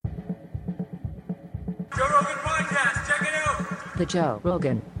Joe Rogan Podcast. Check it out. The Joe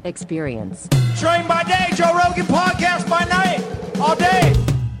Rogan Experience. Train by day, Joe Rogan Podcast by night, all day.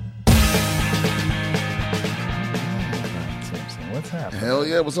 Simpson, what's happening? Hell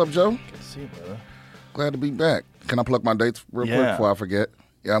yeah, what's up, Joe? Good to see you, brother. Glad to be back. Can I plug my dates real quick Yeah. before I forget?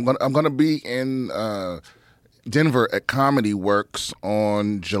 Yeah, I'm gonna be in Denver at Comedy Works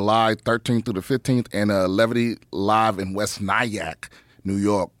on July 13th through the 15th, and Levity Live in West Nyack, New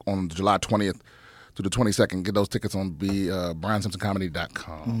York, on July 20th to the 22nd. Get those tickets on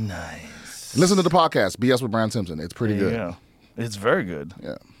BrianSimpsonComedy.com. Nice. Listen to the podcast, BS with Brian Simpson. It's pretty good. Yeah, it's very good.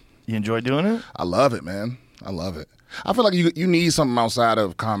 Yeah. You enjoy doing it? I love it, man. I love it. I feel like you need something outside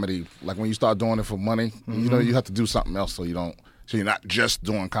of comedy. Like when you start doing it for money, you know, you have to do something else so you're not just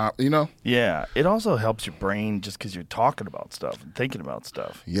doing comedy, you know? Yeah. It also helps your brain just because you're talking about stuff and thinking about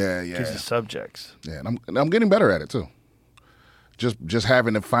stuff. Yeah. Gives you subjects. Yeah, and I'm getting better at it too. Just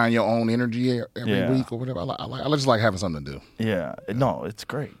having to find your own energy every week or whatever. I just like having something to do. Yeah. No, it's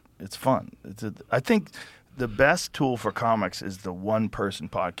great. It's fun. I think the best tool for comics is the one-person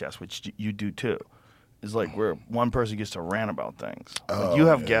podcast, which you do too. Is like where one person gets to rant about things. Like you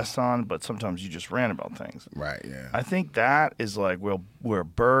have guests on, but sometimes you just rant about things. Right, yeah. I think that is like where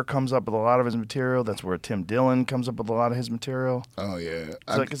Burr comes up with a lot of his material. That's where Tim Dillon comes up with a lot of his material. Oh, yeah.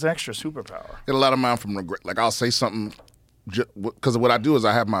 It's an extra superpower. Get a lot of mine from regret. Like I'll say something, because what I do is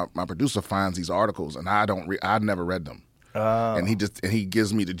I have my producer finds these articles, and I never read them. And he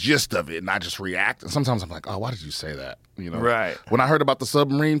gives me the gist of it, and I just react. And sometimes I'm like, oh, why did you say that? You know, right? When I heard about the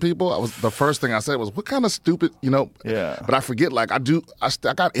submarine people, the first thing I said was, what kind of stupid, you know? Yeah. But I forget, like I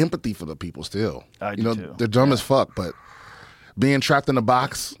got empathy for the people still. I do too. They're dumb as fuck, but being trapped in a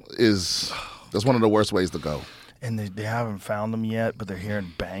box that's one of the worst ways to go. And they haven't found them yet, but they're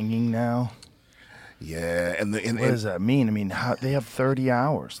hearing banging now. Yeah, and what does that mean? I mean, they have 30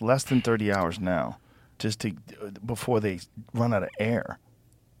 hours, less than 30 hours now. Before they run out of air.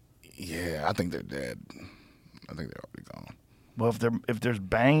 Yeah, I think they're dead. I think they're already gone. Well, if there's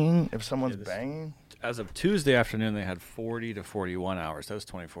banging, if someone's banging. As of Tuesday afternoon, they had 40 to 41 hours. That was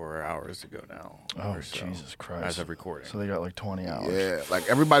 24 hours ago now. Oh, Jesus Christ. As of recording. So they got like 20 hours. Yeah, like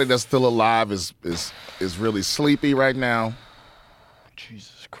everybody that's still alive is really sleepy right now.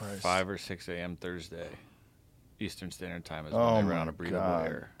 Jesus Christ. 5 or 6 a.m. Thursday, Eastern Standard Time is when they run out of breathable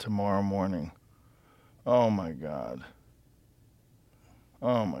air. Tomorrow morning. Oh my God.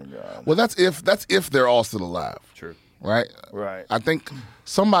 Oh my God. Well, that's if they're all still alive. True. Right? Right. I think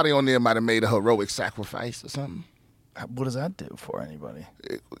somebody on there might have made a heroic sacrifice or something. What does that do for anybody?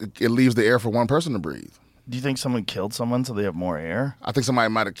 It leaves the air for one person to breathe. Do you think someone killed someone so they have more air? I think somebody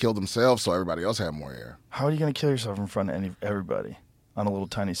might have killed themselves so everybody else had more air. How are you going to kill yourself in front of everybody on a little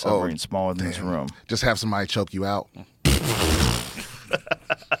tiny submarine smaller than this room? Just have somebody choke you out.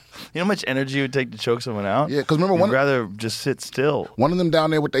 You know how much energy it would take to choke someone out? Yeah, because remember, You'd rather just sit still. One of them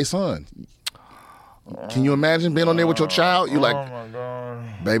down there with their son. Can you imagine being on there with your child? You like, oh my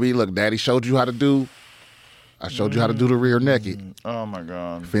God, baby, look, daddy showed you how to do. I showed you how to do the rear naked. Oh my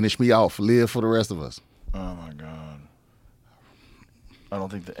God. Finish me off. Live for the rest of us. Oh my God. I don't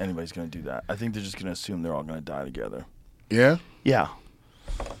think that anybody's going to do that. I think they're just going to assume they're all going to die together. Yeah? Yeah.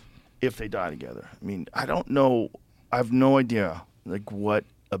 If they die together. I mean, I don't know. I have no idea, like, what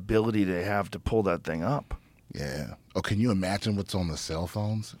ability they have to pull that thing up. Yeah. Oh, can you imagine what's on the cell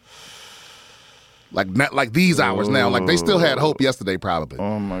phones? Like these hours now. Like they still had hope yesterday, probably.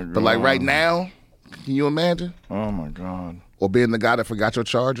 Oh my God. But like right now, can you imagine? Oh my God. Or being the guy that forgot your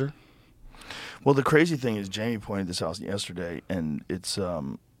charger? Well, the crazy thing is, Jamie pointed this out yesterday, and it's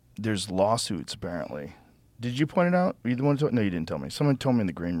there's lawsuits apparently. Did you point it out? Were you the one to? No, you didn't tell me. Someone told me in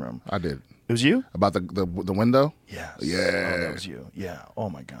the green room. I did. It was you? About the window? Yes. Yeah. Oh, that was you. Yeah. Oh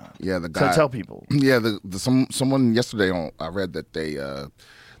my God. Yeah, the guy. So tell people. Yeah, someone yesterday I read that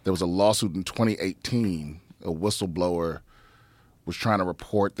there was a lawsuit in 2018. A whistleblower was trying to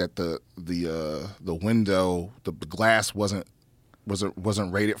report that the window, the glass wasn't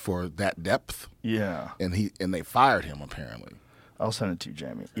rated for that depth. Yeah. And they fired him apparently. I'll send it to you,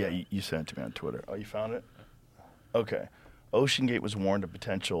 Jamie. Yeah, you sent it to me on Twitter. Oh, you found it? Okay. OceanGate was warned of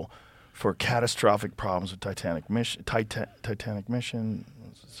potential for catastrophic problems with Titanic mission.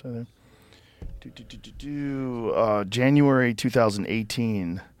 What's it say there? January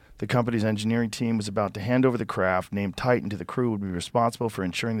 2018, the company's engineering team was about to hand over the craft, named Titan, to the crew who would be responsible for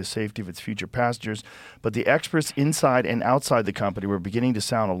ensuring the safety of its future passengers. But the experts inside and outside the company were beginning to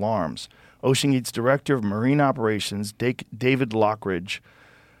sound alarms. OceanGate's director of marine operations, David Lockridge,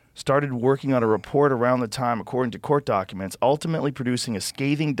 started working on a report around the time, according to court documents, ultimately producing a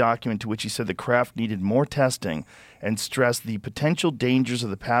scathing document to which he said the craft needed more testing and stressed the potential dangers of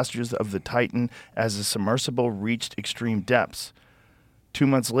the passengers of the Titan as the submersible reached extreme depths. 2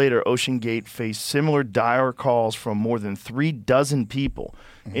 months later, OceanGate faced similar dire calls from more than 36 people,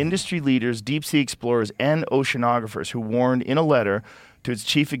 industry leaders, deep-sea explorers, and oceanographers who warned in a letter to its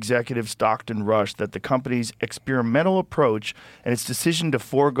chief executive, Stockton Rush, that the company's experimental approach and its decision to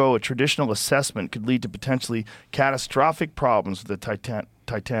forego a traditional assessment could lead to potentially catastrophic problems with the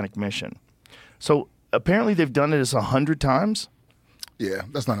Titanic mission. So apparently they've done this 100 times? Yeah,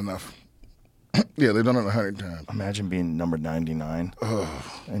 that's not enough. Yeah, they've done it 100 times. Imagine being number 99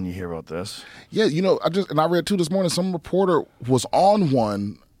 and you hear about this. Yeah, I read too this morning, some reporter was on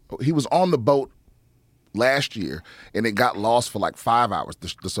one, he was on the boat last year, and it got lost for like 5 hours,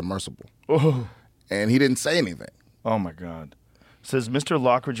 the submersible. Oh. And he didn't say anything. Oh, my God. It says Mr.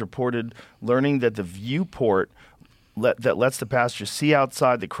 Lockridge reported learning that the viewport that lets the passengers see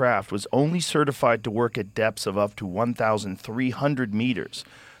outside the craft was only certified to work at depths of up to 1,300 meters.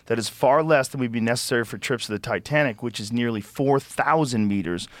 That is far less than would be necessary for trips to the Titanic, which is nearly 4,000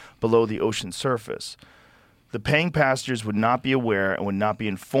 meters below the ocean surface. The paying passengers would not be aware and would not be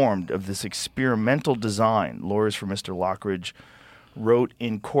informed of this experimental design. Lawyers for Mr. Lockridge wrote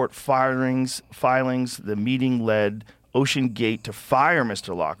in court filings, the meeting led OceanGate to fire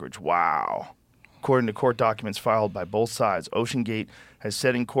Mr. Lockridge. Wow. According to court documents filed by both sides, OceanGate has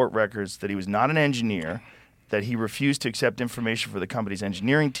said in court records that he was not an engineer, that he refused to accept information for the company's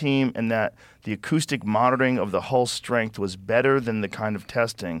engineering team, and that the acoustic monitoring of the hull strength was better than the kind of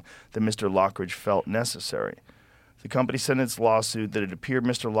testing that Mr. Lockridge felt necessary. The company said in its lawsuit that it appeared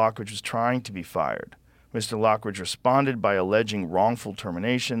Mr. Lockridge was trying to be fired. Mr. Lockridge responded by alleging wrongful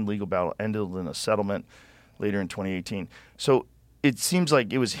termination. Legal battle ended in a settlement later in 2018. So it seems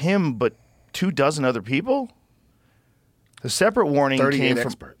like it was him, but 24 other people? The separate warning came from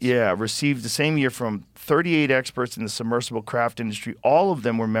experts. Received the same year from 38 experts in the submersible craft industry. All of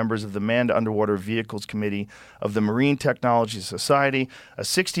them were members of the Manned Underwater Vehicles Committee of the Marine Technology Society, a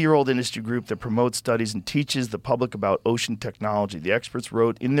 60-year-old industry group that promotes studies and teaches the public about ocean technology. The experts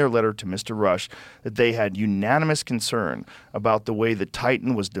wrote in their letter to Mr. Rush that they had unanimous concern about the way the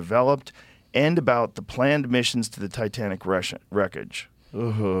Titan was developed and about the planned missions to the Titanic wreckage.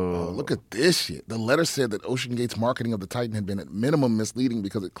 Oh, look at this shit. The letter said that OceanGate's marketing of the Titan had been at minimum misleading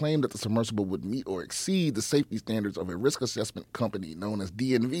because it claimed that the submersible would meet or exceed the safety standards of a risk assessment company known as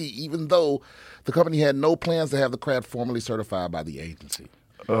DNV, even though the company had no plans to have the craft formally certified by the agency.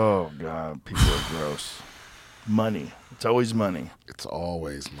 Oh, God. People are gross. Money. It's always money. It's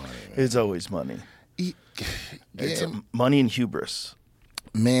always money. Man. It's always money. It's money and hubris.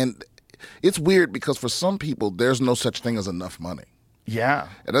 Man, it's weird because for some people, there's no such thing as enough money. Yeah,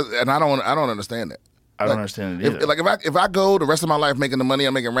 and I don't understand that. I don't understand it either. If I go the rest of my life making the money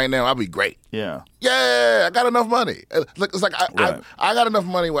I'm making right now, I'll be great. Yeah, I got enough money. It's like I got enough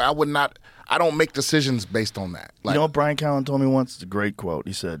money where I don't make decisions based on that. Like, you know what Brian Callen told me once? It's a great quote.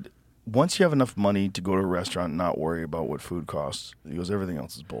 He said, "Once you have enough money to go to a restaurant and not worry about what food costs, he goes, everything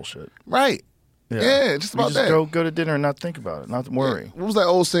else is bullshit." Right. Yeah, just about that. Go to dinner and not think about it, not worry. Yeah. What was that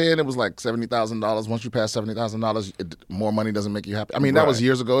old saying? It was like $70,000. Once you pass $70,000, more money doesn't make you happy. I mean, that was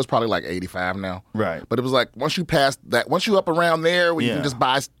years ago. It's probably like 85 now. Right. But it was like once you pass that, once you up around there where you can just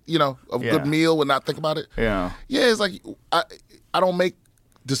buy, a good meal and not think about it. Yeah. Yeah, it's like I don't make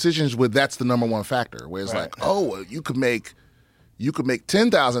decisions where that's the number one factor. Where it's like, you could make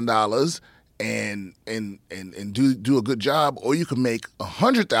 $10,000 and do a good job, or you can make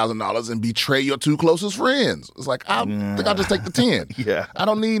 $100,000 and betray your two closest friends. It's like I think I'll just take the 10. Yeah, I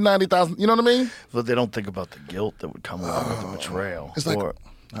don't need 90,000. You know what I mean? But they don't think about the guilt that would come along with the betrayal. It's like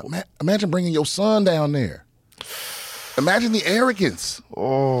imagine bringing your son down there. Imagine the arrogance.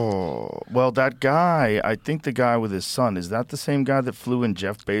 Oh, well, that guy. I think the guy with his son, is that the same guy that flew in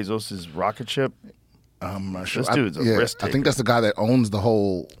Jeff Bezos' rocket ship? I'm not sure. This dude's a risk taker. I think that's the guy that owns the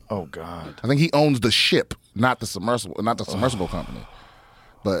whole. Oh God! I think he owns the ship, not the submersible company.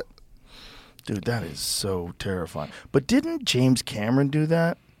 But dude, that is so terrifying. But didn't James Cameron do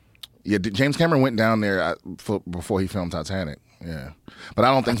that? Yeah, James Cameron went down there before he filmed Titanic. Yeah, but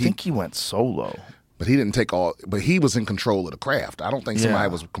I think he went solo. But he didn't take all. But he was in control of the craft. I don't think somebody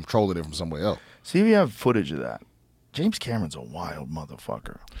was controlling it from somewhere else. See if you have footage of that. James Cameron's a wild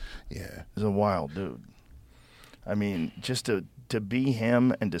motherfucker. Yeah, he's a wild dude. I mean, just to be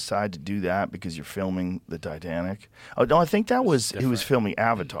him and decide to do that because you're filming the Titanic. Oh no, I think he was filming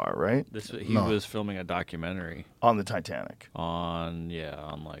Avatar, right? He was filming a documentary on the Titanic. On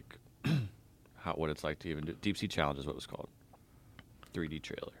like what it's like to even do Deep Sea Challenge is what it was called. 3D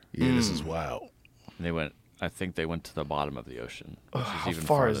trailer. Yeah, this is wild. And they went. I think they went to the bottom of the ocean. Which is How even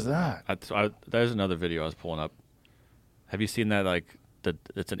far farther is than that? There's another video I was pulling up. Have you seen that? Like,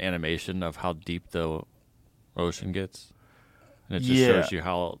 it's an animation of how deep the ocean gets, and it just shows you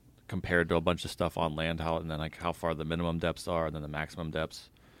how, compared to a bunch of stuff on land, and then like how far the minimum depths are, and then the maximum depths.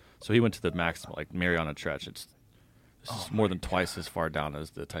 So he went to the maximum, like Mariana Trench. It's more than twice as far down as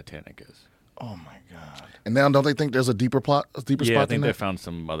the Titanic is. Oh my God! And now, don't they think there's a deeper spot? I Than think they that? found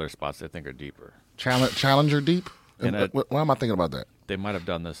some other spots they think are deeper. Challenger deep. And Why am I thinking about that? They might have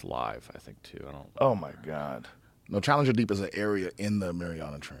done this live, I think, too. I don't. Oh my God! No, Challenger Deep is an area in the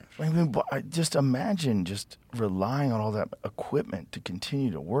Mariana Trench. I mean, just imagine just relying on all that equipment to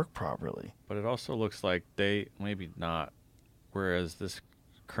continue to work properly. But it also looks like they maybe not. Whereas this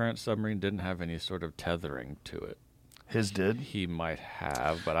current submarine didn't have any sort of tethering to it. His did. He might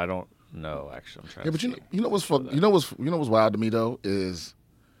have, but I don't know. Actually, I'm trying. Yeah, to but see. you know what's wild to me though is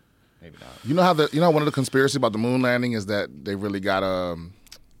Maybe not. you know how one of the conspiracies about the moon landing is that they really got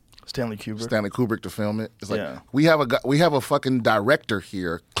Stanley Kubrick. Stanley Kubrick to film it. It's like Yeah. we have a fucking director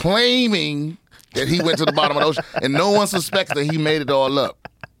here claiming that he went to the bottom of the ocean, and no one suspects that he made it all up.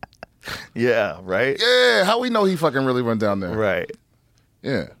 Yeah. Right. Yeah, how we know he fucking really went down there? Right.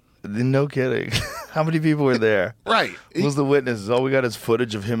 Yeah, No kidding. How many people were there? right. Who's the witnesses? All we got is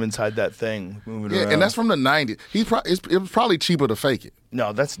footage of him inside that thing moving Yeah, around. and that's from the '90s. It was probably cheaper to fake it.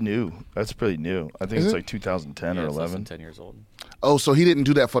 No, that's new. That's pretty new. I think Is it's it? like 2010 Yeah, or it's less than 11. 10 years old. Oh, so he didn't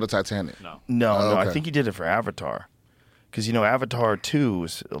do that for the Titanic? No. No, Oh, no. I okay. think he did it for Avatar. Because, Avatar 2,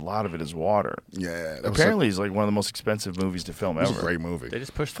 a lot of it is water. Yeah, Apparently, it's like one of the most expensive movies to film it was ever. a great movie. They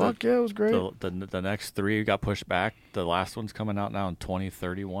just pushed Fuck yeah, it was great. the next 3 got pushed back. The last one's coming out now in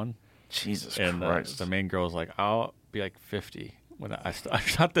 2031. Jesus And Christ. the main girl's like, I'll be like 50 when I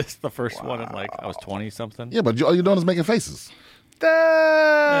shot the first one at I was 20 something. Yeah, but all you're doing is making faces.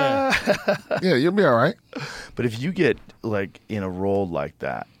 Ah! Yeah, you'll be all right. But if you get in a role like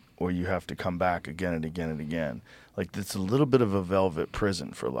that, where you have to come back again and again and again, it's a little bit of a velvet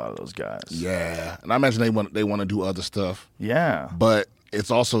prison for a lot of those guys. Yeah, and I imagine they want to do other stuff, Yeah. but it's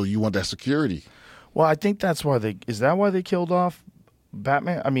also you want that security. Well, I think that's why is that why they killed off Iron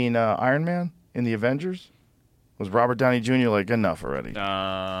Man in the Avengers? Was Robert Downey Jr. enough already?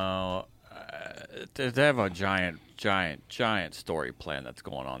 No, they have a giant story plan that's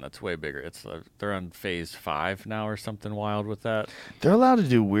going on. That's way bigger. They're on phase 5 now or something wild with that. They're allowed to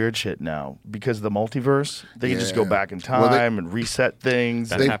do weird shit now because of the multiverse. They can just go Yeah. back in Well, time and reset things.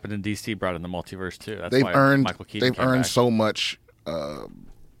 That happened in DC. Brought in the multiverse too. That's They've why earned Michael Keaton came back. so much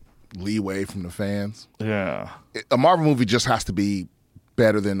leeway from the fans. Yeah. A Marvel movie just has to be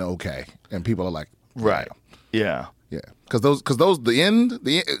better than okay, and people are like, Right. Yeah. yeah, because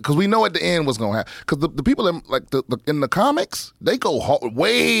we know at the end what's gonna happen. Because the people in the comics, they go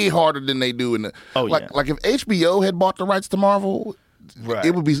way harder than they do in the. Oh, like, yeah. Like if HBO had bought the rights to Marvel, Right.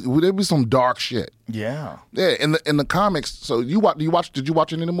 there'd be some dark shit. Yeah. Yeah, in the comics. So did you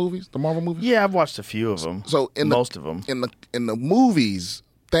watch any of the movies, the Marvel movies? Yeah, I've watched a few of them. So most of them. in the movies,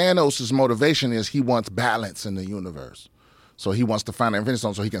 Thanos' motivation is he wants balance in the universe. So he wants to find the Infinity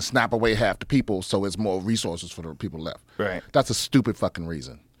Stone so he can snap away half the people, so it's more resources for the people left. Right. That's a stupid fucking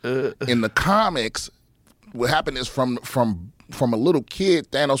reason. In the comics, what happened is from a little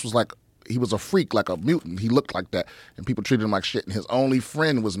kid, Thanos was he was a freak, like a mutant. He looked like that, and people treated him like shit. And his only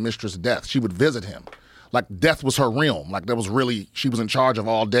friend was Mistress Death. She would visit him. Death was her realm. She was in charge of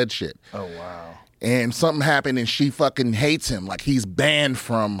all dead shit. Oh, wow. And something happened, and she fucking hates him. He's banned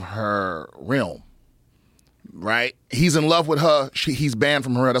from her realm. Right? He's in love with her. He's banned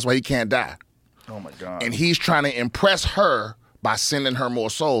from her. That's why he can't die. Oh, my God. And he's trying to impress her by sending her more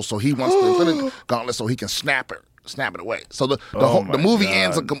souls. So he wants the Infinity Gauntlet so he can snap it away. So the movie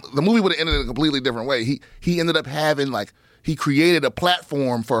ends. The movie would have ended in a completely different way. He ended up having he created a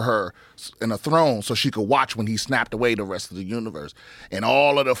platform for her and a throne so she could watch when he snapped away the rest of the universe. And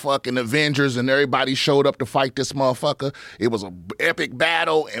all of the fucking Avengers and everybody showed up to fight this motherfucker. It was an epic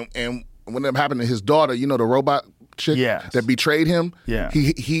battle. And when it happened to his daughter, the robot chick Yes. that betrayed him. Yeah.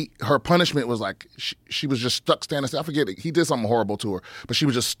 Her punishment was she was just stuck standing still. I forget it. He did something horrible to her, but she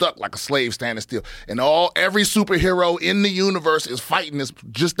was just stuck like a slave standing still. And every superhero in the universe is fighting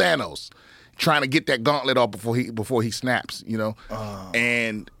just Thanos, trying to get that gauntlet off before he snaps.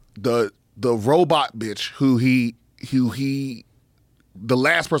 And the robot bitch who the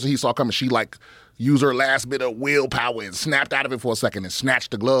last person he saw coming, she used her last bit of willpower and snapped out of it for a second and snatched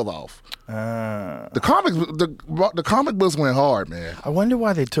the glove off. The comic books went hard, man. I wonder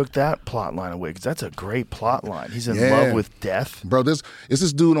why they took that plot line away, because that's a great plot line. He's in Yeah. love with death. Bro, it's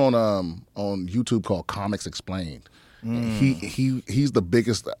this dude on YouTube called Comics Explained. He's the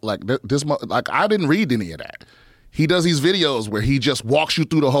biggest. Like this, like I didn't read any of that. He does these videos where he just walks you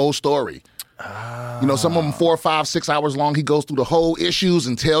through the whole story. You know, some of them 4, 5, 6 hours long. He goes through the whole issues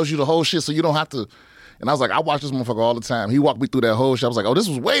and tells you the whole shit, so you don't have to. And I was like, I watch this motherfucker all the time. He walked me through that whole shit. I was like, oh, this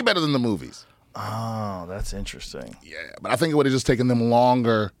was way better than the movies. Oh, that's interesting. Yeah, but I think it would have just taken them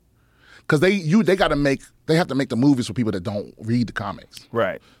longer because they have to make the movies for people that don't read the comics,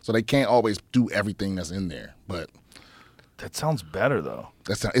 Right. so they can't always do everything that's in there. But That sounds better, though.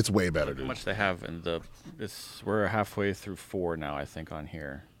 it's way better, How dude. much they have in we're halfway through 4 now, I think, on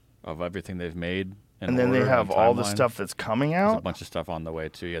here of everything they've made. And then they have all the stuff that's coming There's a out? bunch of stuff on the way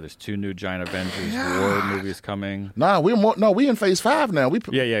too. Yeah, there's 2 new Giant Avengers War movies coming. Nah, we in phase 5 now.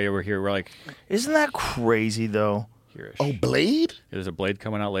 Yeah, we're here. We're like Isn't that crazy, though? here-ish. Oh, Blade. There's a Blade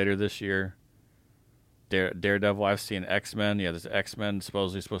coming out later this year. Daredevil. I've seen X-Men. Yeah, there's X-Men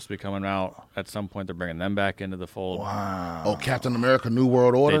supposedly supposed to be coming out at some point. They're bringing them back into the fold. Wow. Oh, Captain America: New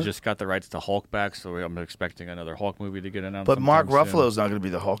World Order. They just got the rights to Hulk back, so I'm expecting another Hulk movie to get announced. But Mark sometime soon. Ruffalo's not going to be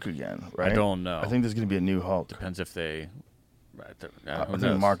the Hulk again, right? I don't know. I think there's going to be a new Hulk. Depends if they. I Who think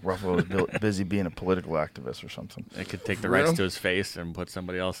knows? Mark Ruffalo is busy being a political activist or something. They could take the For rights real? to his face and put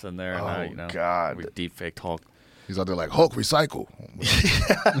somebody else in there. Oh, and, God. We deep faked Hulk. He's out there like Hulk recycle.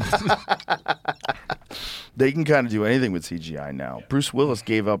 They can kind of do anything with CGI now. Bruce Willis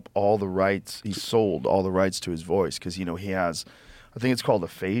gave up all the rights. He sold all the rights to his voice because, he has, I think it's called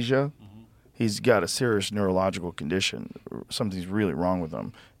aphasia. He's got a serious neurological condition. Something's really wrong with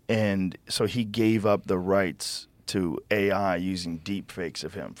him. And so he gave up the rights to AI using deep fakes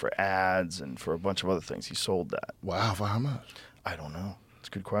of him for ads and for a bunch of other things. He sold that. Wow, for how much? I don't know. It's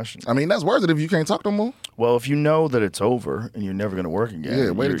a good question. I mean, that's worth it if you can't talk no more. Well, if you know that it's over and you're never going to work again,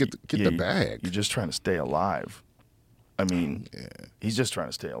 Yeah, way to you're- get the bag. You're just trying to stay alive. I mean, he's just trying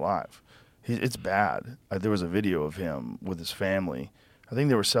to stay alive. It's bad. There was a video of him with his family. I think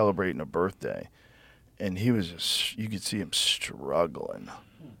they were celebrating a birthday, and he was you could see him struggling.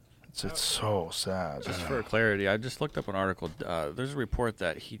 It's so sad. Just for clarity, I just looked up an article. There's a report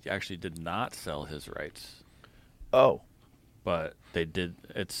that he actually did not sell his rights, Oh. but they did.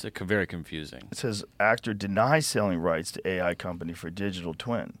 It's very confusing. It says actor denies selling rights to AI company for digital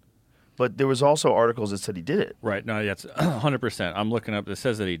twin. But there was also articles that said he did it. Right. No, that's 100%. I'm looking up. It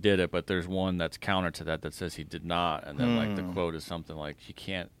says that he did it, but there's one that's counter to that says he did not. And then, like, the quote is something like, he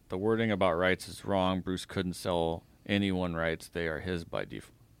can't, the wording about rights is wrong. Bruce couldn't sell anyone rights. They are his by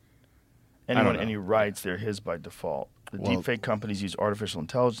default. Anyone, know. any rights, they're his by default. The Well- deepfake companies use artificial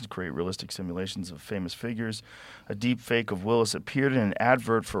intelligence to create realistic simulations of famous figures. A deepfake of Willis appeared in an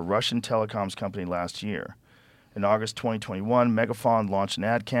advert for a Russian telecoms company last year. In August 2021, Megaphone launched an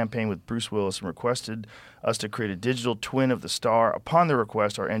ad campaign with Bruce Willis and requested us to create a digital twin of the star. Upon the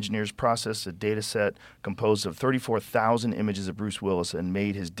request, our engineers processed a data set composed of 34,000 images of Bruce Willis and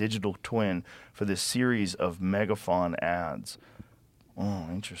made his digital twin for this series of Megaphone ads. Oh,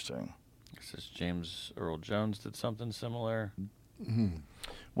 interesting. It says James Earl Jones did something similar.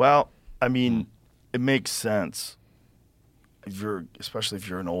 Well, I mean, it makes sense. Especially if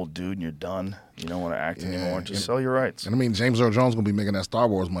you're an old dude and you're done, you don't want to act anymore. Just sell your rights. And I mean, James Earl Jones gonna be making that Star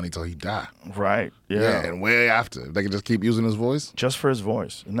Wars money till he die. Right. Yeah. And way after, if they can just keep using his voice. Just for his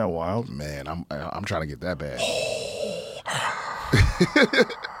voice. Isn't that wild? Man, I'm trying to get that bad.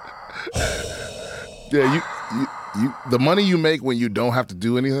 Yeah, you the money you make when you don't have to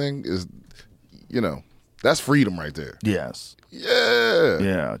do anything is, that's freedom right there. Yes. Yeah.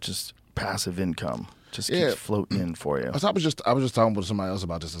 Yeah. Just passive income. Just Yeah. keeps floating in for you. I was just talking with somebody else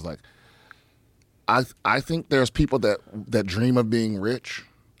about this. It's like, I think there's people that dream of being rich,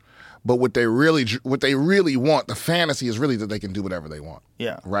 but what they really want, the fantasy is really that they can do whatever they want.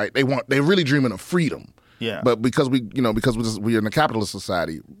 Yeah. Right. They really dreaming of freedom. Yeah. But because we're in a capitalist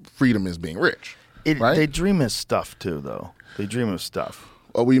society, freedom is being rich. Right? They dream of stuff too, though. They dream of stuff.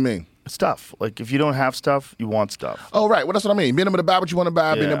 Oh, what do you mean? Stuff. Like if you don't have stuff, you want stuff. Oh, right. Well, that's what I mean. Being able to buy what you want to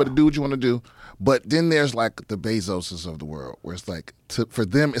buy, being Yeah. able to do what you want to do. But then there's like the Bezoses of the world, where it's like, for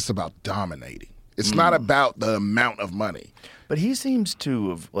them, it's about dominating. It's not about the amount of money. But he seems to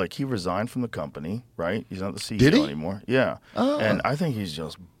have, he resigned from the company, right? He's not the CEO Did he? anymore. Yeah. Oh. And I think he's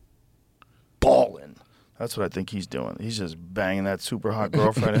just balling. That's what I think he's doing. He's just banging that super hot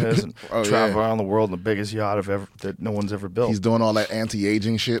girlfriend of his and traveling around the world in the biggest yacht that no one's ever built. He's doing all that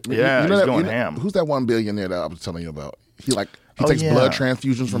anti-aging shit. Yeah, he's going ham. Who's that one billionaire that I was telling you about? He Oh, takes yeah. blood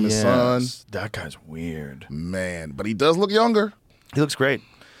transfusions from his son. That guy's weird. Man, but he does look younger. He looks great.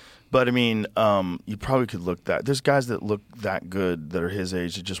 But I mean, you probably could look that. There's guys that look that good that are his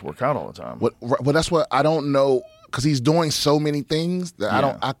age that just work out all the time. Well, that's what I don't know, because he's doing so many things that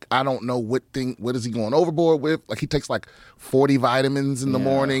I don't know what is he going overboard with. Like, he takes like 40 vitamins in the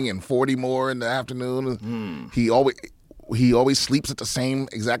morning and 40 more in the afternoon. He always sleeps at the same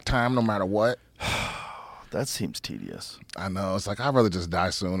exact time no matter what. That seems tedious. I know. It's like, I'd rather just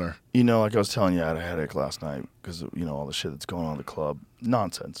die sooner. You know, like I was telling you, I had a headache last night because, you know, all the shit that's going on in the club.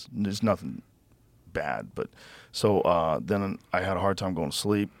 Nonsense. There's nothing bad. But so then I had a hard time going to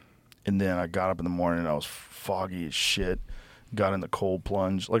sleep. And then I got up in the morning and I was foggy as shit. Got in the cold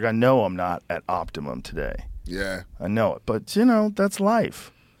plunge. Like, I know I'm not at optimum today. Yeah. I know it. But, you know, that's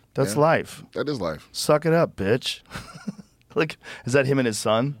life. That's life. That is life. Suck it up, bitch. Like, is that him and his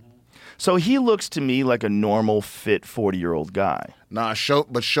son? So he looks to me like a normal, fit 40-year-old guy. Nah, show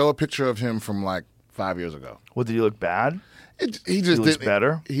a picture of him from like 5 years ago. Well, did he look bad? He just looks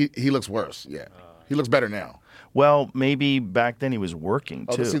better? He looks worse, yeah. He looks better now. Well, maybe back then he was working,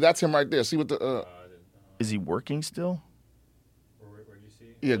 too. Oh, see, that's him right there. See what the... Is he working still? Where do you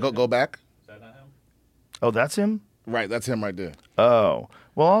see? Yeah, go back. Is that not him? Oh, that's him? Right, that's him right there. Oh.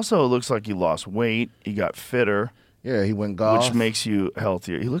 Well, also, it looks like he lost weight. He got fitter. Yeah, he went goth. Which makes you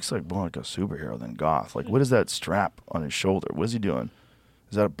healthier. He looks like more like a superhero than goth. Like, what is that strap on his shoulder? What is he doing?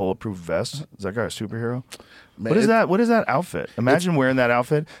 Is that a bulletproof vest? Is that guy a superhero? Man, what is that? What is that outfit? Imagine wearing that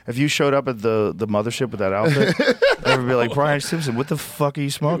outfit. If you showed up at the mothership with that outfit, everyone would be like, Brian Simpson, what the fuck are you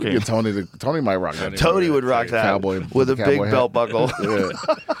smoking? Yeah, Tony might rock that. Tony would rock that cowboy with a big hat. belt buckle. Yeah.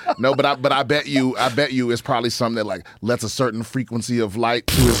 No, but I bet you it's probably something that like lets a certain frequency of light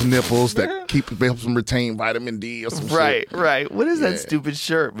to his nipples that helps him retain vitamin D or some shit. Right. What is that stupid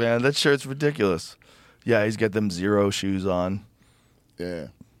shirt, man? That shirt's ridiculous. Yeah, he's got them Zero shoes on. Yeah.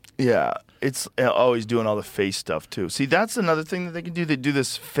 Yeah, it's he's doing all the face stuff too. See, that's another thing that they can do. They do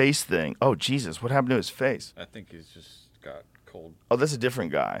this face thing. Oh, Jesus, what happened to his face? I think he's just got cold. Oh, that's a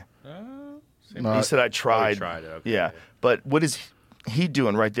different guy. No, He said, I tried. Tried it. Okay, yeah, but what is he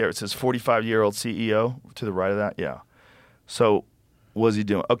doing right there? It says 45-year-old CEO to the right of that. Yeah. So, what's he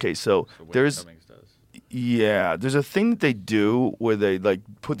doing? Okay, so there's... Cummings does. Yeah, there's a thing that they do where they like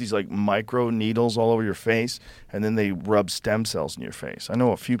put these like micro needles all over your face, and then they rub stem cells in your face. I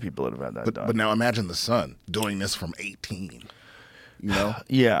know a few people that have had that done. But now imagine the son doing this from 18. You know?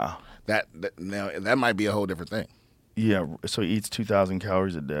 Yeah. That might be a whole different thing. Yeah, so he eats 2,000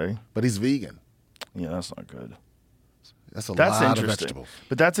 calories a day. But he's vegan. Yeah, that's not good. That's a That's lot of interesting. vegetables.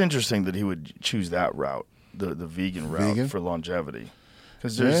 But that's interesting that he would choose that route, the vegan route for longevity,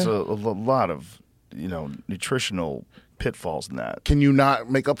 because there's a lot of nutritional pitfalls in that. Can you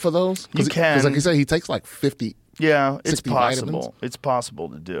not make up for those? You can. Because like you said, he takes like 50. Yeah, it's 60 possible. vitamins. It's possible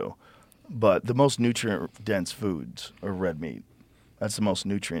to do. But the most nutrient-dense foods are red meat. That's the most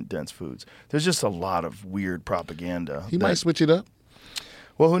nutrient-dense foods. There's just a lot of weird propaganda. He might switch it up.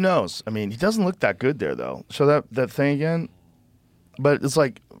 Well, who knows? I mean, he doesn't look that good there, though. Show that thing again. But it's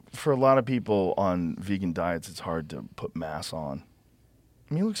like, for a lot of people on vegan diets, it's hard to put mass on.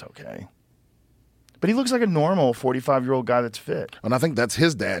 I mean, he looks okay. But he looks like a normal 45-year-old guy that's fit. And I think that's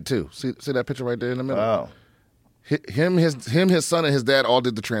his dad, too. See that picture right there in the middle? Oh. Him, his son, and his dad all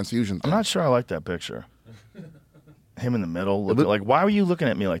did the transfusion thing. I'm not sure I like that picture. Him in the middle. Like, why were you looking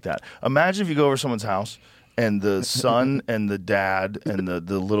at me like that? Imagine if you go over someone's house and the son and the dad and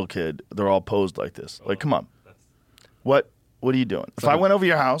the little kid, they're all posed like this. Like, come on. What are you doing? If I went over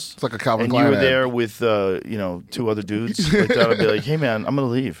your house it's like a Calvin and Klein you were ad. there with, 2 other dudes, like that, I'd be like, hey, man, I'm going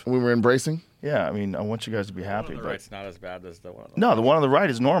to leave. We were embracing. Yeah, I mean, I want you guys to be happy. The But right's not as bad as the one. no, the one on the right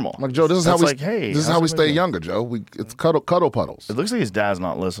is normal. I'm like, Joe, this is how That's we like, hey, this is how's how we everybody stay doing? younger, Joe. It's cuddle puddles. It looks like his dad's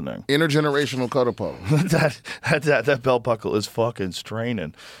not listening. Intergenerational cuddle puddles. that belt buckle is fucking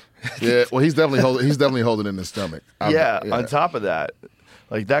straining. Yeah, well, he's definitely holding in his stomach. On top of that,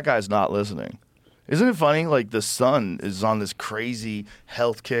 like, that guy's not listening. Isn't it funny? Like, the son is on this crazy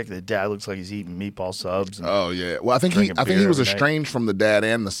health kick. The dad looks like he's eating meatball subs. And Oh yeah. Well, I think he drinking was beer every night. estranged from the dad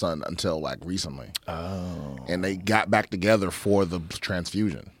and the son until like recently. Oh. And they got back together for the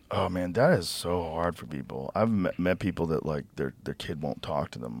transfusion. Oh man, that is so hard for people. I've met people that like their kid won't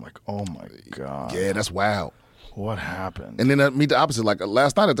talk to them. Like, oh my god. Yeah, that's wild. What happened? And then meet the opposite. Like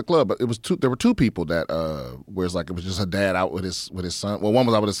last night at the club, there were 2 people that where it's like it was just a dad out with his son. Well, one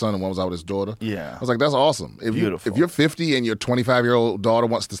was out with his son and one was out with his daughter. Yeah. I was like, that's awesome. Beautiful. If you're 50 and your 25-year-old daughter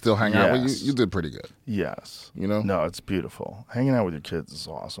wants to still hang out with Yes. you, you did pretty good. Yes. You know? No, it's beautiful. Hanging out with your kids is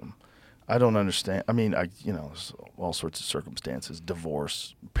awesome. I don't understand. I mean, there's all sorts of circumstances.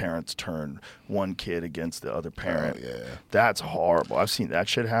 Divorce, parents turn one kid against the other parent. Oh, yeah. That's horrible. I've seen that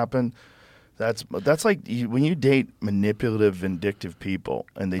shit happen. That's like when you date manipulative, vindictive people,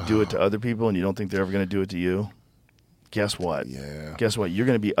 and they do it to other people, and you don't think they're ever going to do it to you. Guess what? Yeah. Guess what? You're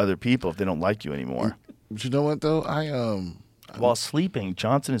going to be other people if they don't like you anymore. But you know what though? While sleeping,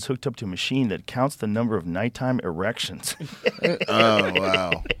 Johnson is hooked up to a machine that counts the number of nighttime erections. Oh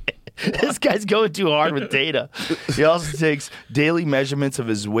wow. This guy's going too hard with data. He also takes daily measurements of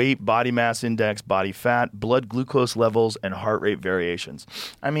his weight, body mass index, body fat, blood glucose levels, and heart rate variations.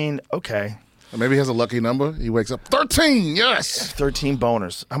 I mean, okay. Maybe he has a lucky number. He wakes up 13. Yes. 13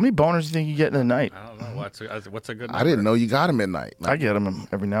 boners. How many boners do you think you get in a night? I don't know. What's a good number? I didn't know you got him at night. I get them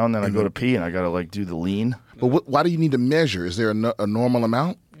every now and then. I go to pee and I got to like do the lean. But why do you need to measure? Is there a normal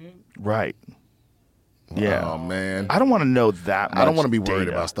amount? Right. Yeah. Oh man. I don't want to know that much. I don't want to be worried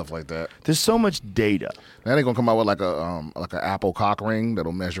data. about stuff like that. There's so much data. Now they're gonna come out with like a Apple cock ring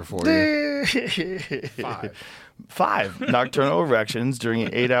that'll measure for you. 5 nocturnal erections during an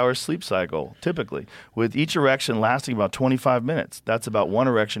 8-hour sleep cycle, typically, with each erection lasting about 25 minutes. That's about 1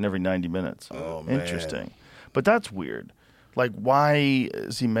 erection every 90 minutes. Oh, man. Interesting. But that's weird. Like, why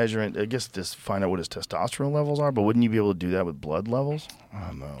is he measuring? I guess just find out what his testosterone levels are, but wouldn't you be able to do that with blood levels? I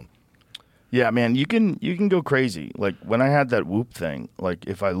don't know. Yeah, man, you can go crazy. Like, when I had that Whoop thing, like,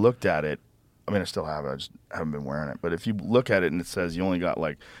 if I looked at it, I mean, I still have it. I just haven't been wearing it. But if you look at it and it says you only got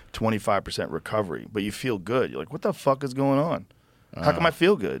like 25% recovery, but you feel good, you're like, what the fuck is going on? How come I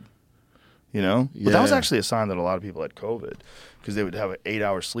feel good? You know? But that was Yeah. actually a sign that a lot of people had COVID because they would have an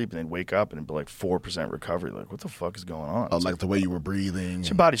 8-hour sleep and they'd wake up and it'd be like 4% recovery. Like, what the fuck is going on? Oh, like the way you were breathing. It's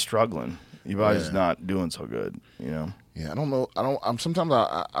your body struggling. Your body's Yeah. not doing so good, you know? Yeah, I don't know. Sometimes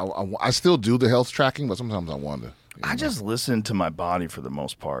I still do the health tracking, but sometimes I wonder. I just listen to my body for the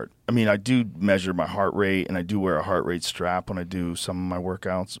most part. I mean, I do measure my heart rate, and I do wear a heart rate strap when I do some of my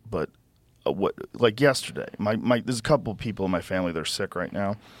workouts. But like yesterday, there's a couple of people in my family that are sick right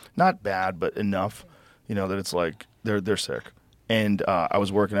now. Not bad, but enough, you know, that it's like they're sick. And I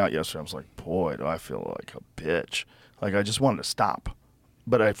was working out yesterday. I was like, boy, do I feel like a bitch. Like I just wanted to stop,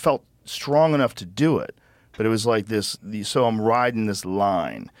 but I felt strong enough to do it. But it was like so I'm riding this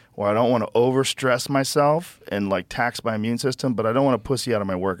line where I don't want to overstress myself and like tax my immune system, but I don't want to pussy out of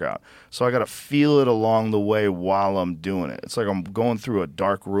my workout. So I got to feel it along the way while I'm doing it. It's like I'm going through a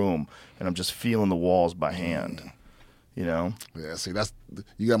dark room and I'm just feeling the walls by hand, you know? Yeah, see,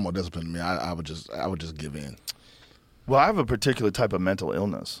 you got more discipline than me. I would just give in. Well, I have a particular type of mental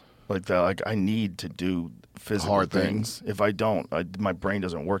illness like that. Like I need to do physical Hard things. If I don't, my brain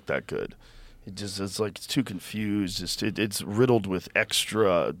doesn't work that good. It's like it's too confused. It's riddled with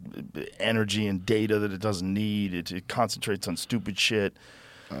extra energy and data that it doesn't need. It concentrates on stupid shit.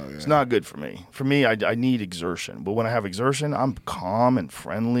 Oh, yeah. It's not good for me. For me, I need exertion. But when I have exertion, I'm calm and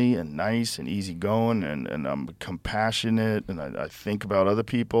friendly and nice and easygoing and I'm compassionate and I think about other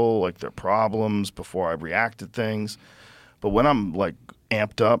people, like their problems before I react to things. But when I'm like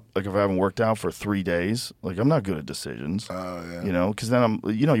amped up, like if I haven't worked out for 3 days, like I'm not good at decisions. Oh, yeah. You know, because then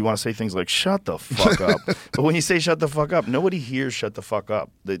you want to say things like "shut the fuck up," but when you say "shut the fuck up," nobody hears "shut the fuck up."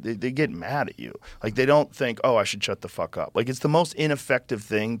 They get mad at you. Like they don't think, "Oh, I should shut the fuck up." Like it's the most ineffective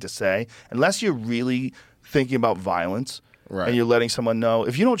thing to say, unless you're really thinking about violence. Right. And you're letting someone know,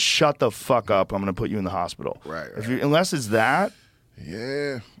 if you don't shut the fuck up, I'm going to put you in the hospital. Right. Unless it's that.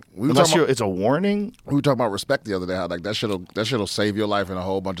 Yeah. It's a warning. We were talking about respect the other day. How like that shit'll save your life in a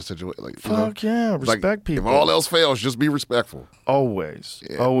whole bunch of situations. Like, Fuck yeah, respect people. If all else fails, just be respectful. Always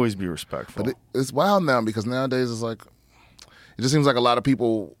be respectful. But it's wild now because nowadays it's like it just seems like a lot of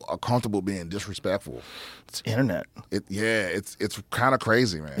people are comfortable being disrespectful. It's internet. It's kind of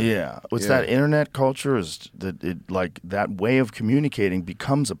crazy, man. Yeah, that internet culture is that way of communicating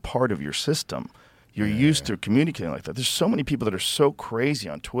becomes a part of your system. You're used to communicating like that. There's so many people that are so crazy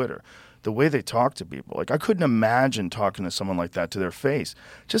on Twitter. The way they talk to people. Like, I couldn't imagine talking to someone like that to their face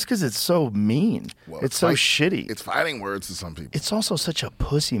just because it's so mean. Well, it's so shitty. It's fighting words to some people. It's also such a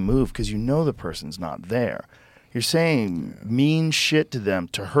pussy move because you know the person's not there. You're saying mean shit to them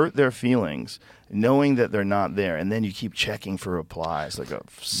to hurt their feelings, knowing that they're not there, and then you keep checking for replies like a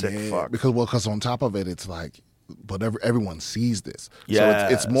sick fuck. Because on top of it, it's like, but everyone sees this. Yes,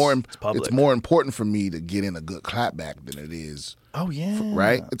 so it's public. it's more important for me to get in a good clapback than it is. Oh yeah,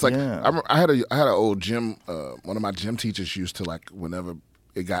 right. It's like yeah. I had an old gym. One of my gym teachers used to, like, whenever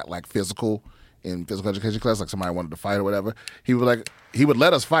it got like physical in physical education class, like somebody wanted to fight or whatever, he would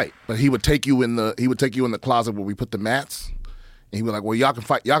let us fight, but he would take you in the closet where we put the mats, and he would like, well, y'all can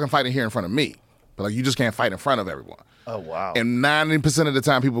fight in here in front of me, but like you just can't fight in front of everyone. Oh wow! And 90% of the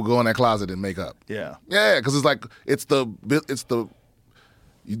time, people go in that closet and make up. Yeah, yeah, because it's like it's the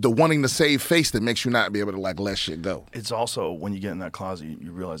the wanting to save face that makes you not be able to like let shit go. It's also when you get in that closet,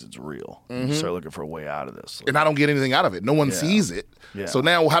 you realize it's real. You start looking for a way out of this. And I don't get anything out of it. No one sees it. Yeah. So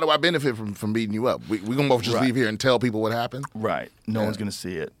now how do I benefit from beating you up? We're going to both just leave here and tell people what happened? Right. No one's going to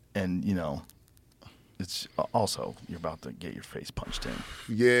see it. And, it's also, you're about to get your face punched in.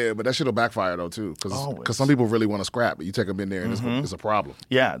 Yeah, but that shit will backfire, though, too. Because some people really want to scrap it. You take them in there, and it's a problem.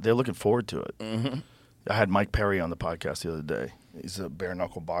 Yeah, they're looking forward to it. I had Mike Perry on the podcast the other day. He's a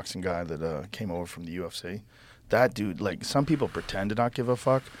bare-knuckle boxing guy that came over from the UFC. That dude, like, some people pretend to not give a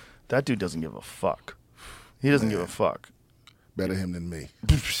fuck. That dude doesn't give a fuck. He doesn't give a fuck. Better him than me.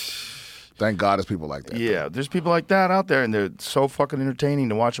 Thank God there's people like that. Yeah, there's people like that out there, and they're so fucking entertaining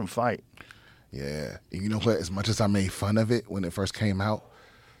to watch them fight. Yeah. And you know what? As much as I made fun of it when it first came out,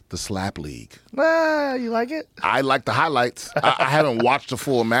 the Slap League. You like it? I like the highlights. I haven't watched the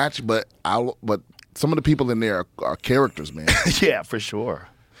full match, but some of the people in there are characters, man. Yeah, for sure.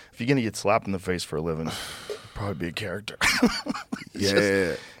 If you're going to get slapped in the face for a living, probably be a character.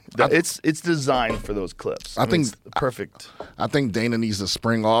 It's designed for those clips. I think it's perfect. I think Dana needs to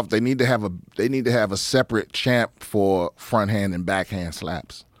spring off. They need to have a separate champ for front hand and backhand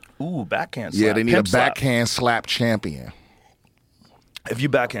slaps. Ooh, backhand slap. Yeah, they need Pimp a backhand slap champion. If you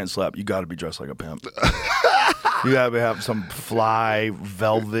backhand slap, you got to be dressed like a pimp. You got to have some fly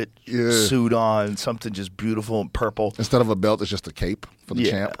velvet suit on, something just beautiful and purple. Instead of a belt, it's just a cape for the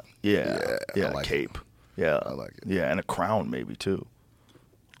champ. Yeah, I like cape. It. Yeah, I like it. Yeah, and a crown maybe too.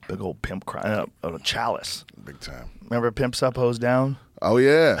 Big old pimp crown, a chalice. Big time. Remember Pimps Up, Hose Down? Oh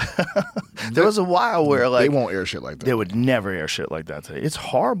yeah. There was a while where like they won't air shit like that. They would never air shit like that today. It's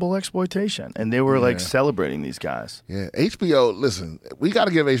horrible exploitation, and they were like celebrating these guys. Yeah, HBO. Listen, we got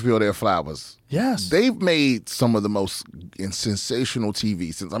to give HBO their flowers. Yes, they've made some of the most sensational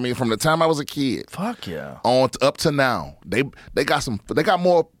TV since. I mean, from the time I was a kid. Fuck yeah. Up to now, they got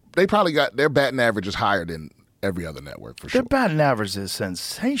more. They probably got their batting average is higher than every other network for sure. Their batting average is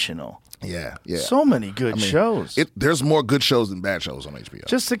sensational. Yeah. So many good shows. There's more good shows than bad shows on HBO.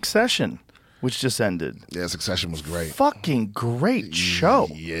 Just Succession, which just ended. Yeah, Succession was great. Fucking great show.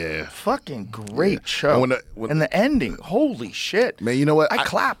 Yeah. Fucking great show. And the ending, holy shit. Man, you know what? I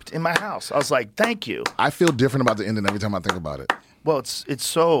clapped in my house. I was like, thank you. I feel different about the ending every time I think about it. Well, it's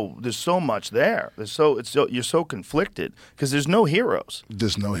so there's so much there. You're so conflicted because there's no heroes.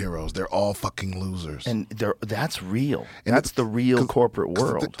 There's no heroes. They're all fucking losers. And that's real. And that's the real corporate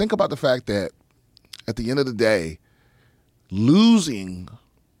world. Think about the fact that at the end of the day, losing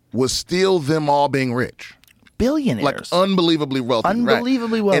was still them all being rich. Billionaires. Like unbelievably wealthy.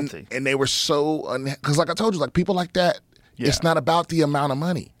 Unbelievably wealthy. And they were so because like I told you, like people like that, it's not about the amount of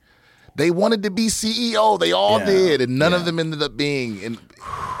money. They wanted to be CEO. They all did, and none of them ended up being.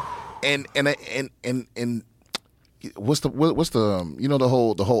 And what's the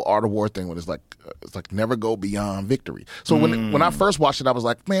the whole art of war thing when it's like never go beyond victory. So when I first watched it, I was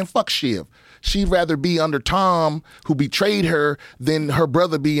like, man, fuck Shiv. She'd rather be under Tom, who betrayed her, than her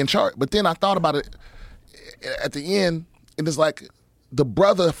brother be in charge. But then I thought about it at the end, and it's like the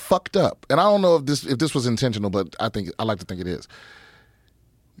brother fucked up. And I don't know if this was intentional, but I like to think it is.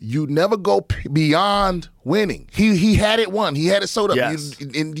 You never go beyond winning. He had it won. He had it sewed up. Yes.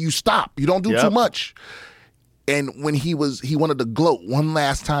 And you stop. You don't do too much. And when he wanted to gloat one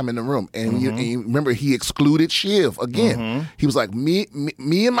last time in the room. And, you remember, he excluded Shiv again. He was like, me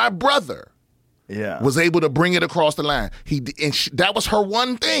and my brother was able to bring it across the line. That was her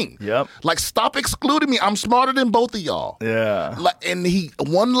one thing. Yep. Like, stop excluding me. I'm smarter than both of y'all. Yeah. And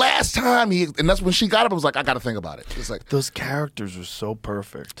one last time, and that's when she got up. I was like, I got to think about it. It's like those characters were so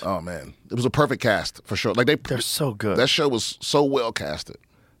perfect. Oh man, it was a perfect cast for sure. Like they're so good. That show was so well casted.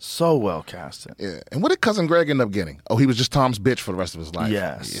 So well casted. Yeah. And what did Cousin Greg end up getting? Oh, he was just Tom's bitch for the rest of his life.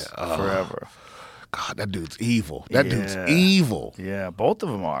 Yes. Yeah. Forever. God, that dude's evil. Dude's evil. Yeah, both of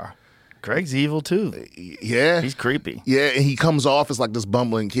them are. Greg's evil too. Yeah, he's creepy. Yeah, and he comes off as like this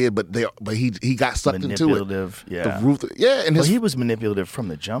bumbling kid, but he got sucked into it. Manipulative. Yeah, and he was manipulative from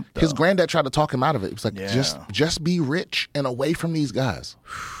the jump. Though. His granddad tried to talk him out of it. He was like, just be rich and away from these guys.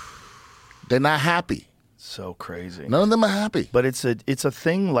 They're not happy. So crazy. None of them are happy. But it's a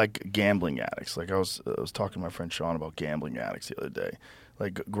thing like gambling addicts. Like I was talking to my friend Sean about gambling addicts the other day.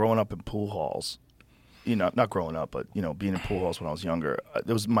 Like growing up in pool halls. Not growing up, but, being in pool halls when I was younger, it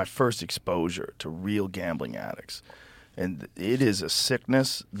was my first exposure to real gambling addicts. And it is a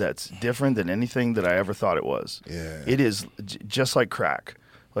sickness that's different than anything that I ever thought it was. Yeah. It is just like crack.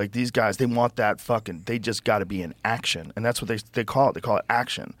 Like these guys, they want that they just got to be in action. And that's what they call it. They call it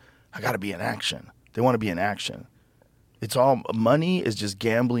action. I got to be in action. They want to be in action. It's all money is just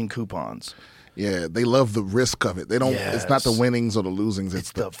gambling coupons. Yeah, they love the risk of it. They don't. It's not the Yes. winnings or the losings.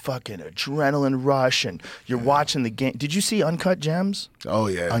 It's the fucking adrenaline rush, and you're watching the game. Did you see Uncut Gems? Oh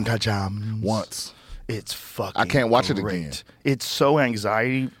yeah, Uncut Gems. once. It's fucking. I can't watch it great. again. It's so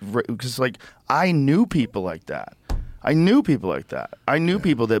anxiety because like I knew people like that. I knew people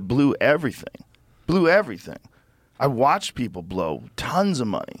that blew everything. I watched people blow tons of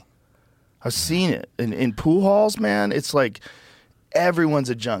money. I've seen it in pool halls, man. It's like everyone's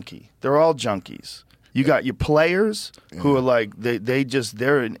a junkie. They're all junkies. You got your players who are like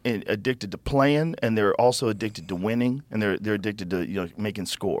they're addicted to playing, and they're also addicted to winning, and they're addicted to making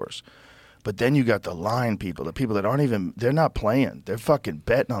scores. But then you got the line people, the people that they're not playing. They're fucking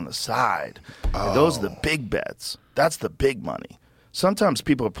betting on the side. And those are the big bets. That's the big money. Sometimes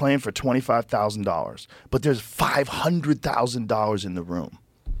people are playing for $25,000, but there's $500,000 in the room.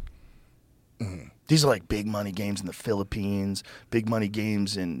 These are like big money games in the Philippines, big money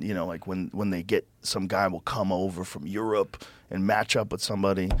games in, like when they get some guy will come over from Europe and match up with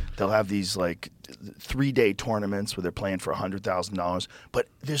somebody. They'll have these like 3-day tournaments where they're playing for $100,000, but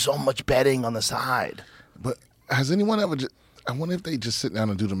there's so much betting on the side. But has anyone ever? I wonder if they just sit down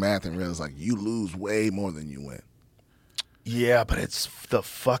and do the math and realize like you lose way more than you win. Yeah, but it's the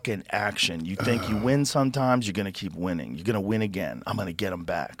fucking action. You think you win sometimes, you're going to keep winning. You're going to win again. I'm going to get them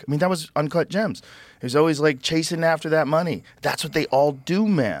back. I mean, that was Uncut Gems. It was always like chasing after that money. That's what they all do,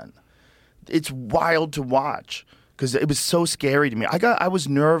 man. It's wild to watch because it was so scary to me. I was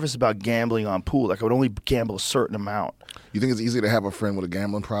nervous about gambling on pool. Like I would only gamble a certain amount. You think it's easier to have a friend with a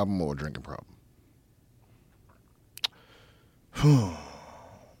gambling problem or a drinking problem?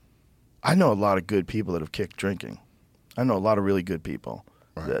 I know a lot of good people that have kicked drinking. I know a lot of really good people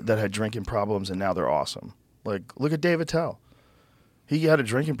that had drinking problems, and now they're awesome. Like, look at David Tell. He had a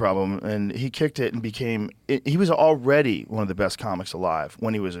drinking problem, and he kicked it and he was already one of the best comics alive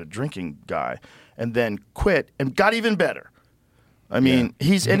when he was a drinking guy, and then quit and got even better. I mean,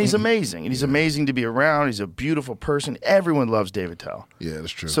 he's amazing, and he's amazing to be around. He's a beautiful person. Everyone loves David Tell. Yeah,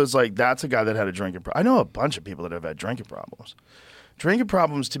 that's true. So it's like, that's a guy that had a drinking problem. I know a bunch of people that have had drinking problems. Drinking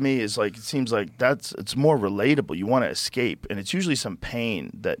problems to me is like, it seems like it's more relatable. You want to escape, and it's usually some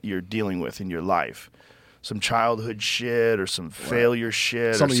pain that you're dealing with in your life. Some childhood shit or some failure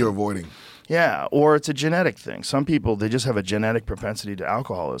shit. Something you're avoiding. Yeah, or it's a genetic thing. Some people, they just have a genetic propensity to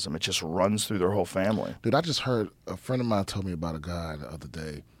alcoholism. It just runs through their whole family. Dude, I just heard a friend of mine told me about a guy the other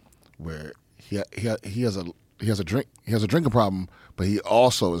day where he has a drinking problem, but he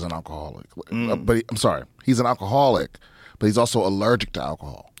also is an alcoholic. He's an alcoholic, but he's also allergic to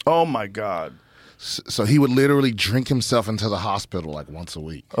alcohol. Oh my God. So he would literally drink himself into the hospital like once a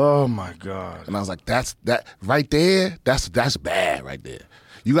week. Oh my God. And I was like, that right there, that's bad right there.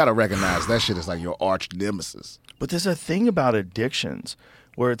 You got to recognize that shit is like your arch nemesis. But there's a thing about addictions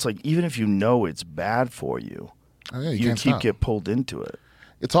where it's like, even if you know it's bad for you, you get pulled into it.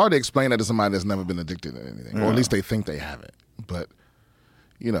 It's hard to explain that to somebody that's never been addicted to anything, or at least they think they haven't. But,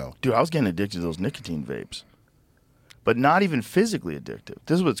 Dude, I was getting addicted to those nicotine vapes, but not even physically addictive.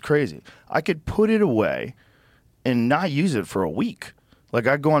 This is what's crazy. I could put it away and not use it for a week. Like,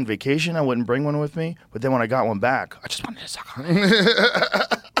 I'd go on vacation, I wouldn't bring one with me, but then when I got one back, I just wanted to suck on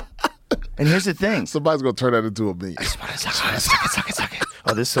it. And here's the thing. Somebody's going to turn that into a meme. I just want to suck it.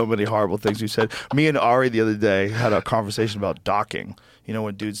 Oh, there's so many horrible things we said. Me and Ari the other day had a conversation about docking. You know,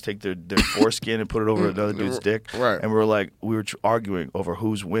 when dudes take their foreskin and put it over another dude's dick? Right. And we were arguing over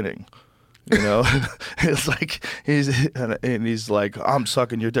who's winning. It's like, he's like, I'm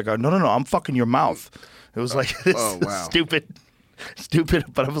sucking your dick. No, I'm fucking your mouth. It was like this stupid,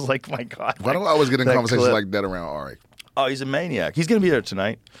 but I was like, my God. Why do I always get in conversations like that around Ari? Oh, he's a maniac. He's going to be there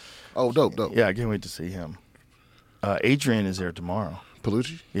tonight. Oh, dope. Yeah, I can't wait to see him. Adrian is there tomorrow.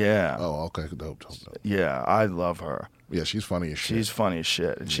 Palucci? Yeah. Oh, okay. Dope. Yeah, I love her. Yeah, she's funny as shit. She's funny as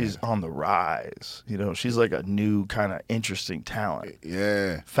shit. And she's on the rise. She's like a new kind of interesting talent.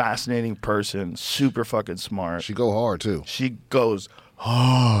 Yeah. Fascinating person. Super fucking smart. She go hard, too. She goes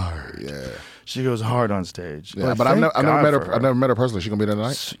hard. Yeah. She goes hard on stage. Yeah, but I've never met her. I've never met her personally. She gonna be there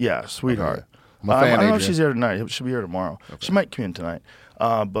tonight? Yeah, sweetheart. Okay. I'm a fan, I don't know Adrian. if she's there tonight. She'll be here tomorrow. Okay. She might come in tonight.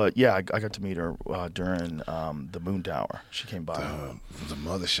 But yeah, I got to meet her during the Moon Tower. She came by. The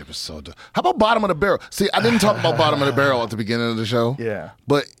mothership is so dope. How about Bottom of the Barrel? See, I didn't talk about Bottom of the Barrel at the beginning of the show. Yeah.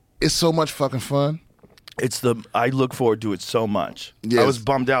 But it's so much fucking fun. I look forward to it so much. Yes. I was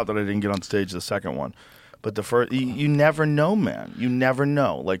bummed out that I didn't get on stage the second one. But the first, you never know, man. You never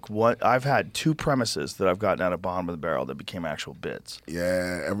know. Like, what I've had 2 premises that I've gotten out of Bottom of the Barrel that became actual bits.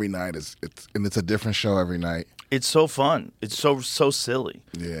 Yeah, every night it's a different show every night. It's so fun. It's so silly.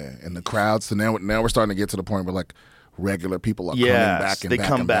 Yeah, and the crowds. So now we're starting to get to the point where like regular people are coming back and they back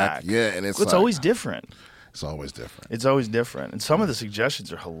come and back. Yeah, and it's It's like, always different. It's always different. It's always different. And some of the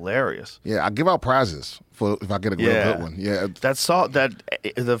suggestions are hilarious. Yeah, I give out prizes for if I get a real good one. Yeah,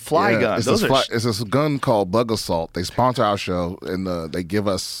 The fly gun. It's Those are it's this gun called Bug Assault. They sponsor our show, and they give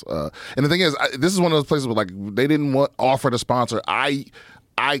us. And the thing is, this is one of those places where like they didn't offer to sponsor. I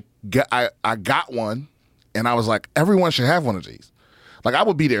got one, and I was like, everyone should have one of these. Like I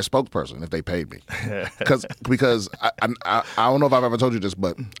would be their spokesperson if they paid me, because I don't know if I've ever told you this,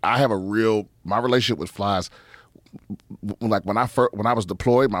 but I have my relationship with flies. Like when I was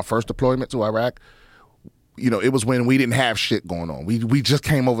deployed, my first deployment to Iraq, it was when we didn't have shit going on. We just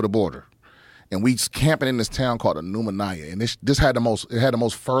came over the border, and we camping in this town called Numanaya, and this had the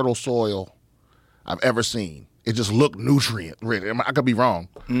most fertile soil I've ever seen. It just looked nutrient rich. I could be wrong,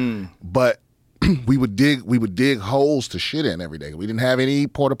 but we would dig holes to shit in every day. We didn't have any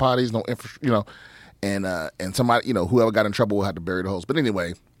porta potties, no and somebody, whoever got in trouble would have to bury the holes. But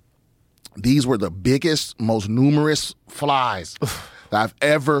anyway, these were the biggest, most numerous flies that I've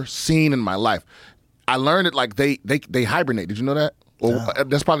ever seen in my life. I learned it like they hibernate. Did you know that? Or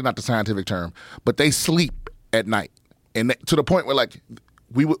that's probably not the scientific term, but they sleep at night, and to the point where like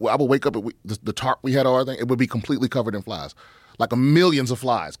I would wake up at the tarp we had, all thing, it would be completely covered in flies. Like millions of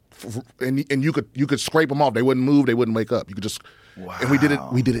flies, and you could scrape them off. They wouldn't move. They wouldn't wake up. You could just, and we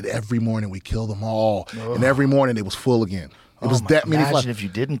did it every morning. We killed them all, and every morning it was full again. It was that many flies. Imagine if you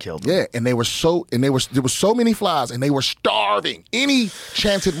didn't kill them. Yeah, and there were so many flies, and they were starving any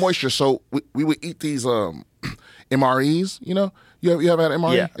chance at moisture. So we would eat these MREs. You ever had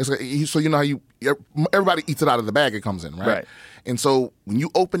MRE? Yeah. It's like, so you know how everybody eats it out of the bag it comes in, right? Right. And so when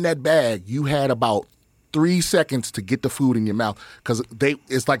you open that bag, you had about 3 seconds to get the food in your mouth, because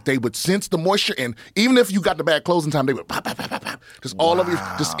it's like they would sense the moisture, and even if you got the bag closing time, they would pop, pop, pop, pop, pop. Just all over you,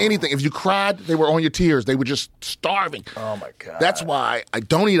 just anything. If you cried, they were on your tears. They were just starving. Oh my God. That's why I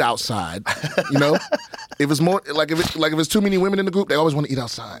don't eat outside. If it's more like if it's too many women in the group, they always want to eat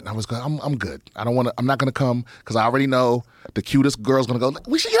outside. And I was going, I'm good. I don't want to. I'm not going to come because I already know the cutest girl's going to go,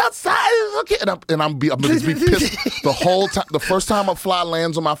 we should eat outside. It's okay. And I'm just be pissed the whole time. The first time a fly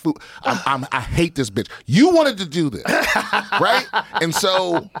lands on my food, I hate this bitch. You wanted to do this, right? And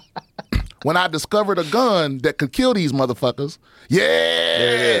so when I discovered a gun that could kill these motherfuckers,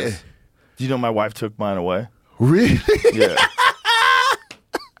 There it is. Do you know my wife took mine away? Really? Yeah.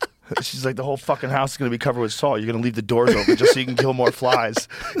 She's like, the whole fucking house is going to be covered with salt. You're going to leave the doors open just so you can kill more flies.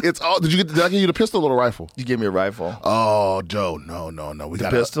 It's all. Did I give you the pistol or the rifle? You gave me a rifle. Oh, Joe, no. We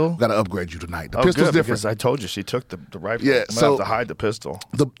got pistol? Got to upgrade you tonight. The Oh, pistol's good, different. because I told you she took the rifle. Yeah, I'm going to so have to hide the pistol.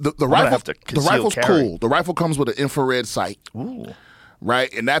 The gonna rifle. have to The conceal rifle's carry. cool. The rifle comes with an infrared sight. Ooh.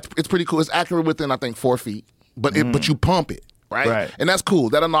 Right, and it's pretty cool. It's accurate within, I think, 4 feet. But but you pump it, right? Right. And that's cool.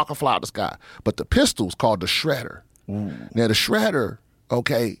 That'll knock a fly out of the sky. But the pistol's called the Shredder. Ooh. Now the Shredder,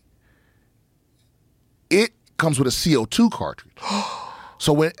 okay, it comes with a CO2 cartridge.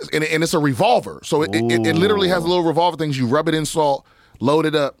 So and it's a revolver. So it literally has little revolver things. You rub it in salt, load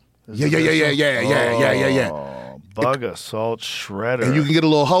it up. Yeah. Bug Assault Shredder. And you can get a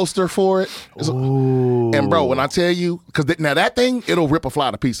little holster for it. Ooh. And bro, when I tell you, because now that thing, it'll rip a fly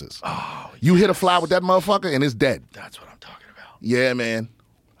to pieces. Oh, you hit a fly with that motherfucker and it's dead. That's what I'm talking about. Yeah, man.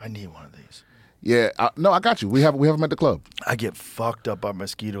 I need one of these. Yeah, no, I got you. We have them at the club. I get fucked up by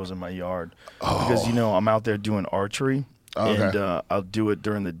mosquitoes in my yard because I'm out there doing archery. Okay. And I'll do it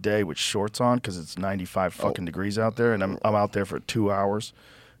during the day with shorts on because it's 95 fucking degrees out there, and I'm out there for 2 hours.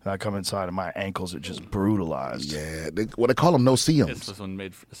 And I come inside and my ankles are just brutalized. Yeah, they call them no-see-ums. This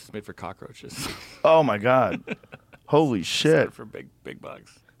is made for cockroaches. Oh my God. Holy shit. For big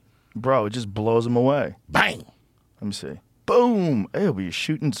bugs. Bro, it just blows them away. Bang. Let me see. Boom. Hey, were you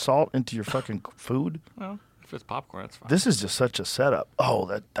shooting salt into your fucking food? Well, if it's popcorn, that's fine. This is just such a setup. Oh,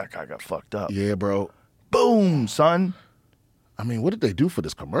 that guy got fucked up. Yeah, bro. Boom, son. I mean, what did they do for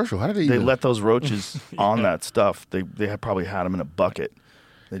this commercial? How did they They even... let those roaches on that stuff. They had probably had them in a bucket.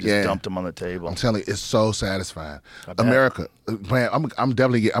 They just dumped them on the table. I'm telling you, it's so satisfying. America, man, I'm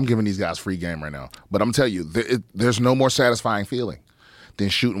definitely giving these guys free game right now. But I'm telling you, there's no more satisfying feeling than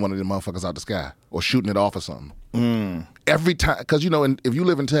shooting one of them motherfuckers out the sky or shooting it off or something. Every time, because if you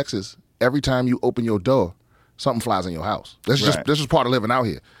live in Texas, every time you open your door, something flies in your house. This is part of living out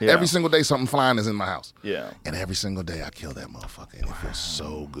here. Yeah. Every single day, something flying is in my house. Yeah. And every single day, I kill that motherfucker, and it feels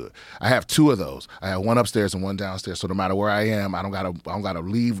so good. I have 2 of those. I have one upstairs and one downstairs. So no matter where I am, I don't gotta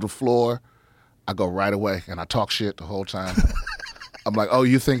leave the floor. I go right away, and I talk shit the whole time. I'm like, oh,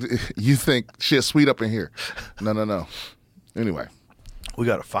 you think shit's sweet up in here? No. Anyway, We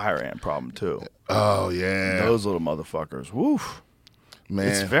got a fire ant problem too. oh yeah, Those little motherfuckers. Woof. man.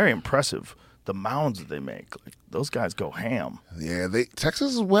 It's very impressive the mounds that they make. Like, those guys go ham. Yeah,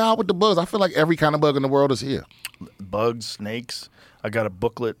 Texas is well out with the bugs. I feel like every kind of bug in the world is here. Bugs, snakes. I got a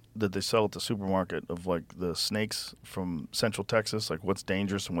booklet that they sell at the supermarket of like the snakes from Central Texas, like what's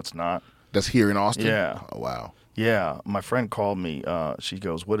dangerous and what's not. That's here in Austin? Yeah. Oh, wow. Yeah, my friend called me. She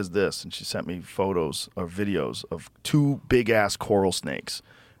goes, "What is this?" And she sent me photos or videos of 2 big-ass coral snakes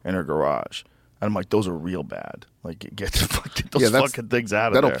in her garage. And I'm like, those are real bad. Like, get those fucking things out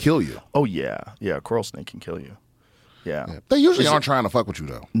of there. That'll kill you. Oh, yeah. Yeah, a coral snake can kill you. Yeah. They usually aren't trying to fuck with you,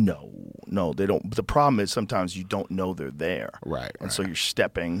 though. No, they don't. But the problem is sometimes you don't know they're there. Right. And so you're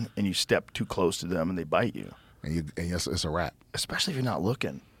stepping, and you step too close to them, and they bite you. And it's a wrap. Especially if you're not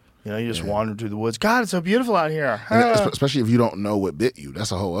looking. You know, you just wander through the woods. God, it's so beautiful out here. Especially if you don't know what bit you.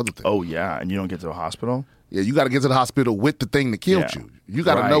 That's a whole other thing. Oh, yeah, and you don't get to the hospital? Yeah, you got to get to the hospital with the thing that killed you. You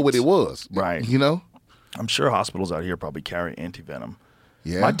got to know what it was. Right. You know? I'm sure hospitals out here probably carry anti-venom.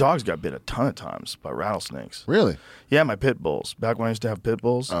 Yeah. My dog's got bit a ton of times by rattlesnakes. Really? Yeah, my pit bulls. Back when I used to have pit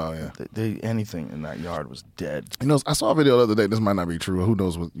bulls, oh, yeah. Anything in that yard was dead. You know, I saw a video the other day. This might not be true. Who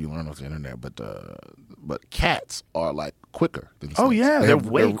knows what you learn off the internet? But cats are like quicker than snakes. Oh, yeah, they're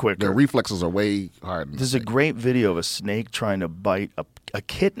way quicker. Their reflexes are way harder. There's a great video of a snake trying to bite a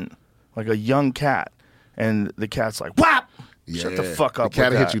kitten, like a young cat. And the cat's like, "Whap! Yeah. Shut the fuck up." The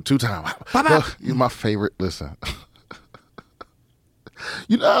cat with hit that. you 2 times. You're my favorite. Listen.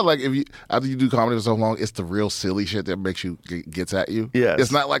 You know how, like, after you do comedy for so long, it's the real silly shit that makes you gets at you. Yes.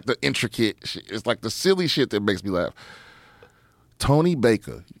 It's not like the intricate shit. It's like the silly shit that makes me laugh. Tony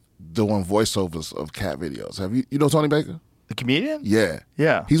Baker doing voiceovers of cat videos. You know Tony Baker? The comedian? Yeah.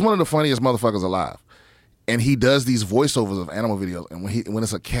 Yeah. He's one of the funniest motherfuckers alive. And he does these voiceovers of animal videos. And when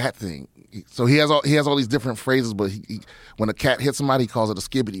it's a cat thing, so he has all these different phrases, but when a cat hits somebody, he calls it a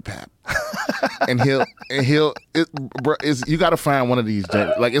skibbity pap. And you got to find one of these.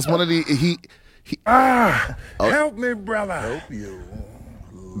 Like, it's one of the Help me, brother. Help you.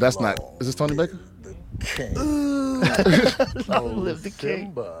 That's not. Is this Tony Baker? King. Long live the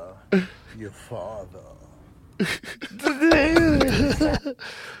king. Simba, your father.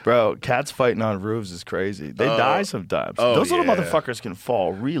 Bro, cats fighting on roofs is crazy. They die sometimes. Those little motherfuckers can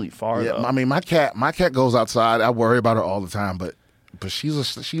fall really far. Yeah, though. I mean, my cat goes outside. I worry about her all the time, but she's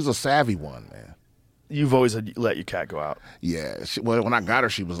a savvy one, man. You've always let your cat go out. Yeah. When I got her,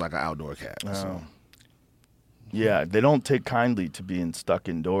 she was like an outdoor cat. So. Yeah, they don't take kindly to being stuck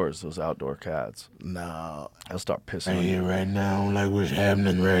indoors, those outdoor cats. No. They'll start pissing Right on here, you. right now, I don't like what's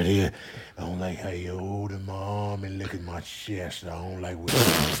happening right here. I don't like how you're holding my arm and look at my chest. I don't like what's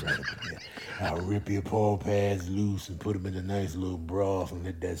happening right up here. I'll rip your paw pads loose and put them in a nice little broth and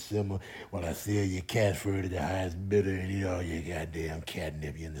let that simmer while I sell your cat fur to the highest bidder and eat all your goddamn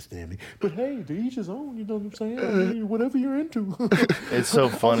catnip, you understand me? But hey, to each his own, you know what I'm saying? I mean, whatever you're into. It's so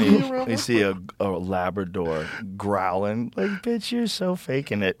funny. You see a Labrador growling. Like, bitch, you're so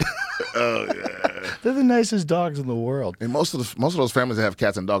faking it. Oh, yeah. They're the nicest dogs in the world. And most of those families that have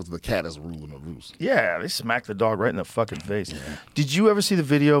cats and dogs, the cat is ruling the roost. Yeah, they smack the dog right in the fucking face. Yeah. Did you ever see the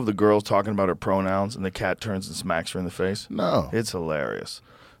video of the girl talking about her pronouns and the cat turns and smacks her in the face? No. It's hilarious.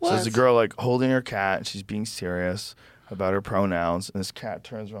 What? So there's a girl like holding her cat and she's being serious about her pronouns and this cat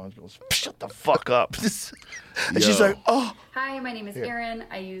turns around and goes, "Shut the fuck up." And she's like, "Oh." Hi, my name is Erin.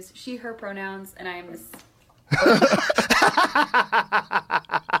 I use she, her pronouns, and I am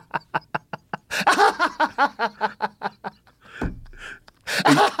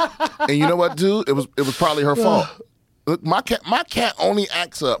And you know what, dude? It was probably her fault. Look, my cat only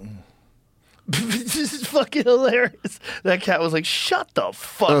acts up. This is fucking hilarious. That cat was like, "Shut the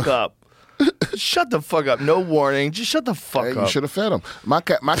fuck up. Shut the fuck up. No warning. Just shut the fuck Hey, up." you should have fed him. My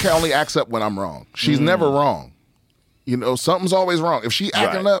cat only acts up when I'm wrong. She's never wrong. You know, something's always wrong. If she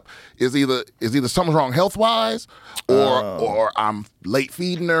acting up, is either something's wrong health wise, or I'm late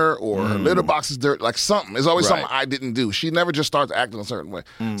feeding her, or her litter box is dirty. Like something. It's always something I didn't do. She never just starts acting a certain way.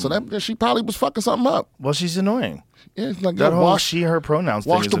 So that she probably was fucking something up. Well, she's annoying. Yeah, it's like, That whole wash she, her pronouns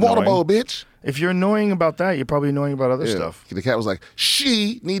thing the is water annoying. bowl, bitch. If you're annoying about that, you're probably annoying about other Yeah. stuff. The cat was like,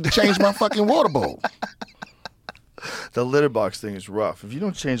 she need to change my fucking water bowl. The litter box thing is rough. If you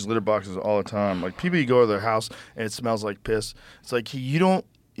don't change litter boxes all the time, like people, you go to their house and it smells like piss. It's like you don't.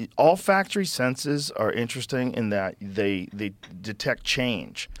 Olfactory senses are interesting in that they detect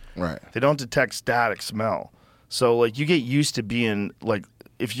change. Right. They don't detect static smell. So like you get used to being like,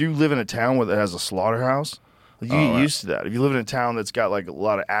 if you live in a town that has a slaughterhouse, you get used to that. If you live in a town that's got like a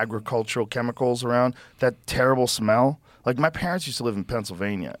lot of agricultural chemicals around, that terrible smell. Like my parents used to live in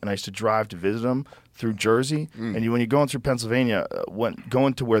Pennsylvania, and I used to drive to visit them through Jersey. And when you're going through Pennsylvania,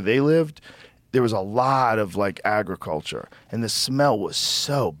 going to where they lived, there was a lot of like agriculture, and the smell was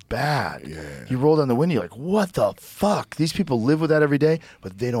so bad. Yeah. You roll down the window, you're like, what the fuck? These people live with that every day,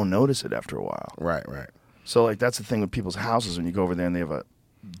 but they don't notice it after a while. Right. So like that's the thing with people's houses when you go over there and they have a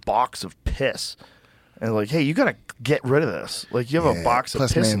box of piss. And like, hey, you gotta get rid of this. Like, you have a box of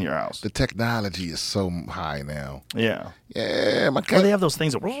Plus, piss man, in your house. The technology is so high now. Yeah. Yeah, my Or cat. they have those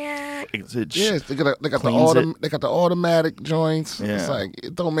things that Yes, they got cleans they got the automatic joints. Yeah. It's like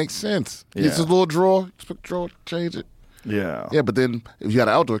it don't make sense. Yeah. It's a little drawer. Just pick the drawer, change it. Yeah. Yeah, but then if you got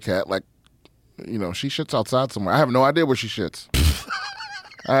an outdoor cat, like she shits outside somewhere. I have no idea where she shits.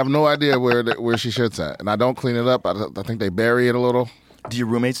 I have no idea where she shits at, and I don't clean it up. I think they bury it a little. Do your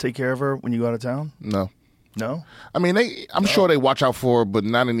roommates take care of her when you go out of town? No. No? I mean, I'm sure they watch out for her, but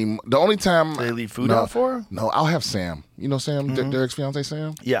not anymore. The only time Do they leave food out for her? No, I'll have Sam. You know Sam, Derek's fiance,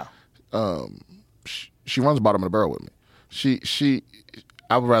 Sam. Yeah. She runs bottom of the barrel with me.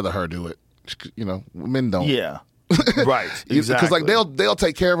 I would rather her do it. Men don't. Yeah. Right. Exactly. Because like they'll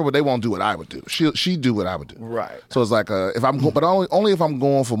take care of her, but they won't do what I would do. She do what I would do. Right. So it's like if I'm but only if I'm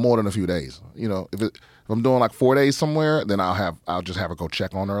going for more than a few days. If I'm doing like 4 days somewhere, then I'll just have her go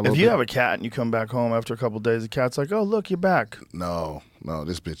check on her a little If bit. you have a cat and you come back home after a couple of days, the cat's like, "Oh, look, you're back." No,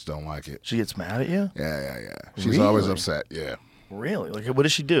 this bitch don't like it. She gets mad at you? Yeah. She's always Really? upset. Yeah. Really? Like, what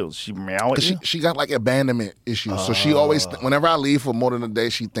does she do? Does she meow at you? She got like abandonment issues, so she always whenever I leave for more than a day,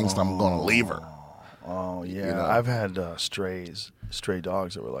 she thinks I'm gonna leave her. Oh, yeah. I've had stray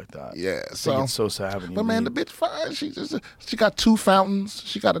dogs that were like that. Yeah, They get so sad when you But man, the leave. bitch fine. She got 2 fountains.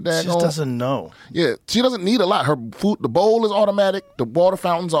 She got a She daggone. just doesn't know. Yeah, she doesn't need a lot. Her food, the bowl is automatic. The water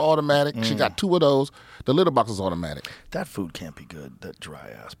fountains are automatic. She got 2 of those. The litter box is automatic. That food can't be good. That dry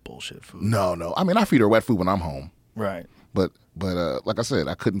ass bullshit food. No. I mean, I feed her wet food when I'm home. Right. But like I said,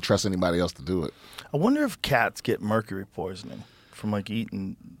 I couldn't trust anybody else to do it. I wonder if cats get mercury poisoning from like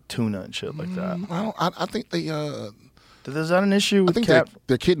eating tuna and shit like that. I think they. Is that an issue I with think cat?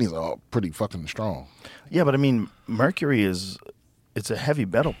 their kidneys are pretty fucking strong. Yeah, but I mean, mercury it's a heavy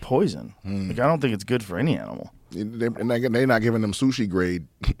metal poison. Like, I don't think it's good for any animal. They're not giving them sushi grade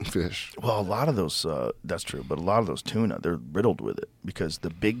fish. Well, a lot of those, that's true, but a lot of those tuna, they're riddled with it because the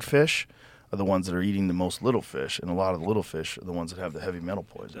big fish are the ones that are eating the most little fish, and a lot of the little fish are the ones that have the heavy metal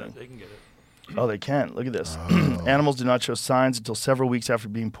poisoning. They can get it. Oh, they can. Look at this. Animals do not show signs until several weeks after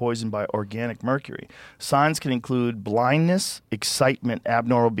being poisoned by organic mercury. Signs can include blindness, excitement,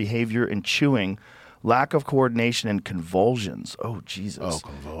 abnormal behavior, and chewing, lack of coordination, and convulsions. Oh, Jesus. Oh,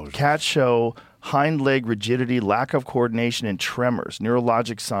 convulsions. Cats show hind leg rigidity, lack of coordination, and tremors.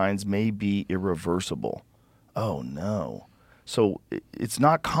 Neurologic signs may be irreversible. Oh, no. So it's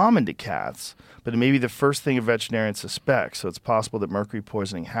not common to cats, but it may be the first thing a veterinarian suspects. So it's possible that mercury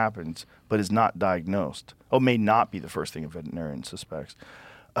poisoning happens, but is not diagnosed. Oh, may not be the first thing a veterinarian suspects.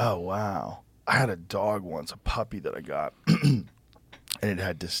 Oh, wow. I had a dog once, a puppy that I got, and it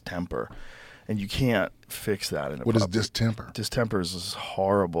had distemper. And you can't fix that in a What is puppy. distemper? Distemper is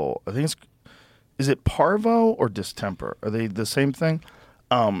horrible. I think is it parvo or distemper? Are they the same thing?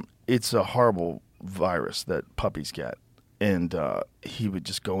 It's a horrible virus that puppies get. And he would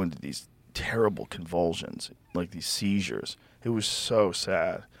just go into these terrible convulsions, like these seizures. It was so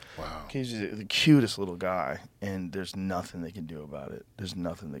sad. Wow. He's the cutest little guy, and there's nothing they can do about it. There's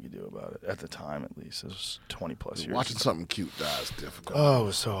nothing they could do about it, at the time at least. It was 20-plus years Watching ago. something cute die is difficult. Oh, it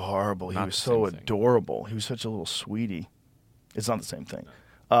was so horrible. He Not was the so same thing. adorable. He was such a little sweetie. It's not the same thing.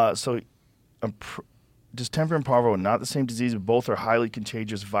 Distemper and parvo are not the same disease, but both are highly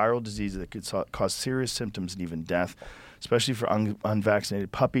contagious viral diseases that could cause serious symptoms and even death, especially for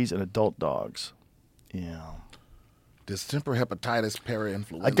unvaccinated puppies and adult dogs. Yeah. Distemper, hepatitis,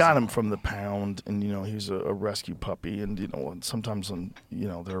 parainfluenza. I got him from the pound, and he was a rescue puppy, and and sometimes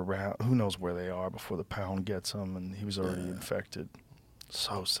they're around. Who knows where they are before the pound gets them, and he was already infected.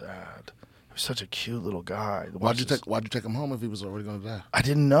 So sad. He was such a cute little guy. Why'd you take him home if he was already going to die? I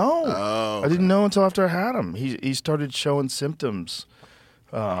didn't know. Oh, I didn't know until after I had him. He started showing symptoms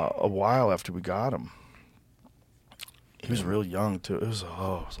a while after we got him. He was real young too. It was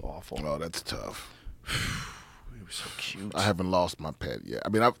awful. Oh, that's tough. He was so cute. I haven't lost my pet yet. I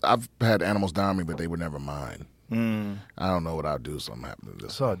mean, I've had animals die on me, but they were never mine. I don't know what I'd do if something happened to I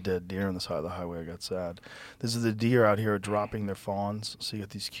this. saw a dead deer on the side of the highway. I got sad. This is the deer out here dropping their fawns. So you got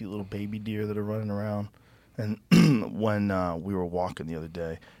these cute little baby deer that are running around. And when we were walking the other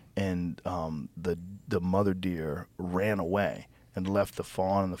day, and the mother deer ran away and left the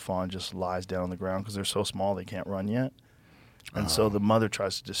fawn, and the fawn just lies down on the ground because they're so small they can't run yet. And so the mother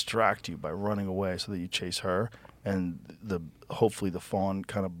tries to distract you by running away so that you chase her, and hopefully the fawn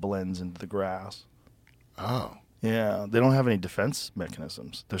kind of blends into the grass. Oh. Yeah, they don't have any defense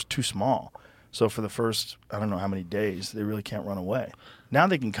mechanisms. They're too small. So for the first, I don't know how many days, they really can't run away. Now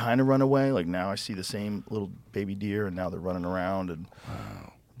they can kind of run away. Like now I see the same little baby deer, and now they're running around. And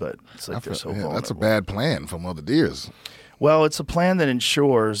but it's like they're so vulnerable. That's a bad plan for mother deers. Well, it's a plan that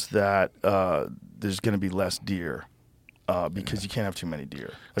ensures that there's going to be less deer because you can't have too many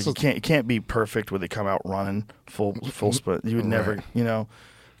deer. Like it can't be perfect where they come out running full split. You would never,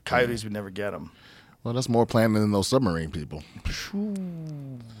 coyotes would never get them. Well, that's more planning than those submarine people.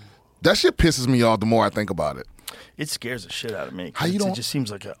 That shit pisses me off the more I think about it. It scares the shit out of me. It just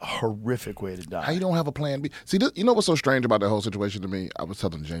seems like a horrific way to die. How you don't have a plan B? See, you know what's so strange about that whole situation to me? I was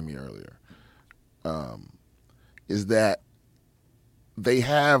telling Jamie earlier. Is that they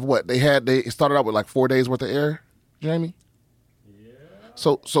have what they had? They started out with like 4 days worth of air, Jamie. Yeah.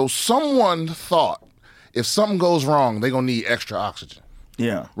 So someone thought if something goes wrong, they're gonna need extra oxygen.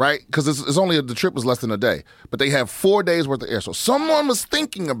 Yeah. Right? Because it's only the trip was less than a day, but they have 4 days worth of air. So someone was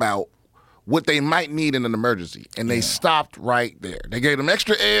thinking about what they might need in an emergency, and they stopped right there. They gave them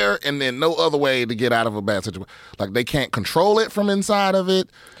extra air, and then no other way to get out of a bad situation. Like they can't control it from inside of it.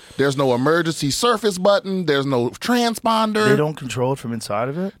 There's no emergency surface button. There's no transponder. They don't control it from inside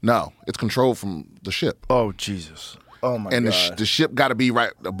of it? No, it's controlled from the ship. Oh, Jesus. Oh, my God. And the ship got to be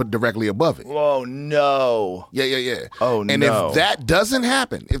right directly above it. Oh, no. Yeah. Oh, and no. if that doesn't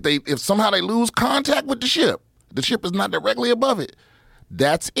happen, if somehow they lose contact with the ship is not directly above it,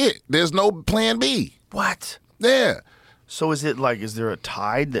 that's it. There's no plan B. What? Yeah. So is there a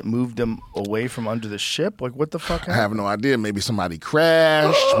tide that moved them away from under the ship? Like, what the fuck happened? I have no idea. Maybe somebody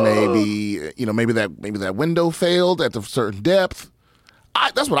crashed. Maybe that window failed at a certain depth.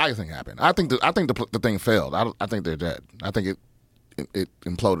 That's what I think happened. I think the thing failed. I think they're dead. I think it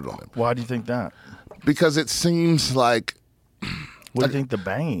imploded on them. Why do you think that? Because it seems like. What do you think the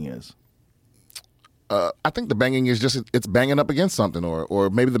banging is? I think the banging is just it's banging up against something, or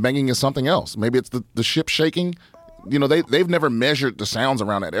maybe the banging is something else. Maybe it's the ship shaking. They've never measured the sounds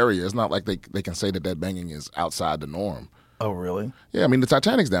around that area. It's not like they can say that banging is outside the norm. Oh, really? Yeah, I mean the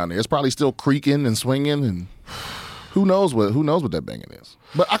Titanic's down there. It's probably still creaking and swinging, and who knows what that banging is.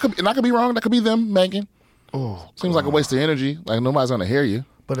 But I could be wrong. That could be them banging. Oh, seems like a waste of energy. Like nobody's gonna hear you.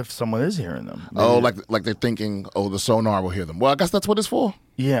 But if someone is hearing them, like they're thinking, the sonar will hear them. Well, I guess that's what it's for.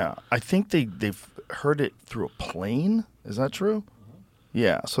 Yeah, I think they've heard it through a plane. Is that true?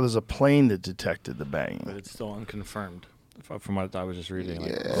 Yeah, so there's a plane that detected the banging. But it's still unconfirmed. From what I was just reading,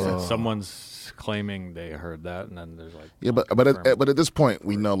 someone's claiming they heard that, and then there's like but at this point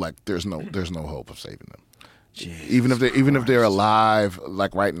we know like there's no hope of saving them. Jesus even if they're alive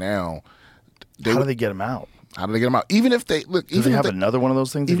like right now. How do they get them out? How do they get them out? Even if they look, do they have another one of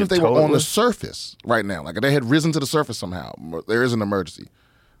those things? Even if they were on the surface right now, like if they had risen to the surface somehow, there is an emergency.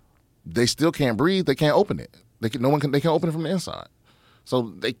 They still can't breathe. They can't open it. They can't open it from the inside.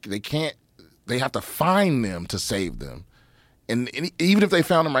 So they can't. They have to find them to save them. And even if they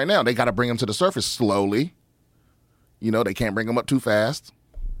found them right now, they got to bring them to the surface slowly. They can't bring them up too fast.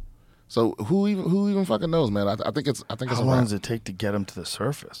 So who even fucking knows, man? I think it's. How long does it take to get them to the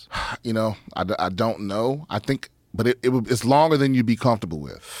surface? I don't know. I think, but it's longer than you'd be comfortable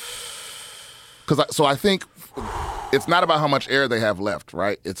with. So I think it's not about how much air they have left,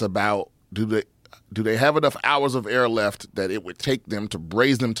 right? It's about do they have enough hours of air left that it would take them to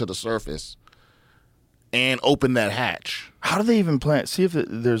raise them to the surface and open that hatch. How do they even plan? See if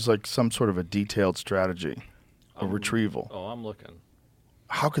there's like some sort of a detailed strategy of retrieval. Oh, I'm looking.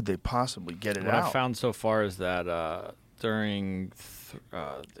 How could they possibly get it out? What I found so far is that during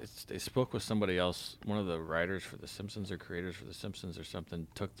they spoke with somebody else, one of the writers for The Simpsons or creators for The Simpsons or something,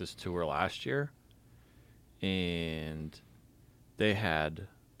 took this tour last year, and they had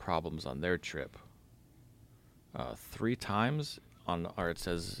problems on their trip 3 times. It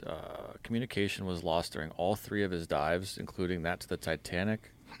says communication was lost during all 3 of his dives, including that to the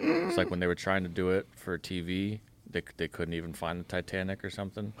Titanic. It's like when they were trying to do it for TV, they couldn't even find the Titanic or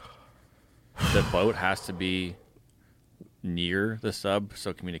something. The boat has to be near the sub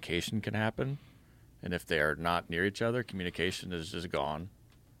so communication can happen. And if they are not near each other, communication is just gone.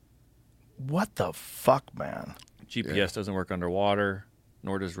 What the fuck, man? GPS doesn't work underwater,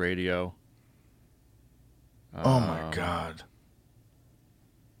 nor does radio. Oh, my God.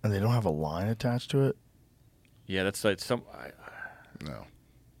 And they don't have a line attached to it? Yeah, that's like No.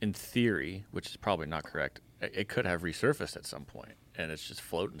 In theory, which is probably not correct, it could have resurfaced at some point, and it's just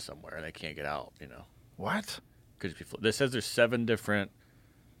floating somewhere, and they can't get out, What? Could be this says there's 7 different,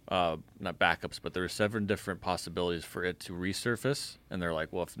 not backups, but there are 7 different possibilities for it to resurface, and they're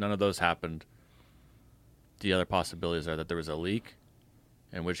like, well, if none of those happened, the other possibilities are that there was a leak,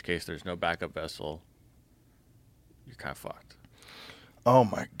 in which case there's no backup vessel. You're kind of fucked. Oh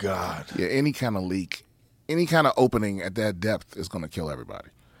my God. Yeah, any kind of leak, any kind of opening at that depth is going to kill everybody.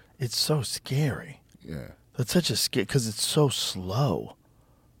 It's so scary. Yeah. That's such a scare because it's so slow.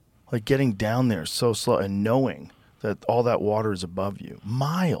 Like getting down there is so slow and knowing that all that water is above you.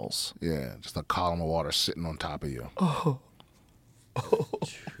 Miles. Yeah, just a column of water sitting on top of you.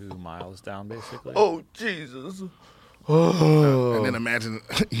 2 miles down, basically. Oh, Jesus. And then imagine,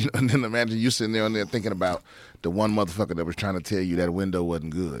 you sitting there thinking about the one motherfucker that was trying to tell you that window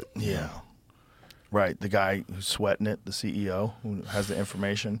wasn't good. Yeah. Right. The guy who's sweating it, the CEO who has the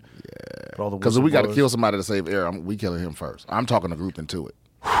information. Yeah. Because if we got to kill somebody to save air, we killing him first. I'm talking the group into it.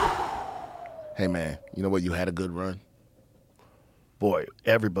 Hey, man, you know what? You had a good run. Boy,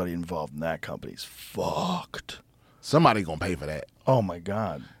 everybody involved in that company's fucked. Somebody going to pay for that. Oh, my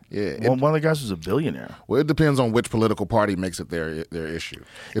God. Yeah. One of the guys was a billionaire. Well, it depends on which political party makes it their issue.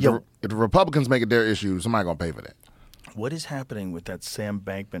 If the Republicans make it their issue, somebody going to pay for that. What is happening with that Sam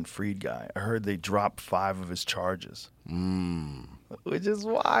Bankman-Fried guy? I heard they dropped 5 of his charges. Which is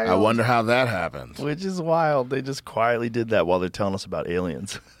wild. I wonder how that happens. Which is wild. They just quietly did that while they're telling us about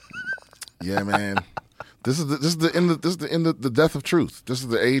aliens. Yeah, man. This is the end of the death of truth. This is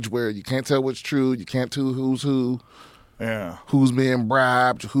the age where you can't tell what's true. You can't tell who's who. Yeah. Who's being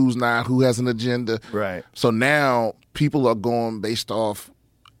bribed, who's not, who has an agenda. Right. So now people are going based off.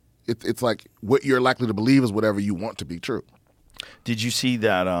 It's like what you're likely to believe is whatever you want to be true. Did you see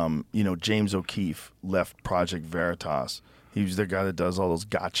that? James O'Keefe left Project Veritas. He was the guy that does all those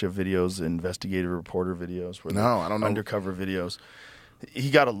gotcha videos, investigative reporter videos. No, I don't know. Undercover videos.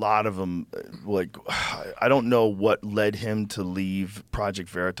 He got a lot of them. Like, I don't know what led him to leave Project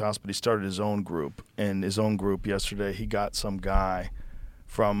Veritas, but he started his own group. And his own group yesterday, he got some guy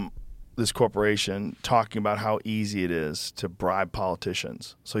from this corporation talking about how easy it is to bribe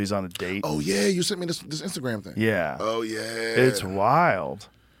politicians. So he's on a date. Oh yeah, you sent me this Instagram thing. Yeah. Oh yeah. It's wild.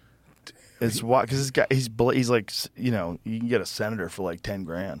 It's wild because this guy he's like, you can get a senator for like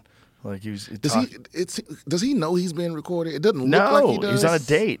 $10,000. Like does he know he's being recorded? It doesn't look no, like he does. He's on a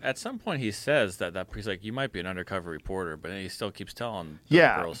date. At some point, he says that he's like, you might be an undercover reporter, but then he still keeps telling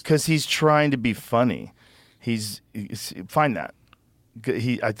girls. Because he's trying to be funny. He's find that.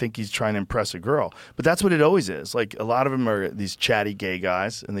 I think he's trying to impress a girl, but that's what it always is. Like a lot of them are these chatty gay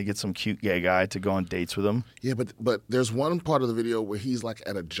guys, and they get some cute gay guy to go on dates with them. Yeah, but there's one part of the video where he's like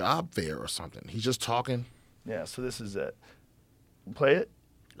at a job fair or something. He's just talking. Yeah, so this is it. Play it.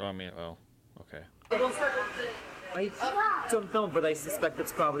 Okay. I don't know, but I suspect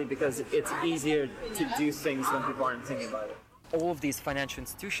it's probably because it's easier to do things when people aren't thinking about it. All of these financial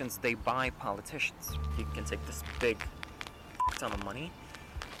institutions, they buy politicians. You can take this big ton of money,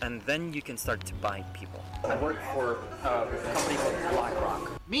 and then you can start to buy people. I work for a company called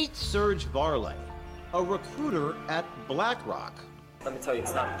BlackRock. Meet Serge Varley, a recruiter at BlackRock. Let me tell you,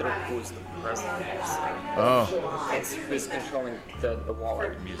 it's not who's the president. It's who's controlling the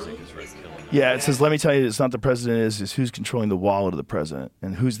wallet. Music is really killing me. Yeah, it says, let me tell you, it's not the president it's who's controlling the wallet of the president.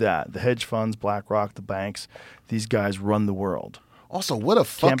 And who's that? The hedge funds, BlackRock, the banks. These guys run the world. Also, what a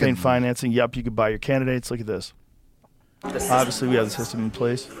fucking... Campaign financing. Yep, you could buy your candidates. Look at this. Obviously, we have the system in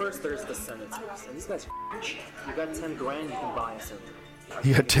place. First, there's the senators. And these guys are rich. You got $10,000, you can buy a senator.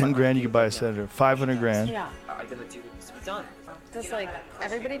 You got $10,000, you can buy a senator. $500,000. Yeah. I'm gonna do this to be done. Does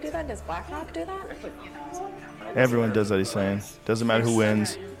everybody do that? Does BlackRock do that? Everyone does that, he's saying. Doesn't matter who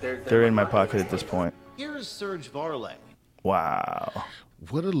wins. They're in my pocket at this point. Here's Serge Varley. Wow.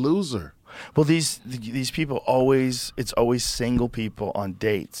 What a loser. Well, these people it's always single people on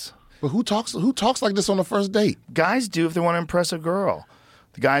dates. But who talks like this on the first date? Guys do if they want to impress a girl.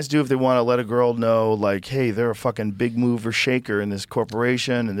 The guys do if they want to let a girl know, like, hey, they're a fucking big mover shaker in this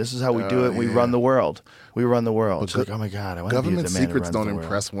corporation, and this is how we do it, and we run the world. We run the world. It's like, oh, my God, I want to be the man Government secrets who runs don't the world.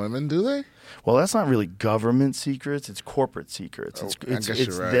 impress women, do they? Well, that's not really government secrets. It's corporate secrets. I guess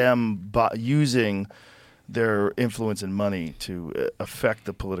you're right. Them using their influence and money to affect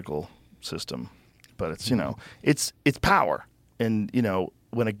the political system. But it's, it's power. And,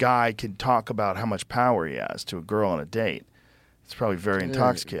 when a guy can talk about how much power he has to a girl on a date, it's probably very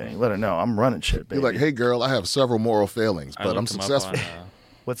intoxicating. Let her know, I'm running shit, baby. You're like, hey, girl, I have several moral failings, but I'm successful.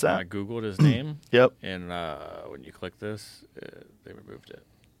 What's that? I Googled his name. Yep. And when you click this, they removed it.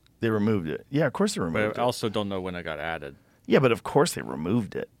 They removed it. Yeah, of course they removed it. But I also don't know when it got added. Yeah, but of course they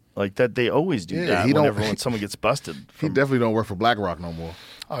removed it. Like that, they always do that when someone gets busted. He definitely don't work for BlackRock no more.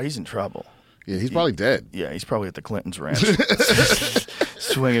 Oh, he's in trouble. Yeah, he's probably dead. Yeah, he's probably at the Clintons' ranch,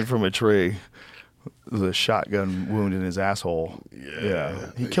 swinging from a tree with a shotgun wound in his asshole.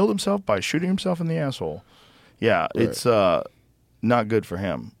 Yeah. He killed himself by shooting himself in the asshole. Yeah, right. It's not good for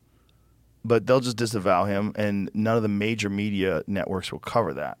him. but they'll just disavow him, and none of the major media networks will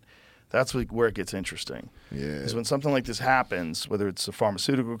cover that. That's where it gets interesting. Yeah. Because when something like this happens, whether it's a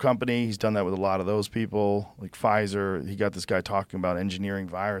pharmaceutical company, he's done that with a lot of those people, like Pfizer. He got this guy talking about engineering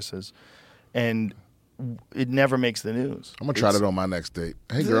viruses, and it never makes the news. I'm going to try that on my next date.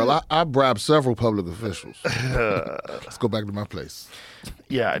 Hey, girl, I bribed several public officials. Let's go back to my place.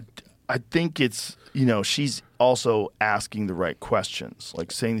 Yeah, I think it's, she's also asking the right questions, like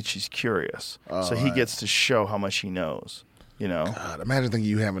saying that she's curious. So he gets to show how much he knows. God, imagine thinking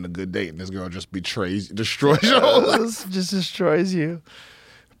you having a good date and this girl just destroys your whole life. Just destroys you.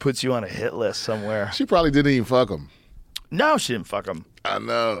 Puts you on a hit list somewhere. She probably didn't even fuck him. No, she didn't fuck him. I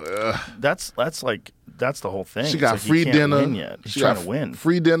know. That's the whole thing. She got free he can't dinner. win yet. He's trying to win.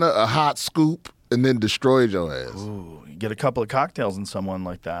 Free dinner, a hot scoop, and then destroyed your ass. Ooh, you get a couple of cocktails in someone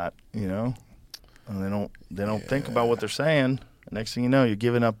like that, and they don't think about what they're saying. Next thing you know, you're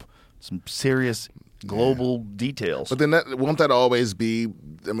giving up some serious global details. But then won't that always be?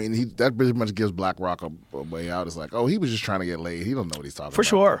 I mean, that pretty much gives Black Rock a way out. It's like, oh, he was just trying to get laid. He don't know what he's talking about. For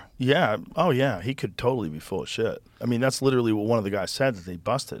sure. Yeah. Oh, yeah. He could totally be full of shit. I mean, that's literally what one of the guys said that they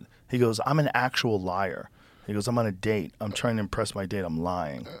busted. He goes, I'm an actual liar. He goes, I'm on a date. I'm trying to impress my date. I'm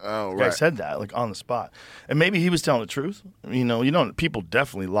lying. Oh, the right. guy said that, like, on the spot. And maybe he was telling the truth. People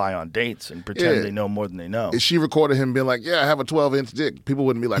definitely lie on dates and pretend they know more than they know. If she recorded him being like, yeah, I have a 12-inch dick, people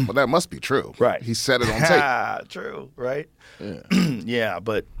wouldn't be like, well, that must be true. Right. He said it on tape. True, right? Yeah. Yeah,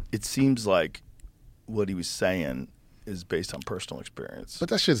 but it seems like what he was saying is based on personal experience. But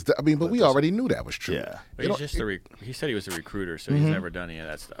that shit's, but we already knew that was true. Yeah. But he said he was a recruiter, so he's never done any of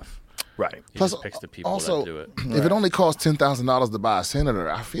that stuff. Right. He just picks the people that do it. If it only costs $10,000 to buy a senator,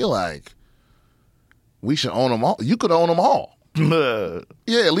 I feel like we should own them all. You could own them all.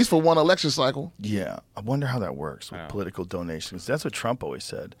 Yeah, at least for one election cycle. Yeah. I wonder how that works with political donations. That's what Trump always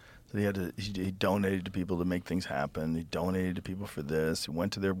said. That he donated to people to make things happen. He donated to people for this. He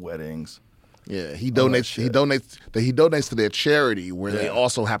went to their weddings. Yeah, he donates to their charity where they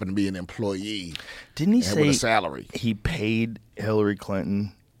also happen to be an employee. Didn't he say with a salary? He paid Hillary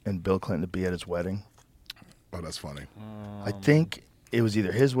Clinton and Bill Clinton to be at his wedding? Oh, that's funny. I think it was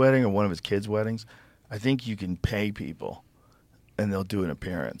either his wedding or one of his kids' weddings. I think you can pay people and they'll do an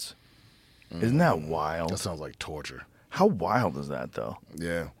appearance. Isn't that wild? That sounds like torture. How wild is that, though?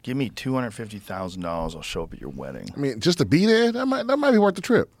 Yeah. Give me $250,000, I'll show up at your wedding. I mean, just to be there, that might be worth the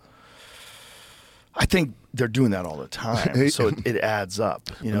trip. I think they're doing that all the time, so it adds up.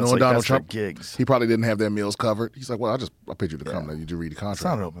 It's like Donald that's Trump, their gigs. he probably didn't have their meals covered. He's like, well, I paid you to come. Then you just read the contract. It's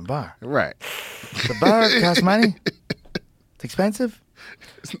not an open bar. Right. The bar costs money. It's expensive.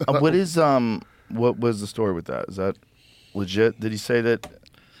 What was the story with that? Is that legit? Did he say that?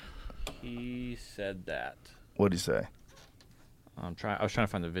 He said that. What did he say? I was trying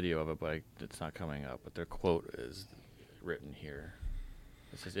to find the video of it, but it's not coming up. But their quote is written here.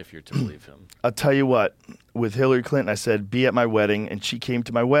 It says, if you're to believe him. I'll tell you what. With Hillary Clinton, I said, be at my wedding, and she came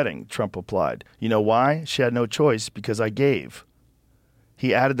to my wedding, Trump replied. You know why? She had no choice, because I gave.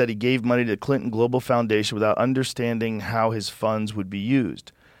 He added that he gave money to the Clinton Global Foundation without understanding how his funds would be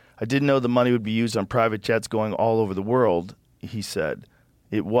used. I didn't know the money would be used on private jets going all over the world, he said.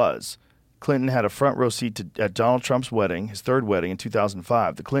 It was. Clinton had a front row seat at Donald Trump's wedding, his third wedding in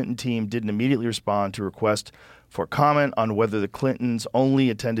 2005. The Clinton team didn't immediately respond to a request for comment on whether the Clintons only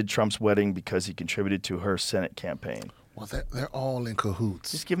attended Trump's wedding because he contributed to her Senate campaign. Well, they're all in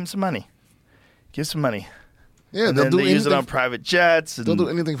cahoots. Just give him some money. Give some money. Yeah, and they'll then do they anything. use it on private jets. And They'll do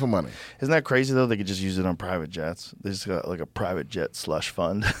anything for money. Isn't that crazy, though? They could just use it on private jets. They just got like a private jet slush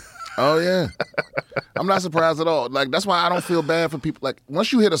fund. Oh, yeah. I'm not surprised at all. Like, that's why I don't feel bad for people. Like,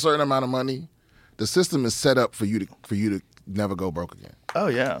 once you hit a certain amount of money, the system is set up for you to never go broke again. Oh,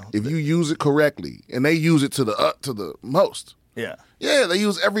 yeah. If you use it correctly, and they use it to the most. Yeah. Yeah,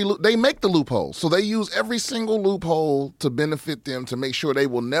 they make the loophole. So they use every single loophole to benefit them, to make sure they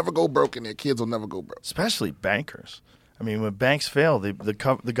will never go broke and their kids will never go broke. Especially bankers. I mean, when banks fail,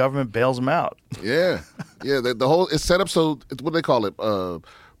 the government bails them out. Yeah. Yeah, the whole, it's set up so, it's what they call it,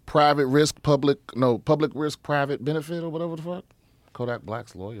 public risk, private benefit, or whatever the fuck. Kodak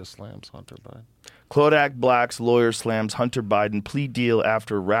Black's lawyer slams Hunter Biden. Kodak Black's lawyer slams Hunter Biden plea deal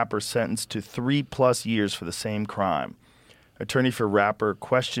after rapper sentenced to 3+ years for the same crime. Attorney for rapper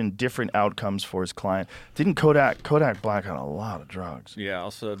questioned different outcomes for his client. Didn't Kodak Black had a lot of drugs? Yeah,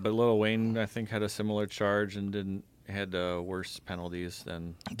 also, but Lil Wayne, I think, had a similar charge and had worse penalties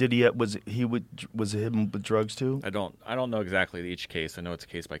than. Did he? Was him with drugs too? I don't know exactly each case. I know it's a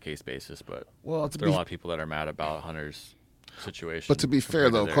case by case basis, but there are a lot of people that are mad about Hunter's situation. But to be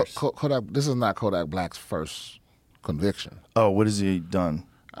fair, though, Kodak, this is not Kodak Black's first conviction. Oh, what has he done?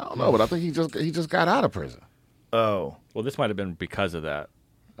 I don't know, but I think he just got out of prison. Oh. Well, this might have been because of that.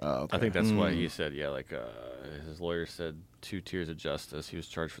 Oh, okay. I think that's why he said, yeah, like his lawyer said 2 tiers of justice. He was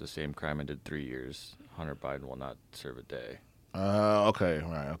charged for the same crime and did 3 years. Hunter Biden will not serve a day. Okay,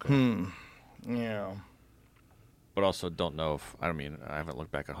 right, okay. Yeah. But also don't know if, I haven't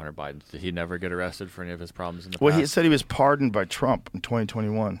looked back at Hunter Biden. Did he never get arrested for any of his problems in the Well, past? he said he was pardoned by Trump in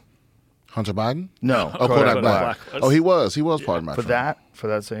 2021. Hunter Biden? No. Oh, Kodak Black. Black. Oh, he was pardoned by Trump. For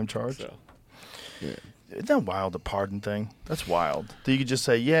that same charge? So. Yeah. Isn't that wild, the pardon thing? That's wild. So you could just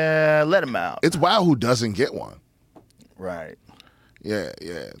say, yeah, let him out. It's wild who doesn't get one. Right. Yeah.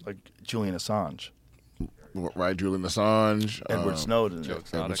 Like Julian Assange. Right, Julian Assange. Edward Snowden.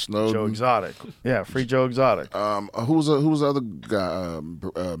 Edward Snowden. Joe Exotic. Yeah, free Joe Exotic. Who's the other guy?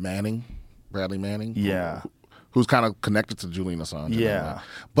 Manning? Bradley Manning? Yeah. Who's kind of connected to Julian Assange. Yeah.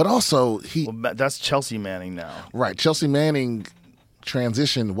 But also, that's Chelsea Manning now. Right. Chelsea Manning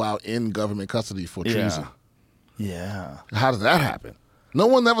transitioned while in government custody for treason. Yeah. How did that happen? No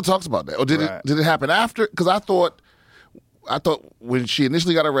one ever talks about that. Or did it happen after? Because I thought when she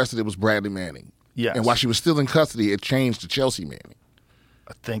initially got arrested, it was Bradley Manning. Yes. And while she was still in custody, it changed to Chelsea Manning.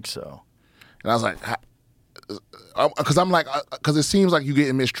 I think so. And I was like, because it seems like you're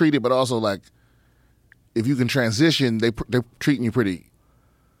getting mistreated, but also like, if you can transition, they're treating you pretty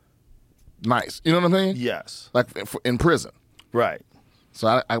nice. You know what I mean? Yes. Like in prison. Right.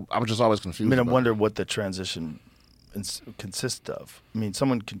 So I was just always confused. I wonder what the transition consists of. I mean,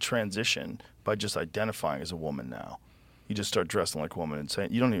 someone can transition by just identifying as a woman now. You just start dressing like a woman and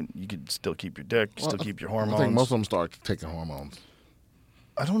saying you could still keep your dick, still keep your hormones. I think most of them start taking hormones.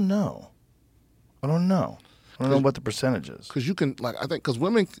 I don't know. I don't know what the percentage is. Because you can, because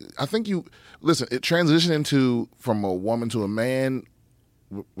women, transitioning from a woman to a man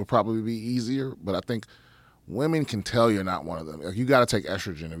would probably be easier, but I think women can tell you're not one of them. Like, you got to take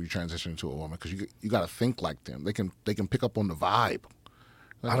estrogen if you transition to a woman because you got to think like them. They can pick up on the vibe.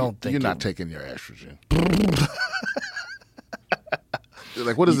 Like, I don't think you're not taking your estrogen.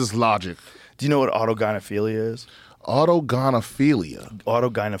 Like, what is this logic? Do you know what autogynephilia is? Autogynephilia.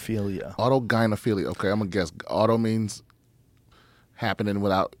 Autogynephilia. Okay, I'm gonna guess. Auto means happening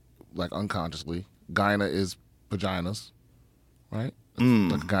without, like, unconsciously. Gyna is vaginas, right?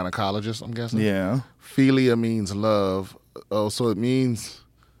 Like a gynecologist, I'm guessing. Yeah. Philia means love. Oh, so it means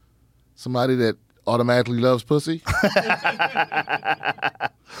somebody that automatically loves pussy?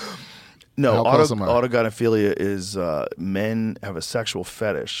 No, autogynephilia is men have a sexual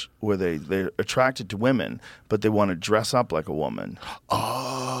fetish where they're attracted to women, but they want to dress up like a woman.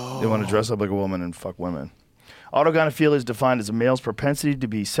 Oh. They want to dress up like a woman and fuck women. Autogynephilia is defined as a male's propensity to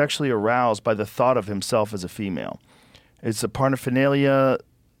be sexually aroused by the thought of himself as a female. It's a paraphilia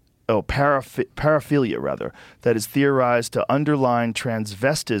that is theorized to underline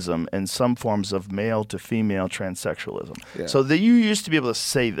transvestism and some forms of male to female transsexualism. Yeah. So you used to be able to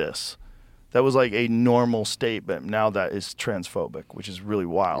say this. That was like a normal statement. Now that is transphobic, which is really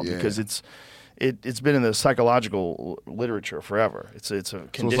wild because it's been in the psychological literature forever. It's a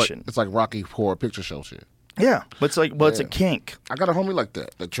condition. So it's like Rocky Horror Picture Show shit. Yeah, but it's like it's a kink. I got a homie like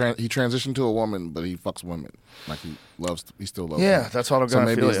that. He transitioned to a woman, but he fucks women. Like he still loves. Yeah, women. that's autogynephilia. So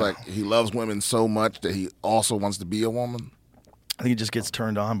maybe it's like he loves women so much that he also wants to be a woman. I think he just gets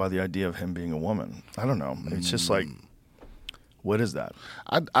turned on by the idea of him being a woman. I don't know. It's just like. What is that?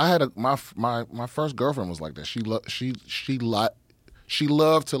 I had my first girlfriend was like that. She loved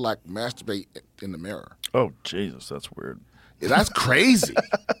to like masturbate in the mirror. Oh Jesus, that's weird. That's crazy.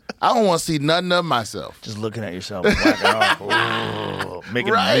 I don't want to see nothing of myself. Just looking at yourself, whacking off,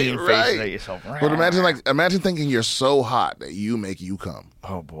 making mean faces at yourself. But imagine thinking you're so hot that you make you come.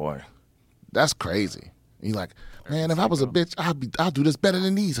 Oh boy, that's crazy. And you're like, man, if I was a bitch, I'll do this better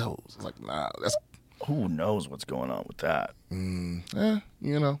than these hoes. Like, nah, that's. Who knows what's going on with that? You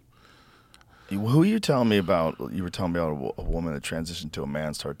know. Who you telling me about? You were telling me about a woman that transitioned to a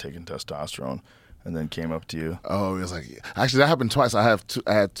man, started taking testosterone, and then came up to you. Oh, it was like actually that happened twice. I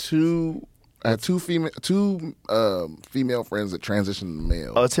had two female friends that transitioned to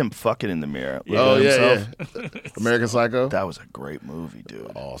male. Oh, it's him fucking in the mirror. Yeah. American Psycho. That was a great movie,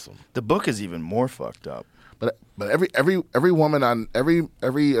 dude. Awesome. The book is even more fucked up. But every woman every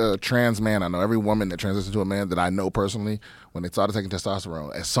trans man I know, every woman that transitioned to a man that I know personally, when they started taking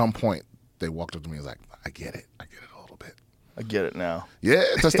testosterone, at some point they walked up to me and was like, I get it a little bit. I get it now. Yeah,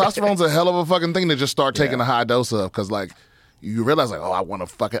 testosterone's a hell of a fucking thing to just start taking a high dose of, because like you realize like, oh, I want to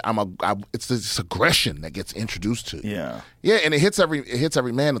fuck it. It's this aggression that gets introduced to you. Yeah, and it hits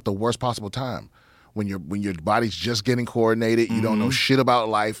every man at the worst possible time. When your body's just getting coordinated, you don't know shit about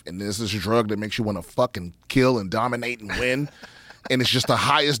life, and this is a drug that makes you want to fucking kill and dominate and win, and it's just the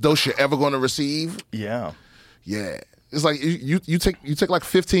highest dose you're ever going to receive. Yeah. Yeah. It's like you take like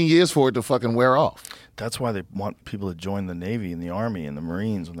 15 years for it to fucking wear off. That's why they want people to join the Navy and the Army and the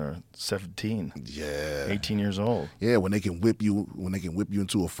Marines when they're 17. Yeah. 18 years old. Yeah, when they can whip you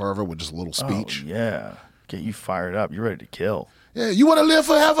into a fervor with just a little speech. Oh, yeah. Get you fired up. You're ready to kill. Yeah, you want to live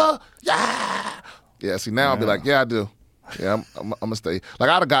forever? Yeah. Yeah, see now I'll be like, yeah, I do. Yeah, I'm gonna stay. Like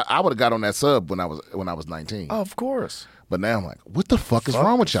I would have got on that sub when I was 19. Oh, of course. But now I'm like, what the fuck is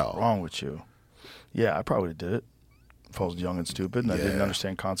wrong with y'all? What's wrong with you? Yeah, I probably did it. If I was young and stupid and I didn't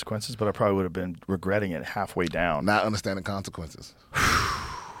understand consequences, but I probably would have been regretting it halfway down. Not understanding consequences.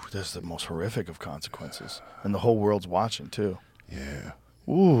 This is the most horrific of consequences. And the whole world's watching too. Yeah.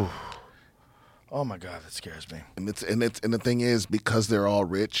 Ooh. Oh my God, that scares me. And the thing is, because they're all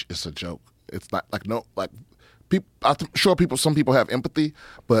rich, it's a joke. It's not like people. I'm sure some people have empathy,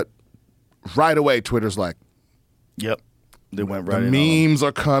 but right away Twitter's like, yep. They went right in. The memes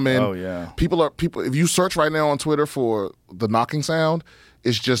are coming. Oh yeah. People. If you search right now on Twitter for the knocking sound,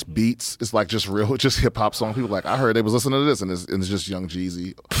 it's just beats. It's like just hip hop songs. People are like, I heard they was listening to this, and it's just Young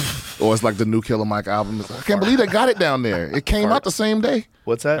Jeezy, or it's like the new Killer Mike album. It's like, I can't believe they got it down there. It came out the same day.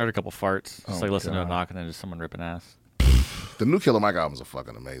 What's that? I heard a couple farts. It's like listening to a knock and then just someone ripping ass. The new Killer Mike albums are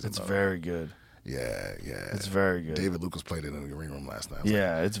fucking amazing. It's very good. Yeah. It's very good. David Lucas played it in the green room last night.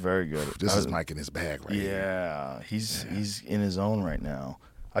 Yeah, it's very good. This is Mike in his bag right here. Yeah, he's in his own right now.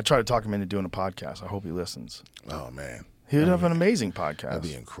 I try to talk him into doing a podcast. I hope he listens. Oh man, he'd have an amazing podcast. That'd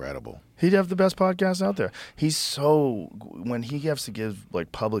be incredible. He'd have the best podcast out there. When he has to give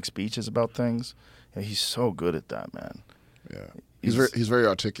like public speeches about things, he's so good at that, man. Yeah. He's very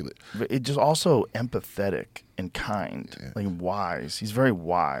articulate. It just also empathetic and kind, like wise. He's very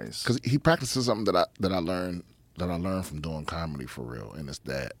wise. Because he practices something that I learned from doing comedy for real, and it's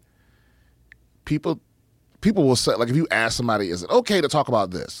that people will say, like, if you ask somebody, is it okay to talk about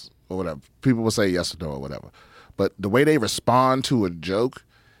this or whatever, people will say yes or no or whatever. But the way they respond to a joke,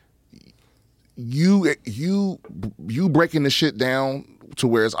 you breaking the shit down to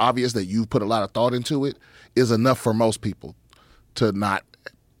where it's obvious that you put a lot of thought into it is enough for most people to not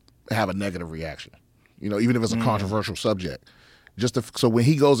have a negative reaction, even if it's a controversial subject. So when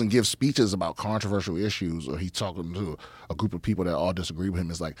he goes and gives speeches about controversial issues, or he's talking to a group of people that all disagree with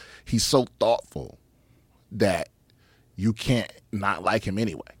him, it's like he's so thoughtful that you can't not like him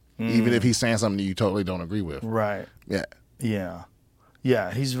anyway, even if he's saying something that you totally don't agree with. Right. Yeah. Yeah.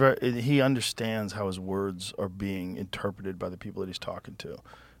 Yeah. He understands how his words are being interpreted by the people that he's talking to.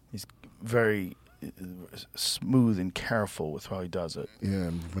 He's very smooth and careful with how he does it. Yeah,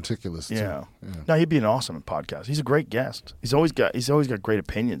 and meticulous too. Yeah. No, he'd be an awesome podcast. He's a great guest. He's always got great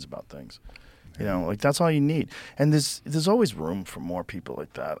opinions about things. Like that's all you need. And there's always room for more people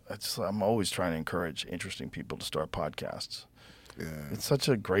like that. I'm always trying to encourage interesting people to start podcasts. Yeah. It's such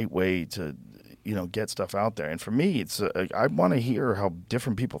a great way to get stuff out there. And for me, I want to hear how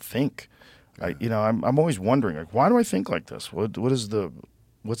different people think. Yeah. I'm always wondering, like, why do I think like this?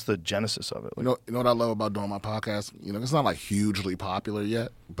 What's the genesis of it? Like, you know what I love about doing my podcast? It's not like hugely popular yet,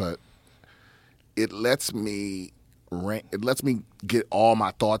 but it lets me get all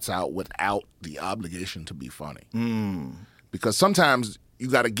my thoughts out without the obligation to be funny. Because sometimes you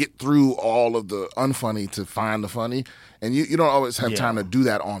got to get through all of the unfunny to find the funny, and you don't always have time to do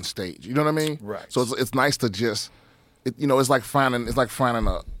that on stage. You know what I mean? Right. So it's nice to just. It's like finding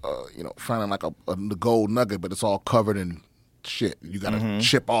the gold nugget, but it's all covered in shit. You got to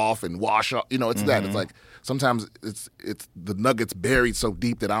chip off and wash up. It's that. It's like sometimes it's the nugget's buried so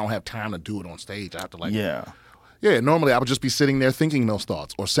deep that I don't have time to do it on stage. I have to Yeah, normally I would just be sitting there thinking those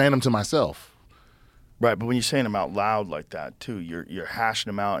thoughts or saying them to myself. Right, but when you're saying them out loud like that too, you're hashing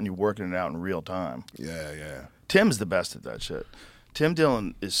them out and you're working it out in real time. Yeah. Tim's the best at that shit. Tim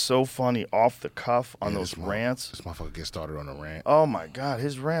Dillon is so funny off the cuff on those rants. This motherfucker gets started on a rant. Oh my God,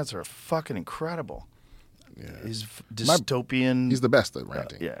 his rants are fucking incredible. Yeah. He's dystopian. He's the best at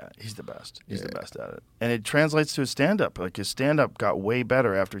ranting. Yeah, he's the best. He's the best at it. And it translates to his stand-up. Like his stand-up got way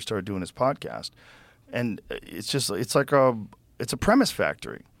better after he started doing his podcast. And it's a premise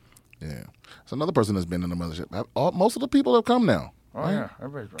factory. Yeah. So another person that's been in the mothership. Most of the people have come now. Oh right? Yeah,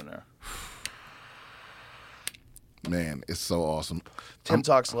 everybody's been there. Man, it's so awesome. Tim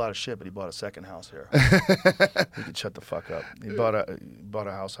talks a lot of shit, but he bought a second house here. He can shut the fuck up. He bought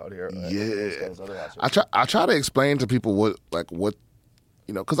a house out here. I try to explain to people what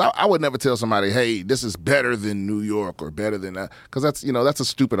because I would never tell somebody, hey, this is better than New York or better than that, because that's a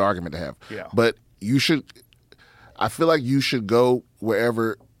stupid argument to have. Yeah. But I feel like you should go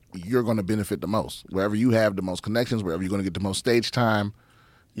wherever you're going to benefit the most, wherever you have the most connections, wherever you're going to get the most stage time.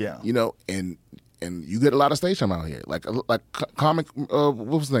 Yeah. And and you get a lot of stage time out here. Like comic, what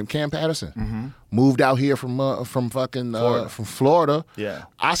was his name? Cam Patterson moved out here from fucking from Florida. Yeah,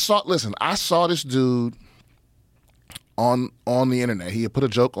 I saw this dude on the internet. He had put a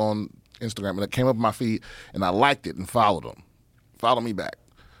joke on Instagram, and it came up in my feed, and I liked it and followed him. Followed me back.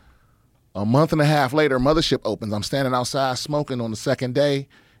 A month and a half later, Mothership opens. I'm standing outside smoking on the second day,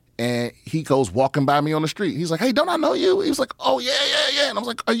 and he goes walking by me on the street. He's like, "Hey, don't I know you?" He was like, "Oh, yeah." And I was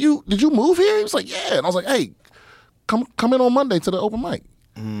like, did you move here?" He was like, "Yeah." And I was like, "Hey, come in on Monday to the open mic."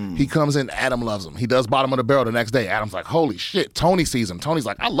 He comes in, Adam loves him. He does Bottom of the Barrel the next day. Adam's like, holy shit. Tony sees him. Tony's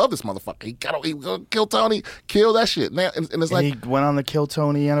like, I love this motherfucker. He gonna kill Tony, kill that shit. Now, and it's like, he went on the Kill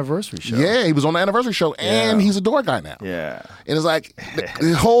Tony anniversary show. Yeah, he was on the anniversary show, and he's a door guy now. Yeah. And it's like,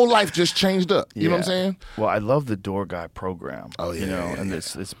 his whole life just changed up. You know what I'm saying? Well, I love the door guy program. Oh, yeah. You know, and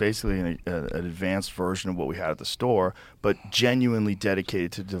it's basically an advanced version of what we had at the store, but genuinely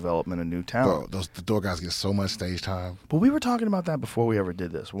dedicated to development of new talent. Bro, the door guys get so much stage time. But we were talking about that before we ever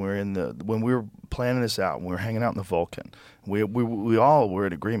did this. When we were planning this out, when we were hanging out in the Vulcan, we all were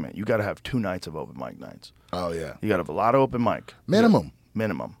in agreement. You got to have 2 nights of open mic nights. Oh yeah. You got to have a lot of open mic. Minimum.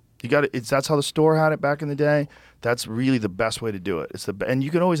 You got to. That's how the store had it back in the day. That's really the best way to do it. And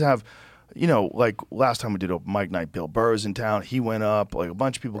you can always have, you know, like last time we did open mic night, Bill Burr's in town. He went up. Like a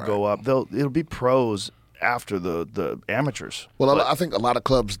bunch of people go up. It'll be pros after the amateurs. Well, I think a lot of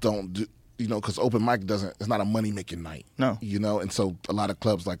clubs don't do. You know, because open mic it's not a money-making night. No. You know, and so a lot of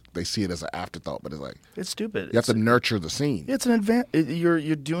clubs, like, they see it as an afterthought, but it's like... It's stupid. You have to nurture the scene. It's an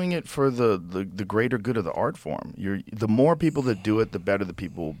you're doing it for the greater good of the art form. The more people that do it, the better the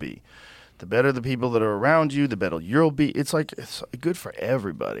people will be. The better the people that are around you, the better you'll be. It's good for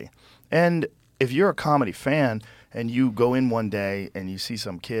everybody. And if you're a comedy fan and you go in one day and you see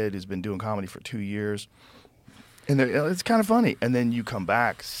some kid who's been doing comedy for 2 years... And it's kind of funny. And then you come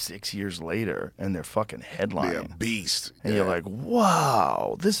back 6 years later, and they're fucking headlining. Yeah, beast. And you're like,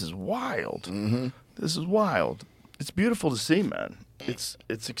 wow, this is wild. Mm-hmm. This is wild. It's beautiful to see, man. It's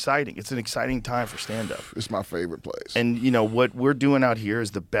exciting. It's an exciting time for stand-up. It's my favorite place. And, you know, what we're doing out here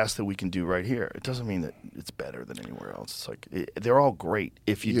is the best that we can do right here. It doesn't mean that it's better than anywhere else. It's like they're all great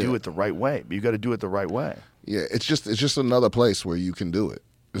if you do it the right way. But you got to do it the right way. Yeah, it's just another place where you can do it.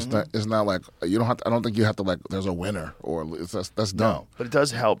 It's not like you don't have to, I don't think you have to, like, there's a winner or that's dumb. No, but it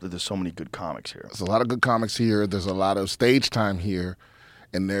does help that there's so many good comics here. There's a lot of good comics here. There's a lot of stage time here,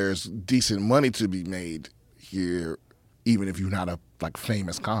 and there's decent money to be made here, even if you're not a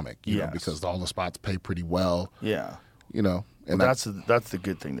famous comic. You know, because all the spots pay pretty well. Yeah. You know, and that's the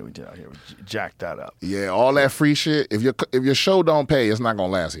good thing that we did out here. We jacked that up. Yeah, all that free shit. If your show don't pay, it's not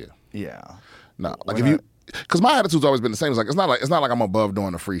gonna last here. Yeah. No, like because my attitude's always been the same. It's not like I'm above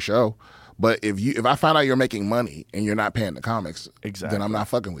doing a free show, but if I find out you're making money and you're not paying the comics, then I'm not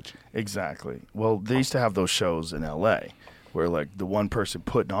fucking with you. Exactly. Well, they used to have those shows in L.A. where like the one person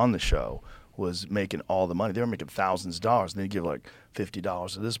putting on the show was making all the money. They were making thousands of dollars, and they'd give like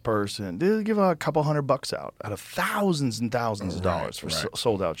 $50 to this person. They'd give a couple $100 out of thousands and thousands of dollars for a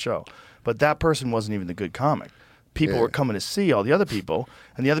sold out show. But that person wasn't even the good comic. People were coming to see all the other people,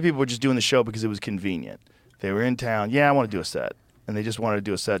 and the other people were just doing the show because it was convenient. They were in town. Yeah, I want to do a set. And they just wanted to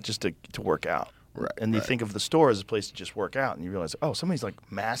do a set just to work out. Right. And you think of the store as a place to just work out, and you realize, oh, somebody's like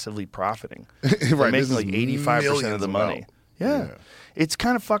massively profiting. Right. They're making like 85% of the money. Yeah. It's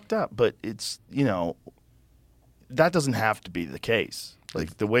kind of fucked up, but it's, you know, that doesn't have to be the case.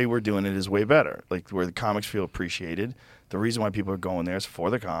 Like the way we're doing it is way better. Like where the comics feel appreciated. The reason why people are going there is for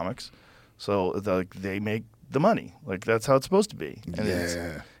the comics. So they make the money. Like that's how it's supposed to be.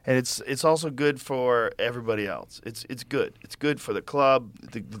 And it's also good for everybody else. It's good. It's good for the club.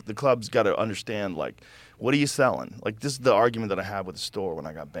 The club's got to understand, like, what are you selling? Like, this is the argument that I had with the store when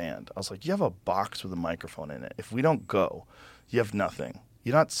I got banned. I was like, you have a box with a microphone in it. If we don't go, you have nothing.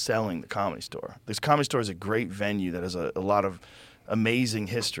 You're not selling the Comedy Store. This Comedy Store is a great venue that has a lot of amazing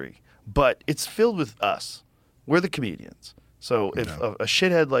history. But it's filled with us. We're the comedians. So if a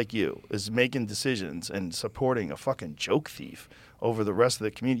shithead like you is making decisions and supporting a fucking joke thief over the rest of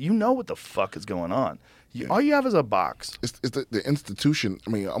the community, you know what the fuck is going on. All you have is a box. It's the institution. I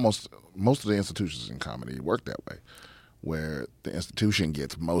mean, most of the institutions in comedy work that way, where the institution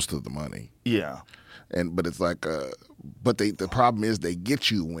gets most of the money. Yeah. But it's like, the problem is they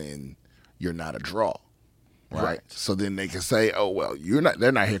get you when you're not a draw, right? So then they can say, oh well,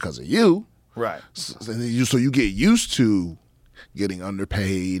 they're not here because of you, right? So you get used to getting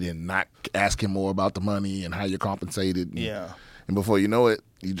underpaid and not asking more about the money and how you're compensated. And before you know it,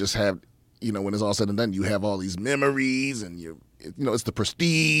 you just have, when it's all said and done, you have all these memories and it's the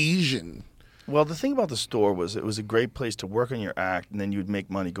prestige and Well, the thing about the store was it was a great place to work on your act, and then you would make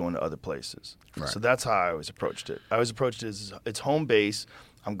money going to other places. Right. So that's how I always approached it. I always approached it as it's home base.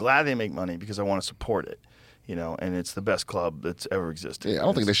 I'm glad they make money because I want to support it, and it's the best club that's ever existed. Yeah, I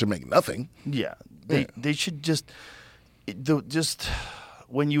don't think they should make nothing. Yeah, they should just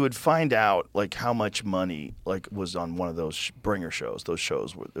when you would find out like how much money like was on one of those bringer shows, those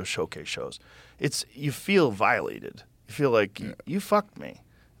showcase shows, you feel violated. You feel like you fucked me.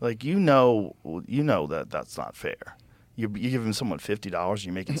 Like that's not fair. You're giving someone $50,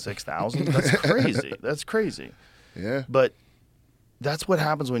 you're making $6,000. That's crazy. That's crazy. Yeah. But that's what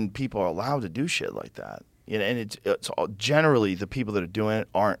happens when people are allowed to do shit like that. And it's generally the people that are doing it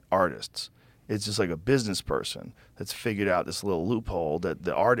aren't artists. It's just like a business person that's figured out this little loophole that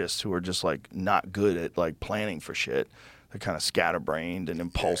the artists who are just like not good at like planning for shit, they're kind of scatterbrained and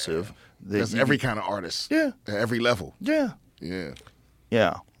impulsive. That's every kind of artist. Yeah. At every level. Yeah. Yeah.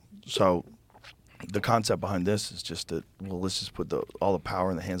 Yeah. So the concept behind this is just that, let's just put all the power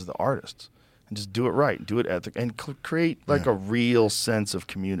in the hands of the artists and just do it right, do it ethically, and create like a real sense of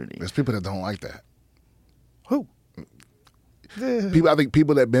community. There's people that don't like that. Who? I think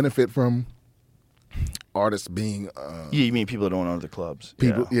people that benefit from artists being you mean people that don't own the clubs?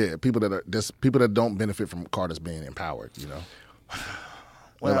 People that don't benefit from artists being empowered.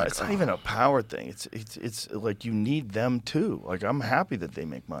 Well, like, it's not even a power thing. It's like you need them too. Like I'm happy that they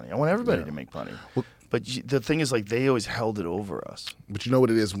make money. I want everybody to make money. Well, but the thing is, like they always held it over us. But you know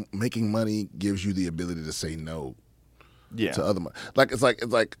what it is? Making money gives you the ability to say no. Yeah. To other money. It's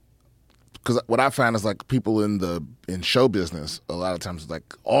like because what I find is like people in show business a lot of times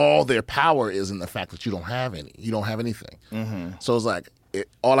like all their power is in the fact that you don't have anything. Mm-hmm. So it's like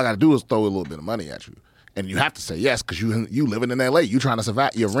all I got to do is throw a little bit of money at you. And you have to say yes because you living in L.A. You trying to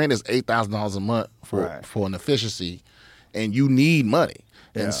survive. Your rent is $8,000 a month for an efficiency, and you need money.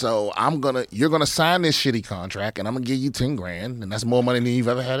 Yeah. And so you're gonna sign this shitty contract, and I'm gonna give you $10,000, and that's more money than you've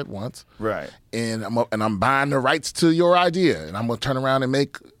ever had at once. Right. And I'm buying the rights to your idea, and I'm gonna turn around and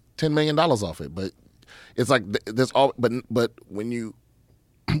make $10 million off it. But it's like there's all. But when you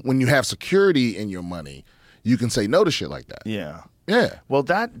have security in your money, you can say no to shit like that. Yeah. Yeah. Well,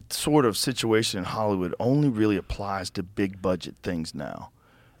 that sort of situation in Hollywood only really applies to big budget things now.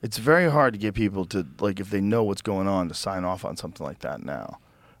 It's very hard to get people to, like, if they know what's going on, to sign off on something like that now.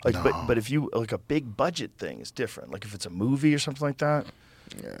 Like, no. but if you, like, a big budget thing is different. Like, if it's a movie or something like that,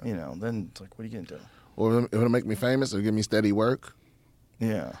 then it's like, what are you going to do? Or if it'll make me famous, it'll give me steady work.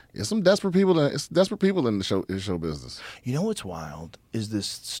 Yeah. It's some desperate people. It's desperate people in the show business. You know what's wild is this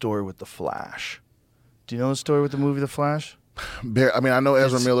story with The Flash. Do you know the story with the movie The Flash? I know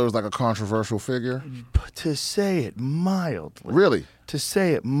Ezra Miller was like a controversial figure. To say it mildly. Really? To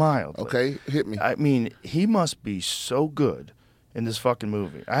say it mildly. Okay, hit me. I mean, he must be so good in this fucking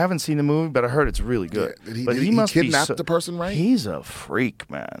movie. I haven't seen the movie, but I heard it's really good. Yeah. But he must kidnap the person, right? He's a freak,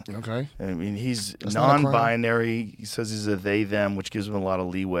 man. Okay. I mean, he's That's not non-binary. He says he's a they, them, which gives him a lot of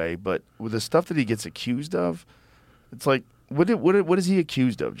leeway. But with the stuff that he gets accused of, it's like, what is he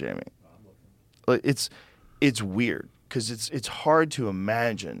accused of, Jamie? Like, it's weird. Because it's hard to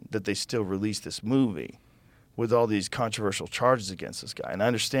imagine that they still release this movie with all these controversial charges against this guy. And I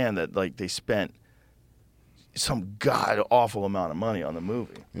understand that like they spent some god awful amount of money on the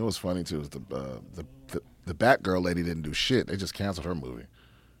movie. You know what's funny too is the Batgirl lady didn't do shit. They just canceled her movie.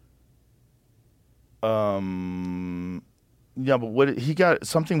 Yeah, but he got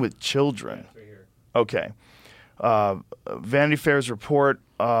something with children. Yeah, it's right here. Okay. Vanity Fair's report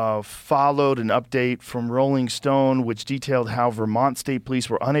followed an update from Rolling Stone, which detailed how Vermont State Police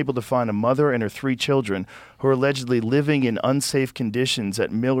were unable to find a mother and her 3 children who are allegedly living in unsafe conditions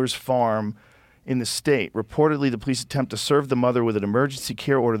at Miller's farm in the state. Reportedly, the police attempt to serve the mother with an emergency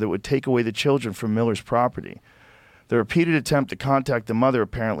care order that would take away the children from Miller's property. The repeated attempt to contact the mother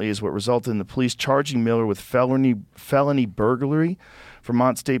apparently is what resulted in the police charging Miller with felony burglary.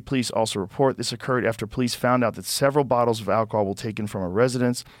 Vermont State Police also report this occurred after police found out that several bottles of alcohol were taken from a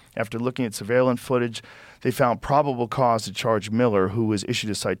residence. After looking at surveillance footage, they found probable cause to charge Miller, who was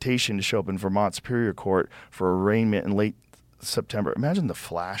issued a citation to show up in Vermont Superior Court for arraignment in late September. Imagine the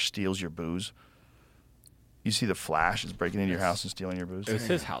Flash steals your booze. You see the Flash is breaking into your house and stealing your booze. It was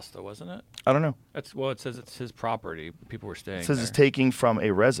his house, though, wasn't it? I don't know. It says it's his property. People were staying. It says there. it's taking from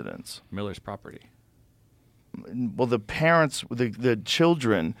a residence. Miller's property. Well, the parents, the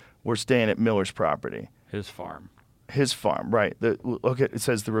children were staying at Miller's property. His farm. His farm, right. It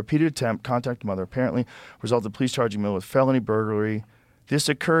says the repeated attempt, contact mother, apparently resulted in police charging Miller with felony burglary. This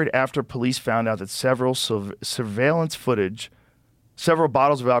occurred after police found out that several surveillance footage, several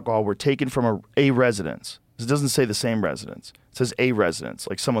bottles of alcohol were taken from a residence. It doesn't say the same residence. It says a residence,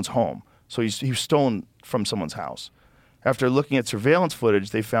 like someone's home. So he was stolen from someone's house. After looking at surveillance footage,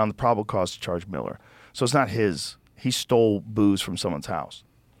 they found the probable cause to charge Miller. So it's not his. He stole booze from someone's house.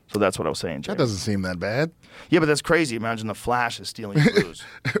 So that's what I was saying, Jamie. That doesn't seem that bad. Yeah, but that's crazy. Imagine the Flash is stealing your booze.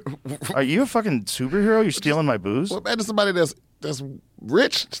 Are you a fucking superhero? You're stealing my booze? Well, imagine somebody that's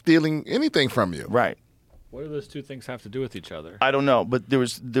rich stealing anything from you. Right. What do those two things have to do with each other? I don't know, but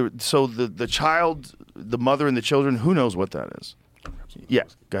so the child, the mother, and the children. Who knows what that is? Yeah,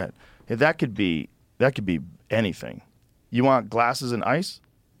 go ahead. Yeah, that could be anything. You want glasses and ice?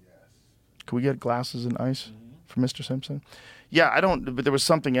 Yes. Can we get glasses and ice for Mr. Simpson? Yeah, I don't. But there was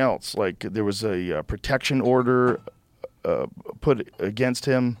something else. Like there was a protection order put against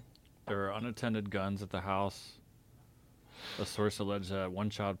him. There were unattended guns at the house. A source alleged that one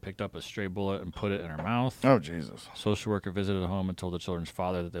child picked up a stray bullet and put it in her mouth. Oh, Jesus. Social worker visited the home and told the children's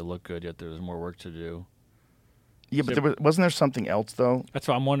father that they looked good, yet there was more work to do. Yeah, but wasn't there something else, though? That's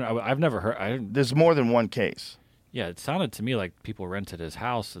what I'm wondering. I've never heard. There's more than one case. Yeah, it sounded to me like people rented his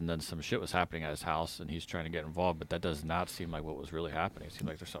house and then some shit was happening at his house and he's trying to get involved, but that does not seem like what was really happening. It seemed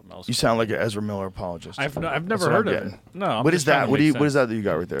like there's something else. You sound like an Ezra Miller apologist. I've never heard of it. No. What is that? What is that you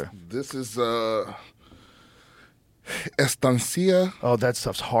got right there? This is Estancia. Oh, that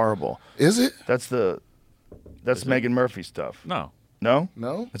stuff's horrible. Is it? That's Megan Murphy stuff. No. No?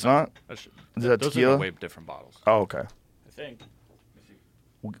 No? It's not? Is that those tequila? are way different bottles. Oh, okay. I think.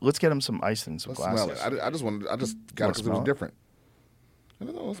 Let's get him some ice and some Let's glasses. smell it. I just got it because it was different. I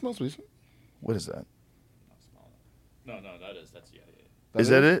don't know. It smells decent. What is that? No, that's Is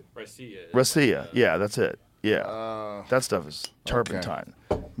that it? Racia. Yeah, that's it. Yeah. That stuff is turpentine.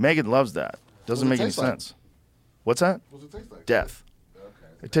 Okay. Megan loves that. Doesn't make any sense. What's that? What does it taste like? Death. Okay.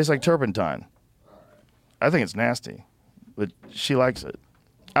 It tastes like turpentine. All right. I think it's nasty, but she likes it.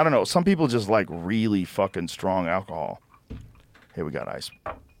 I don't know. Some people just like really fucking strong alcohol. Here, we got ice.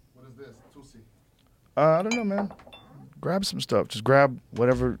 What is this? Tusi. I don't know, man. Grab some stuff. Just grab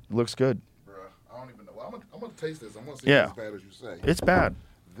whatever looks good. Bruh, I don't even know. Well, I'm gonna taste this. I'm gonna see if it's as bad as you say. It's bad.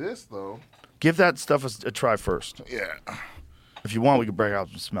 This, though. Give that stuff a try first. Yeah. If you want, we could break out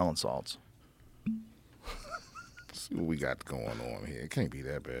some smelling salts. Let's see what we got going on here. It can't be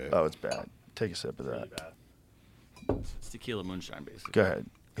that bad. Oh, it's bad. Take a sip of that. Really bad. It's tequila moonshine, basically. Go ahead.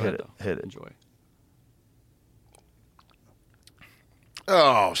 Hit it. Enjoy.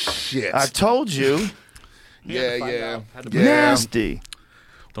 Oh, shit. I told you. Yeah. Nasty.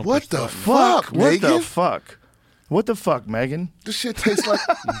 What the fuck, Megan? What the fuck, Megan? This shit tastes like...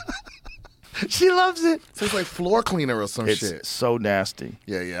 She loves it. Tastes like floor cleaner or some shit. It's so nasty.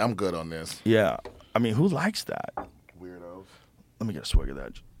 Yeah, I'm good on this. Yeah. I mean, who likes that? Weirdos. Let me get a swig of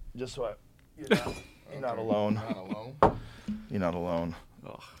that. Just so you're not alone. Not alone? You're not alone.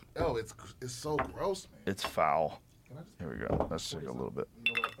 Ugh. Oh, it's so gross, man. It's foul. Here we go. Let's take a little bit.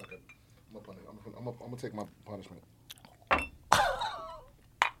 You know what? I'm gonna take my punishment.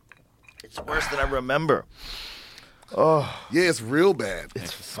 It's worse than I remember. Oh. Yeah, it's real bad.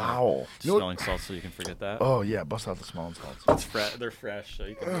 It's foul. Smelling salts so you can forget that. Oh, yeah. Bust out the smelling salts. They're fresh, so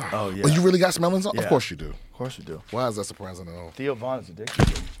you can... Oh, yeah. Oh, you really got smelling salts? Yeah. Of course you do. Of course you do. Why is that surprising at all? Theo Vaughn is addicted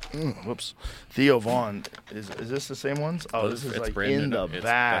to it. Whoops. Theo Vaughn, is this the same ones? Oh, this is like in the bag.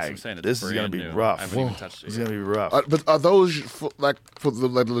 That's what I'm saying. This is going to be rough. I haven't even touched it. It's going to be rough. But are those for the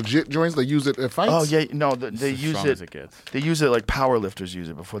legit joints? They use it at fights? Oh, yeah. No, they use strong it. as it gets. They use it like power lifters use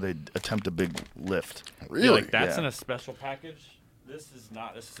it before they attempt a big lift. Really? Yeah, like that's Yeah. in a special package. This is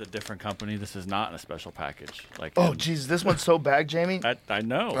not. This is a different company. This is not in a special package. Like, Oh, jeez. This one's so bag, Jamie. I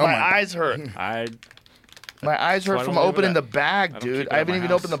know. My eyes hurt. My eyes hurt from opening the bag, dude. I haven't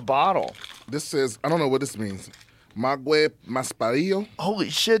even opened the bottle. This says, I don't know what this means. Mague Masparillo?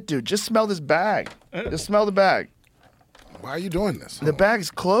 Holy shit, dude. Just smell this bag. Just smell the bag. Why are you doing this? The bag's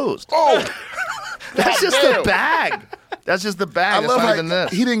closed. Oh! That's just the bag. That's just the bag. I love That's not how even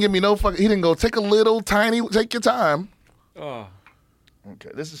this. he didn't give me no fucking... He didn't go, take a little tiny... Take your time. Oh. Okay,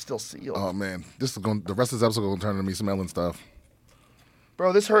 this is still sealed. Oh, man. This is going. The rest of this episode going to turn into me smelling stuff.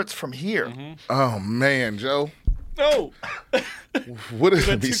 Bro, this hurts from here. Mm-hmm. Oh, man, Joe. No. What is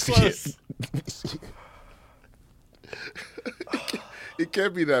Too close. It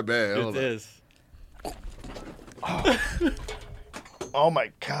can't be that bad. It is. Oh,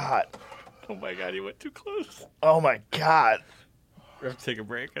 my God. Oh my God, he went too close. Oh, my God. We have to take a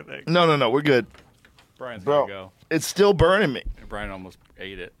break, I think. No, we're good. Brian's Bro, gonna go. it's still burning me. Brian almost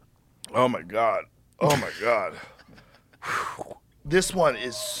ate it. Oh, my God. Oh, my God. This one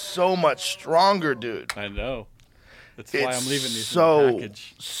is so much stronger, dude. I know. That's why I'm leaving these in the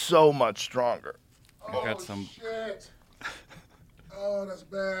package. So much stronger. I got some. Shit. Oh, that's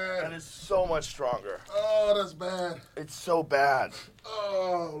bad. That is so much stronger. Oh, that's bad. It's so bad.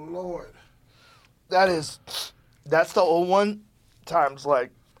 Oh, Lord. That's the old one times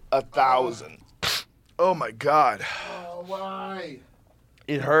like 1,000. Oh my God. Oh, why?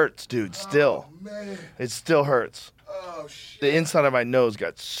 It hurts, dude, still. Oh, man. It still hurts. Oh, shit. The inside of my nose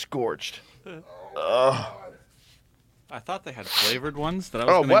got scorched. Ugh. I thought they had flavored ones that I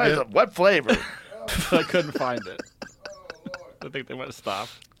was gonna get. What flavor? But I couldn't find it. I think they might have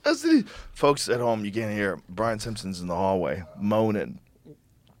stopped. Folks at home, you can't hear Brian Simpson's in the hallway moaning.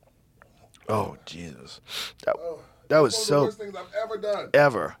 Oh, Jesus. That was One of so... the worst things I've ever done.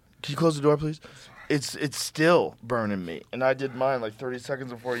 Ever. Can you close the door, please? It's still burning me. And I did mine like 30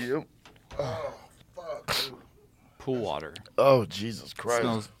 seconds before you. Oh, fuck, dude. Pool water. Oh, Jesus Christ.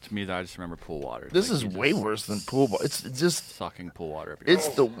 Smells to me that I just remember pool water. This Like is you way just worse than pool ball. It's just... sucking pool water up your It's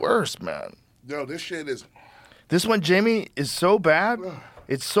the worst, man. Yo, this shit is... This one, Jamie, is so bad.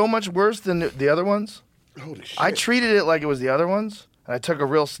 It's so much worse than the other ones. Holy shit. I treated it like it was the other ones. And I took a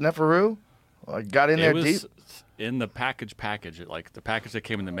real snifferoo. I got in there It was deep. in the package. Like the package that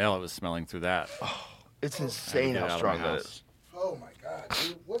came in the mail, it was smelling through that. It's insane get it how out of strong my that house. is. Oh, my God,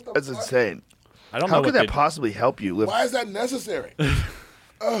 dude. What the That's fuck? insane. I don't know How what could that they- possibly help you lift? Why is that necessary?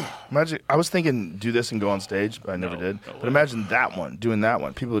 Imagine, I was thinking do this and go on stage, but I never did. no But way. imagine that one, doing that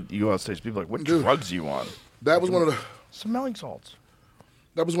one. People, you go on stage, people are like, what Dude. drugs are you on? That was one of the... Smelling salts.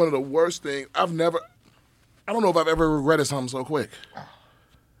 That was one of the worst things. I don't know if I've ever regretted something so quick.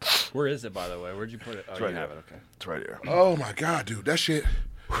 Where is it, by the way? Where'd you put it? Oh, right you have here. it. Okay. It's right here. Oh, my God, dude. That shit...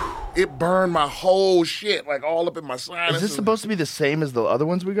 It burned my whole shit, like all up in my sinuses. Is this supposed to be the same as the other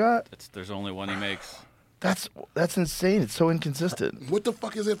ones we got? There's only one he makes. That's insane. It's so inconsistent. What the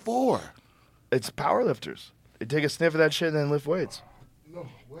fuck is it for? It's power lifters. They take a sniff of that shit and then lift weights. No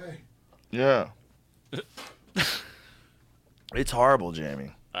way. Yeah. It's horrible,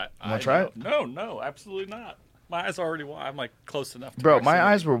 Jamie. Wanna try it? No, absolutely not. My eyes are already. I'm like close enough. To Bro, my proximity.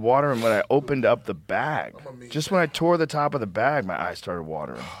 eyes were watering when I opened up the bag. Just when I tore the top of the bag, my eyes started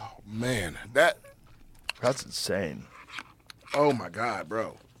watering. Man, That's insane. oh my God,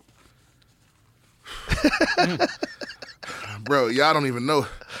 bro. Bro, y'all don't even know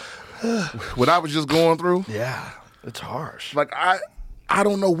what I was just going through. Yeah, it's harsh. Like I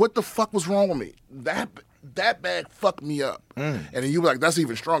don't know what the fuck was wrong with me. That bag fucked me up. And then you were like, that's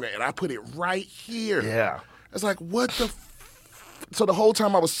even stronger. And I put it right here. Yeah. It's like, what the So the whole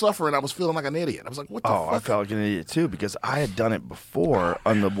time I was suffering, I was feeling like an idiot. I was like, what the fuck? I felt like an idiot too because I had done it before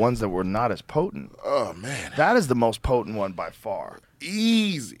on the ones that were not as potent. Oh, man. That is the most potent one by far.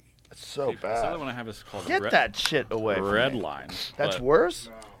 Easy. It's so This bad. other one I have is called Get that shit away from Red me. Line. That's but worse?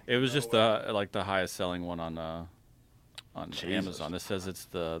 It was just the highest selling one on Amazon. This says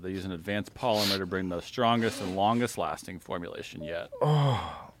they use an advanced polymer to bring the strongest and longest lasting formulation yet.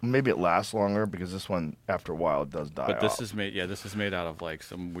 Oh, maybe it lasts longer because this one after a while it does die But this off. is made out of like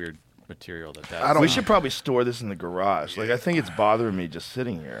some weird material that. We should probably store this in the garage. Like I think it's bothering me just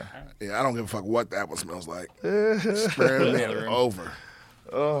sitting here. Yeah, I don't give a fuck what that one smells like. Spraying me over.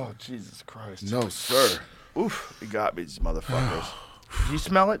 Oh, Jesus Christ. No, sir. Oof, you got me, these motherfuckers. Do you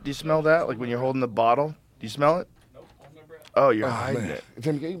smell it? Do you smell that? Like when you're holding the bottle? Do you smell it? Oh, you're hiding man. it.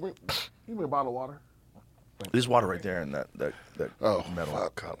 Tim, can you bring a bottle of water? There's water right there in that metal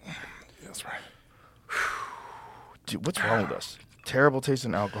cup. Yeah, that's right. Dude, what's wrong with us? Terrible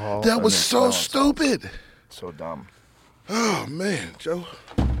tasting alcohol. That and was then so smelling. stupid. So dumb. Oh, man, Joe.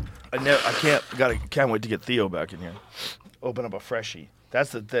 Can't wait to get Theo back in here. Open up a freshie.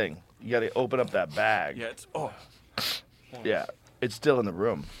 That's the thing. You got to open up that bag. Yeah, Yeah, it's still in the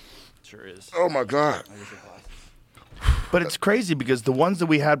room. sure is. Oh, my God. But it's crazy because the ones that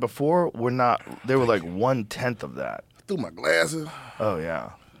we had before were not. They were like 1/10 of that. Through my glasses. Oh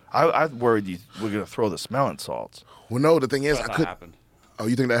yeah. I worried you were gonna throw the smelling salts. Well, no, the thing is, I I thought could. happened. Oh,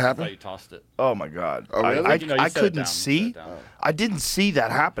 you think that I thought happened? you tossed it. Oh my God. Oh, really? I You set it couldn't down. see. You set it down. I didn't see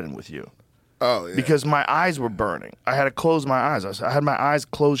that happen with you Oh, yeah. because my eyes were burning. I had to close my eyes. I had my eyes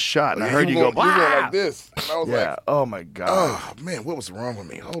closed shut, and I Yeah, heard you go. You were "Wah!" like this. And I was Yeah. like, Oh my God. oh, man, what was wrong with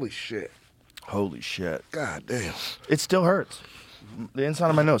me? Holy shit. Holy shit. God damn. It still hurts. The inside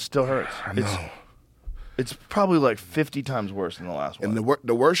of my nose still hurts. I know. It's probably like 50 times worse than the last one. And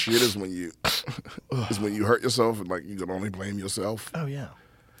the worst shit is when you hurt yourself and like you can only blame yourself. Oh yeah.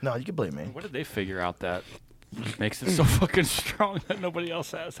 No, you can blame me. What did they figure out that makes it so fucking strong that nobody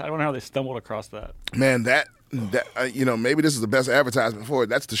else has? I don't know how they stumbled across that. Man, that that maybe this is the best advertisement for it.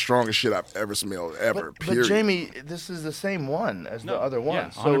 That's the strongest shit I've ever smelled ever. But Jamie, this is the same one as the other one, yeah,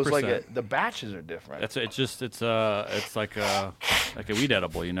 so it's like 100%. the batches are different. It's like a weed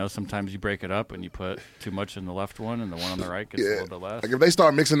edible. Sometimes you break it up and you put too much in the left one, and the one on the right gets a little bit less. Like if they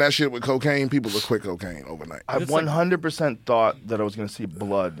start mixing that shit with cocaine, people will quit cocaine overnight. I 100% thought that I was going to see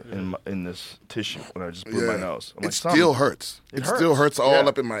blood in this tissue when I just blew my nose. I'm It like, still hurts. It still hurts all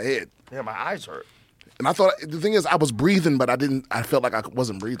up in my head. Yeah, my eyes hurt. And I thought the thing is, I was breathing, but I felt like I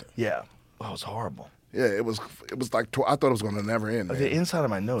wasn't breathing. Yeah, oh, it was horrible. Yeah, it was like I thought it was going to never end. Man. The inside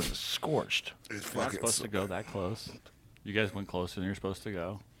of my nose is scorched. It's You're not supposed to go that close. You guys went closer than you're supposed to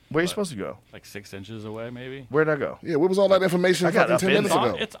go. Where are you supposed to go? Like 6 inches away, maybe. Where'd I go? Yeah, where was all that information? I got fucking up 10 in minutes there.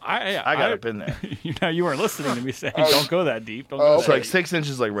 ago. I got up in there. You weren't listening to me saying, "Don't go that deep." Don't go It's that like deep. 6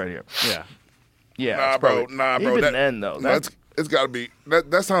 inches, like right here. Yeah. Yeah. Nah, it's bro. probably- Nah, bro. Even then, though, It's got to be.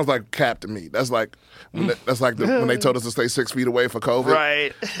 That sounds like cap to me. That's like when they told us to stay 6 feet away for COVID.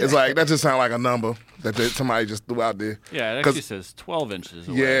 Right. It's like that just sounds like a number that somebody just threw out there. Yeah, it actually says 12 inches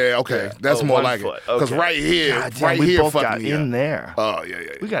away. Yeah, okay, that's more 1 like foot. it. Because Okay. right here, God damn, right we here, both fucked got me in up. there. Oh yeah.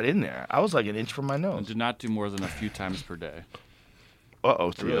 We got in there. I was like an inch from my And nose. do not do more than a few times per day.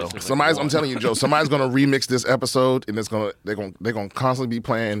 Uh-oh, Really, Theo. so it's Somebody's. like I'm telling you, Joe. Somebody's gonna remix this episode, and they're gonna constantly be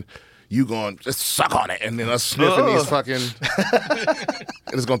playing. You going just suck on it, and then us sniffing these fucking,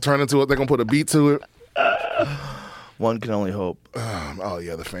 and it's gonna turn into it. They're gonna put a beat to it. One can only hope. Oh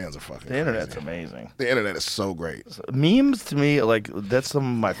yeah, the fans are fucking. The internet's crazy. amazing. The internet is so great. Memes to me, like that's some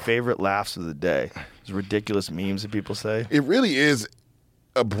of my favorite laughs of the day. It's ridiculous memes that people say. It really is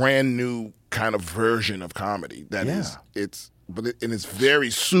a brand new kind of version of comedy. And it's very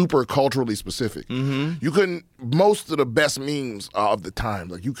super culturally specific. Mm-hmm. You couldn't. Most of the best memes are of the time.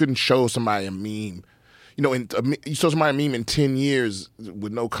 Like you couldn't show somebody a meme. You show somebody a meme in 10 years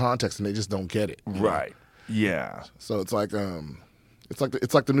with no context, and they just don't get it. Right. Yeah. So it's like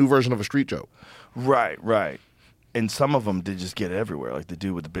the new version of a street joke. Right. And some of them did just get everywhere, like the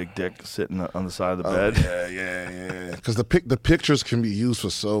dude with the big dick sitting on the side of the bed. Yeah. Because the pictures can be used for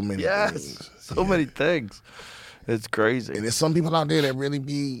so many things. So many things. It's crazy. And there's some people out there that really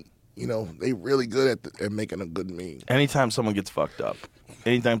be, they really good at making a good meme. Anytime someone gets fucked up,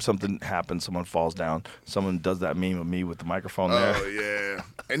 anytime something happens, someone falls down, someone does that meme of me with the microphone there. Oh yeah,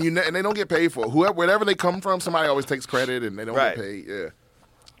 and and they don't get paid for it. Wherever they come from, somebody always takes credit, and they don't get paid. Yeah.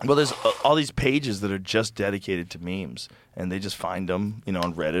 Well, there's all these pages that are just dedicated to memes, and they just find them,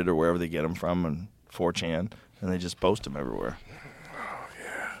 on Reddit or wherever they get them from, and 4chan, and they just post them everywhere. Oh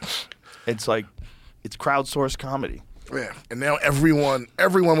yeah. It's like it's crowdsourced comedy. Yeah, and now everyone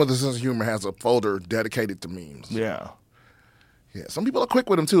with a sense of humor has a folder dedicated to memes. Yeah. Yeah, some people are quick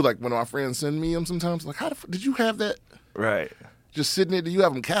with them too. Like when my friends send me them sometimes, like, did you have that? Right. Just sitting there, do you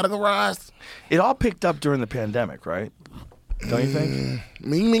have them categorized? It all picked up during the pandemic, right? Don't you think?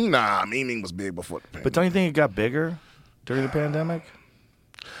 Memeing? Nah, memeing was big before the pandemic. But don't you think it got bigger during the pandemic?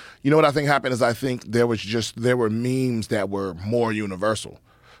 You know what I think happened is I think there were memes that were more universal.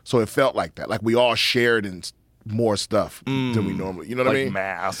 So it felt like that. Like we all shared in more stuff than we normally, you know what I mean? Like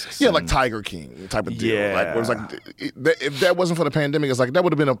masks. Yeah, like Tiger King type of deal. Yeah. Like, it was like if that wasn't for the pandemic, it's like that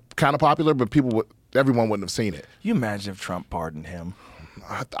would have been kind of popular, but everyone wouldn't have seen it. You imagine if Trump pardoned him?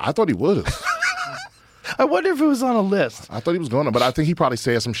 I thought he would have. I wonder if it was on a list. I thought he was going to, but I think he probably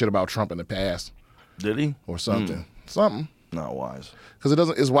said some shit about Trump in the past. Did he? Or something. Something. Not wise. Because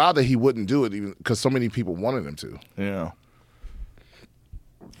it's wild that he wouldn't do it, even because so many people wanted him to. Yeah.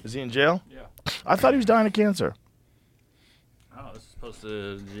 Is he in jail? Yeah. I thought he was dying of cancer. Oh, this is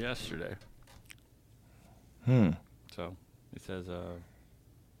posted yesterday. So it says, I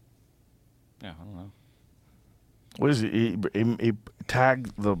don't know. What is he? He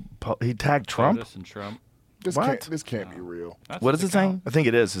tagged Trump. POTUS and Trump. This can't be real. That's What his is it account. saying? I think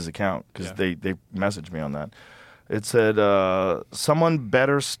it is his account because Yeah. they messaged me on that. It said, someone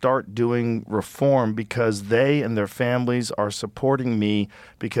better start doing reform because they and their families are supporting me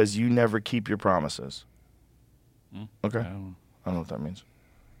because you never keep your promises. Okay. I don't know what that means.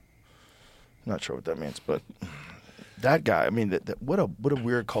 I'm not sure what that means, but that guy, I mean, what a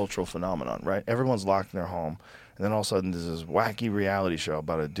weird cultural phenomenon, right? Everyone's locked in their home, and then all of a sudden there's this wacky reality show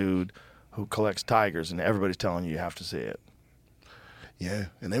about a dude who collects tigers, and everybody's telling you have to see it. Yeah,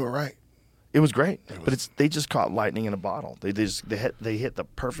 and they were right. It was great, but they just caught lightning in a bottle. They hit the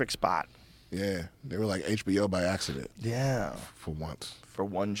perfect spot. Yeah, they were like HBO by accident. Yeah, For once. for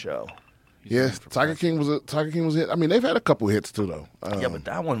one show. Yeah, Tiger King was a hit. I mean, they've had a couple hits too, though. Yeah, but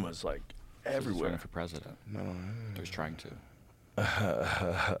that one was like He's everywhere. running for president. No, he's trying to.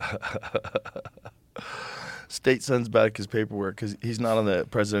 State sends back his paperwork because he's not on the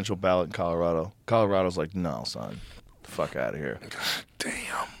presidential ballot in Colorado. Colorado's like, no, son, fuck out of here.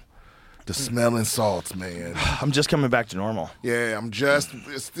 Damn. The smelling salts, man. I'm just coming back to normal. Yeah,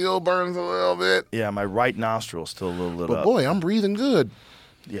 it still burns a little bit. Yeah, my right nostril still a little lit But up. boy, I'm breathing good.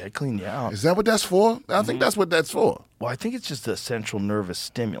 Yeah, it cleaned you out. Is that what that's for? I think that's what that's for. Well, I think it's just a central nervous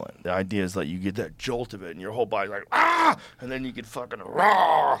stimulant. The idea is that you get that jolt of it, and your whole body's like ah, and then you get fucking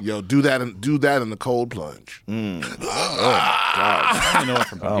raw. Yo, do that in the cold plunge. Oh God! I only know it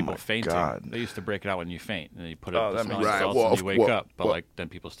from Oh, people my fainting. God. They used to break it out when you faint, and then you put it Oh, the that smelling makes sense. salts Right, and you wake up. But like then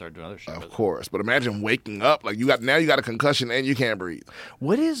people start doing other shit. Of with it. course, but imagine waking up like you got a concussion and you can't breathe.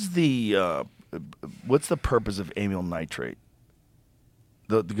 What is the what's the purpose of amyl nitrate?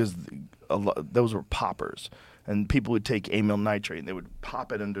 Because those were poppers, and people would take amyl nitrate and they would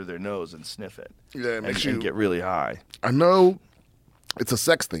pop it under their nose and sniff it. Yeah, it makes and you get really high. I know it's a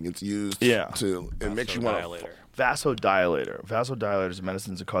sex thing. It's used Yeah. it makes you want to. Vasodilator. Vasodilators are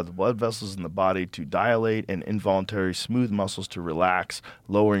medicines that cause the blood vessels in the body to dilate and involuntary smooth muscles to relax,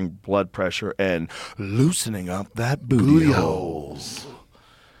 lowering blood pressure and loosening up that booty holes.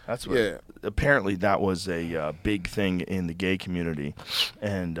 That's what. Yeah. Apparently, that was a big thing in the gay community,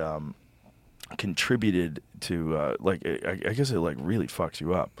 and contributed to I guess it like really fucks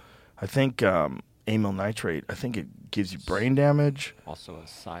you up. I think amyl nitrate. I think it gives you brain damage. Also a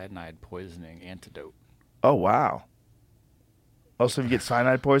cyanide poisoning antidote. Oh wow. Oh, so if you get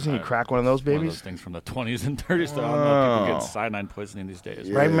cyanide poisoning, you crack one of those One of babies? those things from the 20s and 30s. So I don't know if people get cyanide poisoning these days.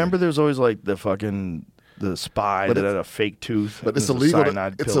 Right? Remember, there's always like the spy But that it's- had a fake tooth. But it's There's a illegal.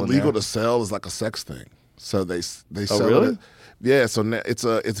 cyanide It's pill in illegal there. to sell as like a sex thing. So they sell really? it. Yeah. So it's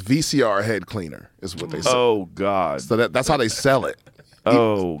VCR head cleaner is what they sell. Oh God. So that's how they sell it.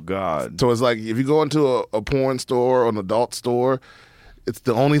 Oh God. So it's like if you go into a porn store or an adult store, it's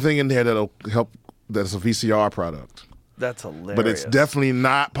the only thing in there that'll help. That's a VCR product. That's hilarious. But it's definitely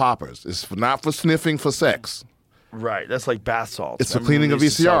not poppers. It's not for sniffing for sex. right. That's like bath salts. It's for Remember cleaning when of they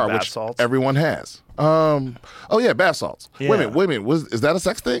used to sell VCR, bath which salts? everyone has. Oh yeah, bath salts. Yeah. Wait a minute. Is that a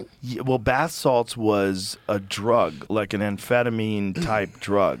sex thing? Yeah, well, bath salts was a drug, like an amphetamine type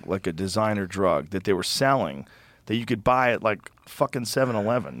drug, like a designer drug that they were selling that you could buy at like fucking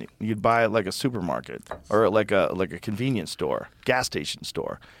 7-Eleven. You'd buy it like a supermarket or like a convenience store, gas station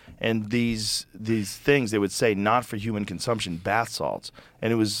store. And these things they would say not for human consumption, bath salts,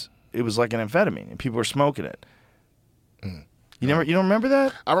 and it was like an amphetamine, and people were smoking it. You don't remember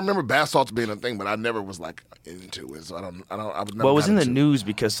that? I remember bath salts being a thing, but I never was like into it. So I was never. Well, it was got in the into it. news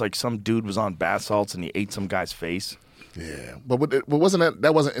because like some dude was on bath salts and he ate some guy's face. Yeah, but wasn't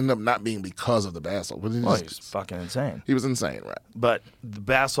that wasn't end up not being because of the bath salt? Was it Well, just- he was fucking insane. he was insane, right? But the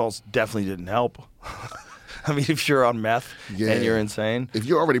bath salts definitely didn't help. I mean, if you're on meth and you're insane, If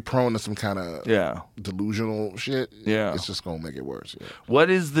you're already prone to some kind of yeah. delusional shit, Yeah. it's just gonna make it worse. Yeah.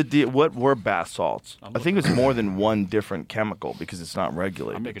 What is the deal? What were bath salts? I think it's more than one different chemical because it's not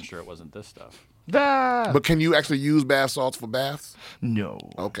regulated. I'm making sure it wasn't this stuff. Ah! But can you actually use bath salts for baths? No.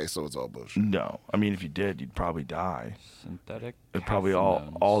 Okay, so it's all bullshit. No. I mean, if you did, you'd probably die. Synthetic. It'd probably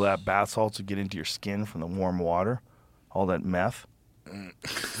cathinones. all that bath salts would get into your skin from the warm water. All that meth.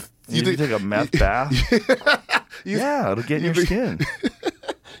 You think- take a meth bath? Yeah, it'll get in your skin.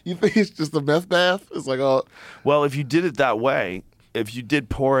 You think it's just a meth bath? It's like all. Well, if you did it that way, if you did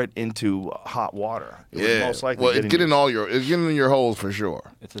pour it into hot water, it would most likely well, get it's in getting in your holes for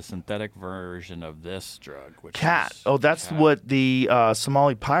sure. It's a synthetic version of this drug, which cat. is Oh, that's cat. what the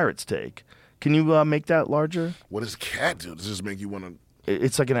Somali pirates take. Can you make that larger? What does cat do? Does it just make you want to?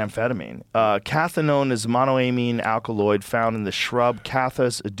 It's like an amphetamine. Cathinone is a monoamine alkaloid found in the shrub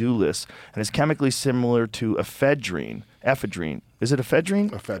Cathas edulis and is chemically similar to ephedrine. Ephedrine. Is it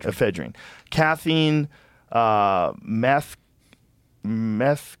ephedrine? Ephedrine. Caffeine,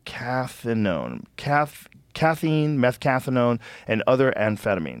 methcathinone. Caffeine, methcathinone, and other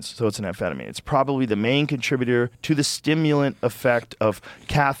amphetamines. So it's an amphetamine. It's probably the main contributor to the stimulant effect of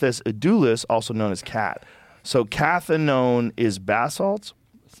Cathas edulis, also known as cat. So cathinone is bath salts?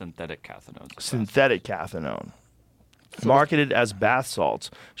 synthetic cathinones. Synthetic cathinone. Marketed as bath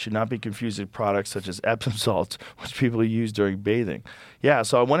salts, should not be confused with products such as Epsom salts, which people use during bathing. Yeah,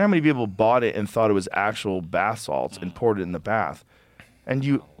 so I wonder how many people bought it and thought it was actual bath salts and poured it in the bath.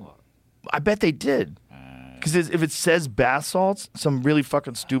 And I bet they did. Because if it says bath salts, some really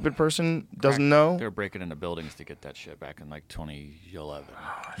fucking stupid person doesn't know. They were breaking into buildings to get that shit back in like 2011.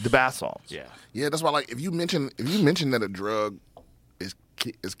 The bath salts. Yeah. Yeah, that's why. Like, if you mention that a drug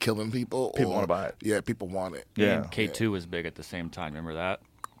is killing people, People wanna buy it. Yeah, people want it. Yeah. And K2 was big at the same time. Remember that?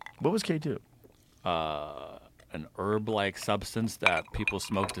 What was K2? an herb-like substance that people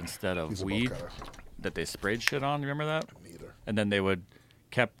smoked instead of He's a weed, bolt cutter. that they sprayed shit on. Remember that? Neither. And then they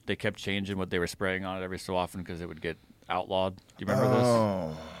kept changing what they were spraying on it every so often because it would get outlawed. Do you remember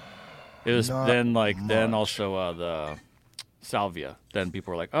this? It was not then much. also the salvia. Then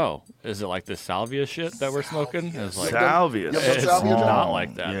people were like, "Oh, is it like this salvia shit that we're smoking?" It's like Salvia. it's salvia, John? not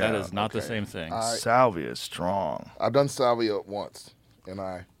like that. Yeah, That is not the okay. same thing. Salvia is strong. I've done salvia once, and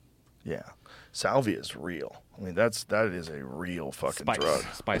Yeah. Salvia is real. I mean, that is a real fucking Spice. drug.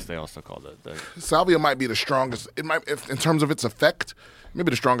 Spice, they also called it. salvia might be the strongest. It might, in terms of its effect, maybe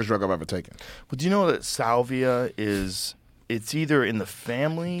the strongest drug I've ever taken. But do you know that salvia is? It's either in the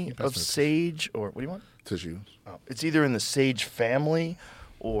family of sage, or what do you want? Tissues. Oh, it's either in the sage family,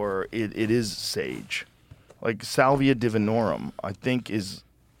 or it is sage. Like Salvia divinorum, I think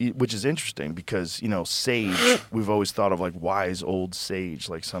which is interesting because sage. We've always thought of like wise old sage,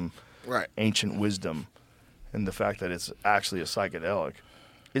 like some Right. ancient wisdom, and the fact that it's actually a psychedelic.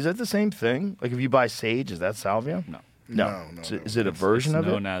 Is that the same thing? Like if you buy sage, is that salvia? No. No. No, Is it a version of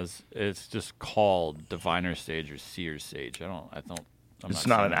it? It's just called diviner sage or seer's sage. I'm It's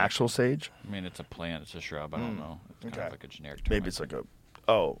not an saying- actual sage. I mean, it's a plant. It's a shrub. I don't know. It's kind Okay. of like a generic term. Maybe it's like a.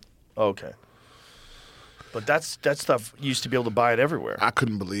 Oh, okay. But that stuff used to be able to buy it everywhere. I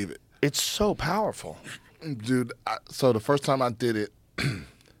couldn't believe it. It's so powerful. Dude, so the first time I did it,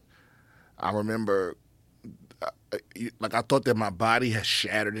 I remember, like I thought that my body had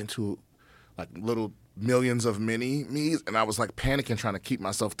shattered into like little millions of mini-me's, and I was like panicking trying to keep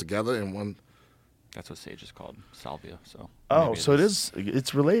myself together in one. That's what sage is called, salvia. So. Oh, maybe so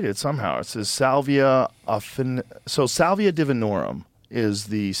it's related somehow. It says salvia so salvia divinorum is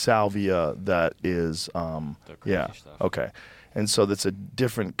the salvia that is The crazy stuff. Okay. And so that's a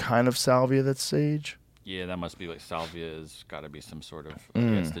different kind of salvia that's sage? Yeah, that must be like salvia has got to be some sort of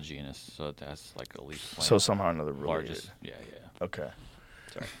it's the genus, so that's like a leaf plant. So somehow or another related. largest. Yeah. Okay.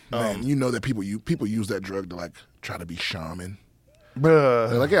 Sorry. Man, you know that people use that drug to like try to be shaman. Bruh.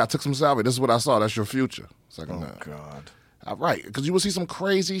 They're like, yeah, I took some salvia. This is what I saw. That's your future. It's like, Oh no. God. Right, because you will see some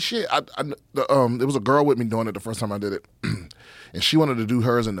crazy shit. There was a girl with me doing it the first time I did it, and she wanted to do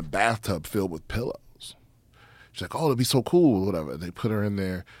hers in the bathtub filled with pillows. She's like, oh, it'd be so cool, whatever. They put her in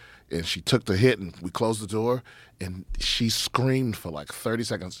there, and she took the hit, and we closed the door, and she screamed for like 30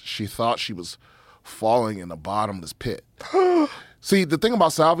 seconds. She thought she was falling in a bottomless pit. See, the thing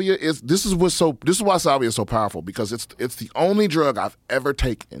about salvia is this is why salvia is so powerful, because it's the only drug I've ever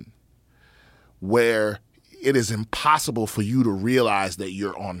taken where it is impossible for you to realize that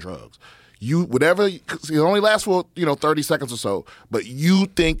you're on drugs. It only lasts for 30 seconds or so, but you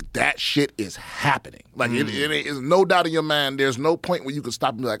think that shit is happening. Like it is no doubt in your mind. There's no point where you can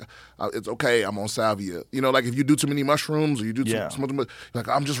stop and be like, it's okay, I'm on salvia. Like if you do too many mushrooms or you do too much, you're like,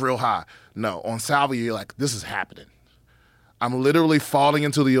 I'm just real high. No, on salvia, you're like, this is happening. I'm literally falling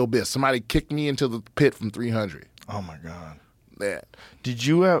into the abyss. Somebody kicked me into the pit from 300. Oh my God. Yeah. Did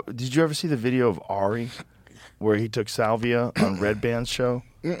you ever see the video of Ari where he took salvia on Red Band's show?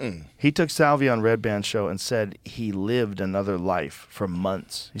 Mm-mm. He took salvia on Red Band's show and said he lived another life for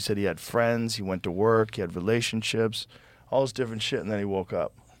months. He said he had friends, he went to work, he had relationships, all this different shit, and then he woke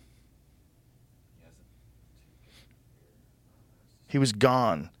up. He was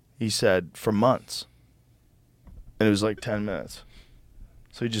gone, he said, for months. And it was like 10 minutes.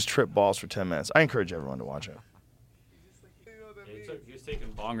 So he just tripped balls for 10 minutes. I encourage everyone to watch it. He was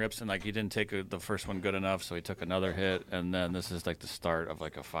taking bong rips and like he didn't take the first one good enough, so he took another hit, and then this is like the start of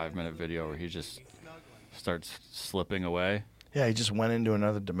like a 5-minute video where he just starts slipping away. Yeah, he just went into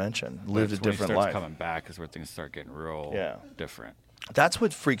another dimension, lived a That's when different he starts life. coming back is where things start getting real different. That's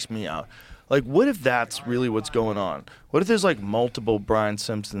what freaks me out. Like, what if that's really what's going on? What if there's like multiple Brian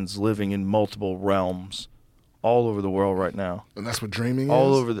Simpsons living in multiple realms all over the world right now? And that's what dreaming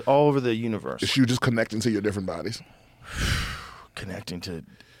all is? all over the universe. It's you just connecting to your different bodies. Connecting to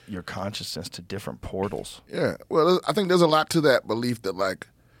your consciousness to different portals. Yeah. Well, I think there's a lot to that belief that, like,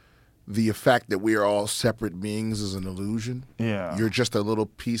 the fact that we are all separate beings is an illusion. Yeah. You're just a little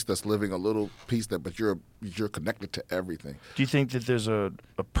piece that's living a little piece but you're connected to everything. Do you think that there's a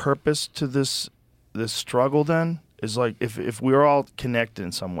purpose to this struggle then? Is like if we're all connected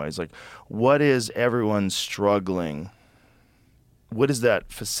in some ways, like what is everyone struggling? What is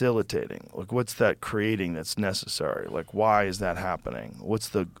that facilitating? Like what's that creating that's necessary? Like why is that happening? What's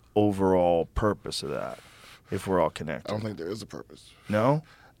the overall purpose of that if we're all connected? I don't think there is a purpose. No?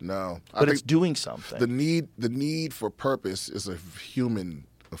 No. But it's doing something. The need for purpose is a human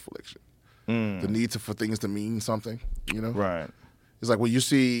affliction. The need for things to mean something, Right. It's like when you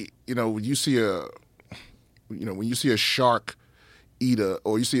see a shark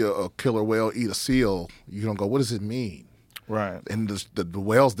or you see a killer whale eat a seal, you don't go, what does it mean? Right. And the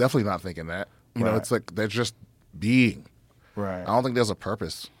whale's definitely not thinking that. You know, Right. it's like they're just being. Right. I don't think there's a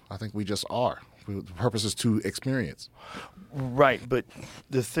purpose. I think we just are. The purpose is to experience. Right, but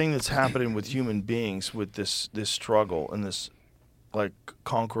the thing that's happening with human beings with this struggle and this like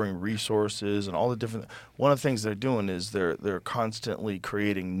conquering resources and all the different, one of the things they're doing is they're constantly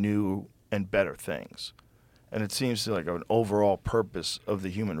creating new and better things. And it seems to like an overall purpose of the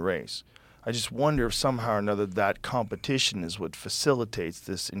human race. I just wonder if somehow or another that competition is what facilitates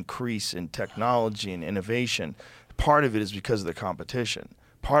this increase in technology and innovation. Part of it is because of the competition.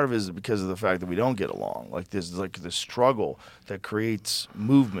 Part of it is because of the fact that we don't get along. Like there's like this struggle that creates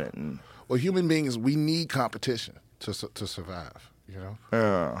movement. And well, human beings, we need competition to survive. You know.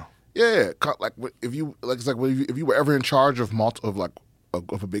 Yeah. Yeah. Like if you if you were ever in charge of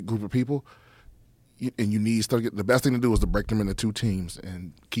a big group of people, and you need stuff, the best thing to do is to break them into two teams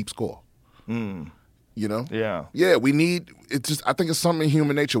and keep score. Mm. You know. Yeah. Yeah. We need. It's just. I think it's something in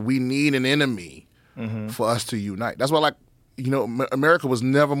human nature. We need an enemy for us to unite. That's why, like. You know, America was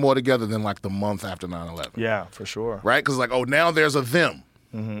never more together than like the month after 9/11. Yeah, for sure. Right? Because like, oh, now there's a them.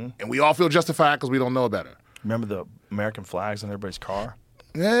 And we all feel justified because we don't know better. Remember the American flags on everybody's car?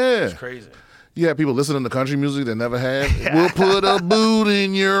 Yeah. It's crazy. You had people listening to country music they never had. We'll put a boot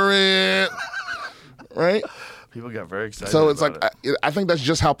in your head. Right? People got very excited. So it's about like, I think that's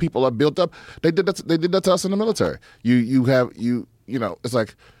just how people are built up. They did that to us in the military. You know, it's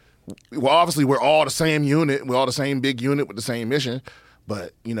like, well, obviously we're all the same unit. We're all the same big unit with the same mission.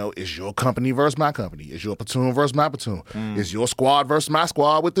 But, you know, it's your company versus my company. It's your platoon versus my platoon. It's your squad versus my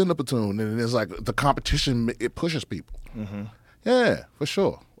squad within the platoon. And it's like the competition, it pushes people. Yeah, for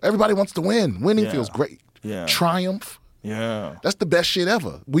sure. Everybody wants to win. Winning feels great. Yeah. Triumph. Yeah. That's the best shit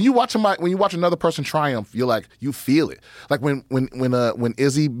ever. When you watch another person triumph, you're like, you feel it. Like when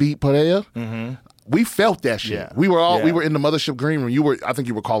Izzy beat Perea, we felt that shit. Yeah. We were in the mothership green room. I think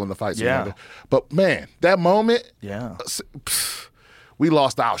you were calling the fights. Yeah. But man, that moment, Yeah. we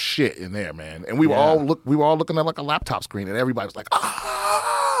lost our shit in there, man. And we were all looking at like a laptop screen, and everybody was like,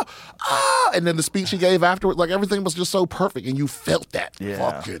 and then the speech he gave afterwards, like everything was just so perfect, and you felt that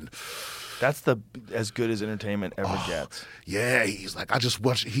fucking. That's as good as entertainment ever gets. Yeah, he's like, I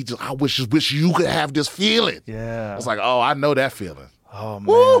wish you could have this feeling. Yeah. I was like, oh, I know that feeling. Oh man!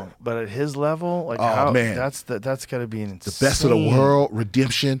 Woo! But at his level, like, man. that's got to be an insane. The best of the world,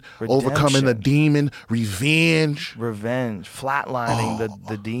 redemption, overcoming the demon, revenge, flatlining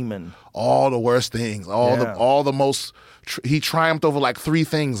the demon. All the worst things, all the most. He triumphed over like 3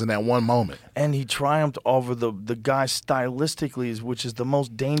 things in that one moment, and he triumphed over the guy stylistically, which is the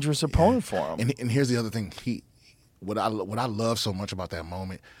most dangerous opponent for him. And here's the other thing: what I love so much about that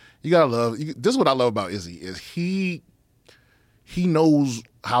moment, you gotta love. This is what I love about Izzy is he knows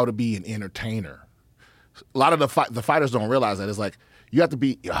how to be an entertainer. A lot of the fighters don't realize that. It's like you have to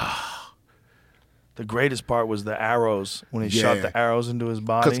be. The greatest part was the arrows when he shot the arrows into his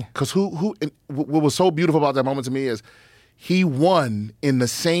body. Because what was so beautiful about that moment to me is he won in the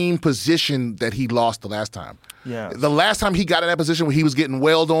same position that he lost the last time. Yeah. The last time he got in that position where he was getting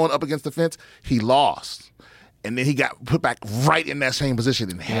wailed on up against the fence, he lost. And then he got put back right in that same position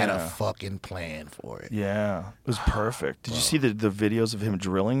and had a fucking plan for it. Yeah. It was perfect. Did you see the videos of him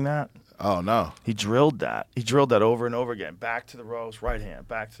drilling that? Oh, no. He drilled that. He drilled that over and over again. Back to the ropes, right hand.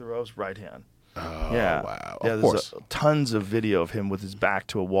 Back to the ropes, right hand. Oh, yeah. wow. Yeah, of there's course. tons of video of him with his back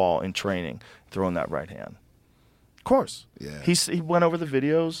to a wall in training, throwing that right hand. Of course. Yeah. He went over the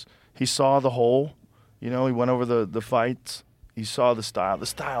videos. He saw the hole. You know, he went over the fights. He saw the style. The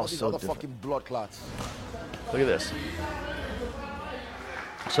style is so different. Fucking blood clots. Look at this.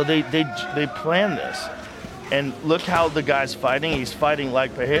 So they planned this. And look how the guy's fighting. He's fighting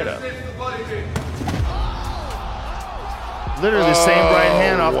like Pajeda. Literally the same right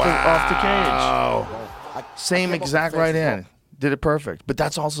hand off the cage. Same exact right hand. Did it perfect. But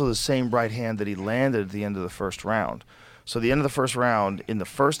that's also the same right hand that he landed at the end of the first round. So the end of the first round, in the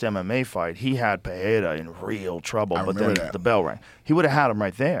first MMA fight, he had Pajeda in real trouble. But then the bell rang. He would have had him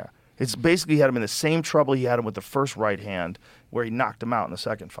right there. It's basically he had him in the same trouble he had him with the first right hand where he knocked him out in the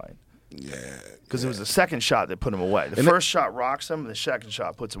second fight. Yeah. Because it was the second shot that put him away. The first shot rocks him, the second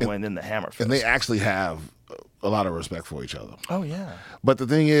shot puts him away, and then the hammer fist. And they actually have a lot of respect for each other. Oh, yeah. But the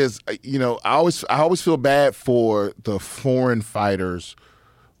thing is, you know, I always feel bad for the foreign fighters,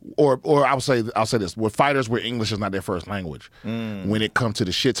 or I'll say this, where fighters where English is not their first language when it comes to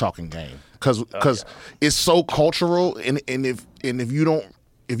the shit talking game, because it's so cultural, and if you don't.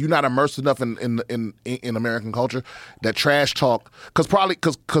 If you're not immersed enough in American culture, that trash talk, because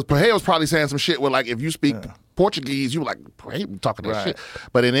Pajeda was probably saying some shit where, like, if you speak Portuguese, you were like, hey, talking that Right. shit.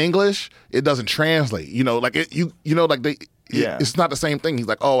 But in English, it doesn't translate. You know, like Yeah. it's not the same thing. He's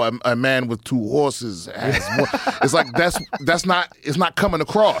like, oh, a man with 2 horses has one. It's like it's not coming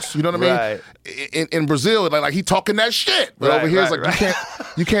across. You know what I mean? In Brazil, like he talking that shit. But over here, it's like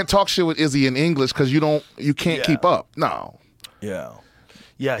you can't talk shit with Izzy in English because you can't keep up. No. Yeah.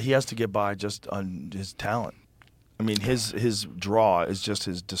 Yeah, he has to get by just on his talent. I mean, his draw is just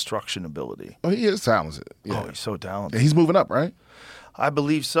his destruction ability. Oh, he is talented. Yeah. Oh, he's so talented. And he's moving up, right? I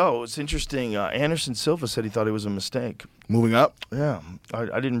believe so. It's interesting. Anderson Silva said he thought it was a mistake. Moving up? Yeah. I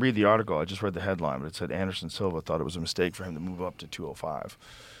didn't read the article. I just read the headline, but it said Anderson Silva thought it was a mistake for him to move up to 205,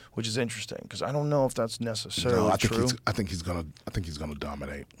 which is interesting because I don't know if that's necessarily true. I think he's gonna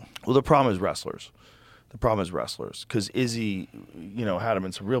dominate. Well, the problem is wrestlers. Because Izzy, had him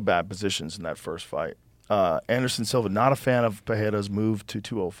in some real bad positions in that first fight. Anderson Silva, not a fan of Pereira's move to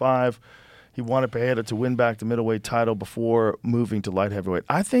 205. He wanted Pereira to win back the middleweight title before moving to light heavyweight.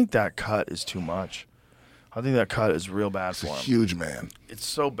 I think that cut is too much. I think that cut is real bad for him. Huge man. It's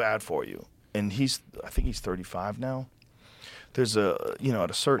so bad for you. And I think he's 35 now. There's at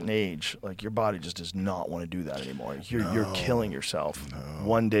a certain age, like your body just does not want to do that anymore. You're killing yourself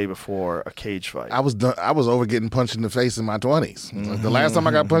one day before a cage fight. I was over getting punched in the face in my 20s. Like the last time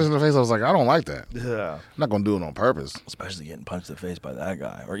I got punched in the face, I was like, I don't like that. Yeah. I'm not gonna do it on purpose. Especially getting punched in the face by that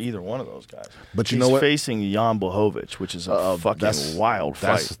guy or either one of those guys. But he's know what? facing Jan Blachowicz, which is a fucking wild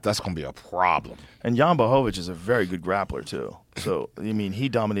fight. That's gonna be a problem. And Jan Blachowicz is a very good grappler too. So he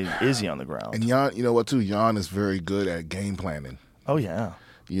dominated Izzy on the ground. And Jan, you know what too? Jan is very good at game planning. Oh yeah.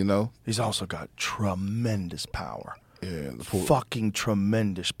 He's also got tremendous power. Yeah, fucking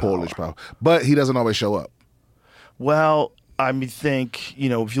tremendous power. Polish power. But he doesn't always show up. Well, I think,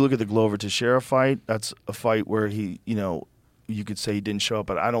 if you look at the Glover Teixeira fight, that's a fight where he, you could say he didn't show up,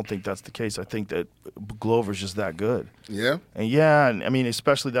 but I don't think that's the case. I think that Glover's just that good. Yeah? And I mean,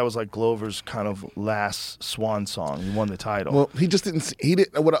 especially that was like Glover's kind of last swan song. He won the title. Well,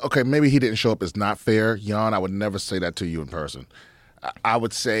 maybe he didn't show up is not fair. Jan, I would never say that to you in person. I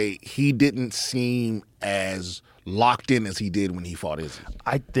would say he didn't seem as locked in as he did when he fought Izzy.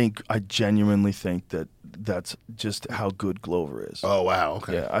 I genuinely think that that's just how good Glover is. Oh, wow.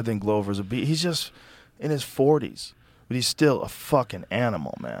 Okay. Yeah, I think Glover's he's just in his 40s, but he's still a fucking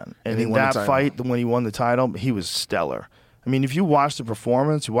animal, man. And in that fight, when he won the title, he was stellar. I mean, if you watch the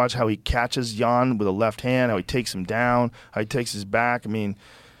performance, you watch how he catches Jan with a left hand, how he takes him down, how he takes his back. I mean,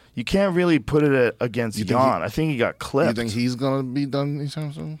 you can't really put it against Jan. I think he got clipped. You think he's going to be done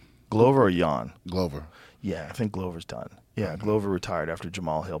anytime soon? Glover or Jan? Glover. Yeah, I think Glover's done. Yeah, Glover retired after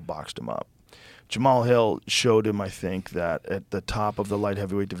Jamal Hill boxed him up. Jamal Hill showed him, I think, that at the top of the light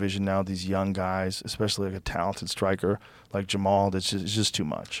heavyweight division now, these young guys, especially like a talented striker like Jamal, it's just too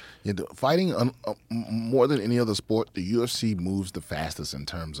much. Yeah, fighting more than any other sport, the UFC moves the fastest in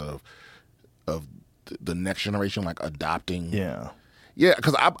terms of the next generation, like adopting. Yeah. Yeah,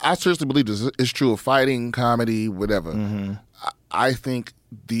 because I seriously believe this is true of fighting, comedy, whatever. Mm-hmm. I think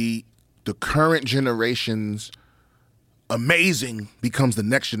the current generation's amazing becomes the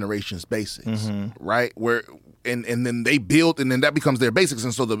next generation's basics, right? Where and then they build, and then that becomes their basics,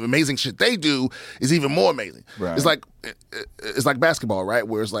 and so the amazing shit they do is even more amazing. Right. It's like basketball, right?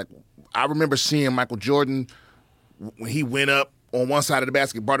 Where it's like I remember seeing Michael Jordan when he went up on one side of the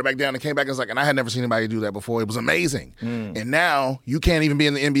basket, brought it back down, and came back. And I had never seen anybody do that before. It was amazing. And now you can't even be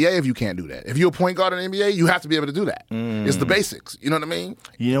in the NBA if you can't do that. If you're a point guard in the NBA, you have to be able to do that. It's the basics. You know what I mean?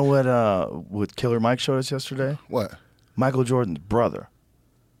 You know what Killer Mike showed us yesterday? What? Michael Jordan's brother.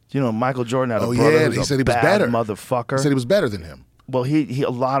 Michael Jordan had a brother who's he said he was bad better. motherfucker. He said he was better than him. Well, he a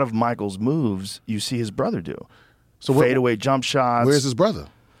lot of Michael's moves you see his brother do. So fadeaway jump shots. Where's his brother?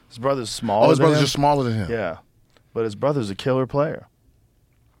 His brother's smaller. Oh, his than brother's him. just smaller than him. Yeah, but his brother's a killer player.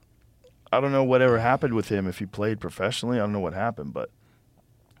 I don't know whatever happened with him if he played professionally. I don't know what happened, but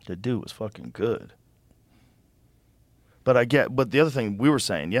the dude was fucking good. But the other thing we were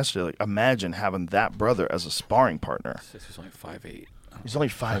saying yesterday, like, imagine having that brother as a sparring partner. He's only 5'8". He's only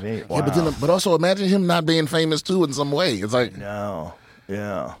 5'8". Wow. Yeah, but also imagine him not being famous too in some way. It's like no,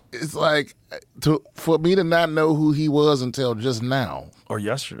 yeah. It's like for me to not know who he was until just now or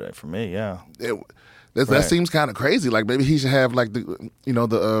yesterday for me. Yeah, that seems kind of crazy. Like maybe he should have like the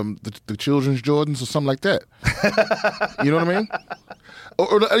children's Jordans or something like that. You know what I mean?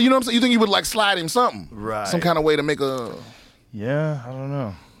 Or you know what I'm saying? You think you would like slide him something, right? Some kind of way to make a. Yeah, I don't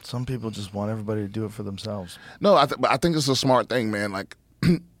know. Some people just want everybody to do it for themselves. No, I think it's a smart thing, man. Like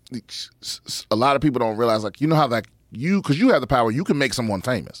a lot of people don't realize, like, you know how that because you have the power, you can make someone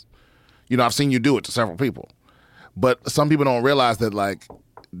famous. I've seen you do it to several people, but some people don't realize that, like,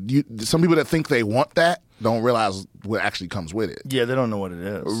 some people that think they want that, don't realize what actually comes with it. Yeah, they don't know what it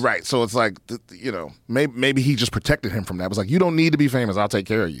is. Right. So it's like, maybe he just protected him from that. It was like, you don't need to be famous. I'll take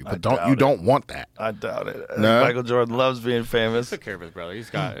care of you. But don't want that. I doubt it. No? Michael Jordan loves being famous. He took care of his brother. He's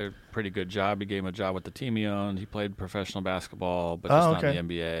got a pretty good job. He gave him a job with the team he owned. He played professional basketball, but just not in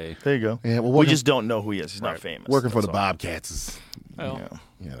the NBA. There you go. Yeah, well, we just don't know who he is. He's not famous. Working for the all. Bobcats is, Well,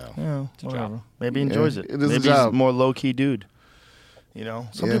 it's a job. Maybe he enjoys it. It is Maybe a job. he's a more low-key dude.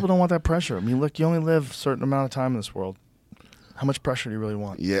 Some people don't want that pressure. I mean, look, you only live a certain amount of time in this world. How much pressure do you really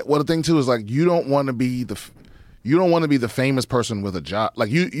want? Yeah. Well, the thing too is like you don't want to be the famous person with a job. Like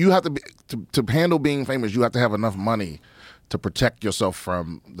you have to be to handle being famous. You have to have enough money to protect yourself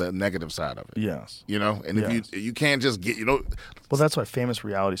from the negative side of it. Yes. And if you can't just get Well, that's why famous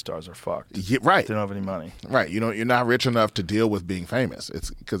reality stars are fucked. Yeah, right. They don't have any money. Right. You're not rich enough to deal with being famous.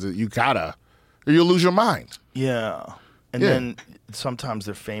 It's because you gotta, or you'll lose your mind. Yeah. And then sometimes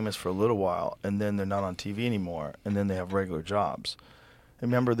they're famous for a little while, and then they're not on TV anymore, and then they have regular jobs. I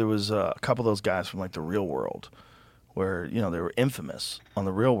remember there was a couple of those guys from like The Real World, where they were infamous on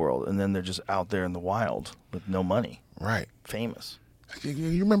The Real World, and then they're just out there in the wild with no money. Right. Famous.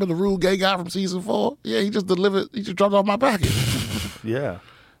 You remember the rude gay guy from season 4? Yeah, he just dropped off my package. Yeah.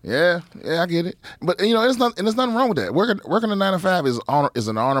 Yeah, I get it. But there's nothing wrong with that. Working a 9 to 5 is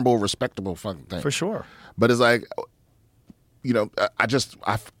an honorable, respectable fucking thing. For sure. But it's like,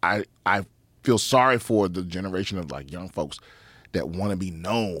 I feel sorry for the generation of like young folks that want to be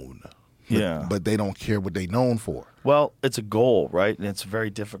known. But they don't care what they're known for. Well, it's a goal, right? And it's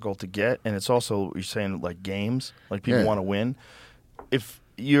very difficult to get. And it's also, you're saying, like games, like people want to win. If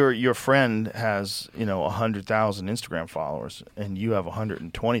your friend has 100,000 Instagram followers and you have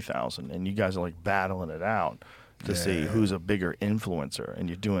 120,000, and you guys are like battling it out to see who's a bigger influencer, and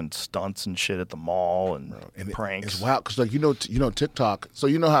you're doing stunts and shit at the mall and pranks. It's wild because like TikTok. So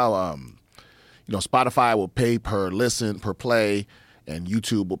you know how Spotify will pay per listen, per play, and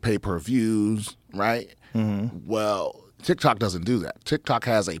YouTube will pay per views, right? Mm-hmm. Well, TikTok doesn't do that. TikTok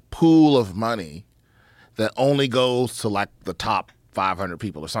has a pool of money that only goes to like the top 500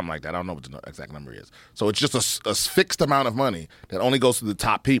 people or something like that. I don't know what the exact number is. So it's just a fixed amount of money that only goes to the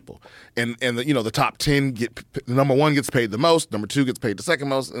top people. And the top 10 the number 1 gets paid the most, number 2 gets paid the second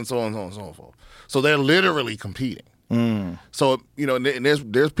most, and so on and so forth. So they're literally competing. So, and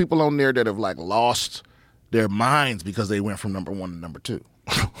there's people on there that have like lost their minds because they went from number 1 to number 2.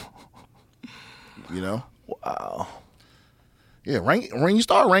 Wow. Yeah, when you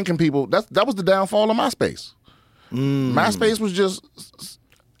start ranking people, that was the downfall of MySpace. MySpace was just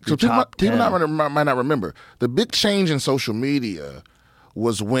so people might not remember. The big change in social media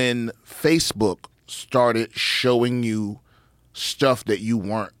was when Facebook started showing you stuff that you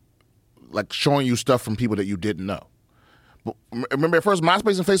weren't, like showing you stuff from people that you didn't know. But remember, at first,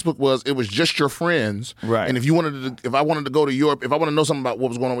 MySpace and Facebook was just your friends, right? And if I wanted to go to if I want to know something about what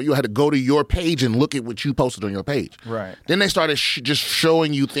was going on with you, I had to go to your page and look at what you posted on your page, right? Then they started just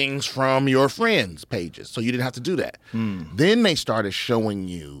showing you things from your friends' pages, so you didn't have to do that. Then they started showing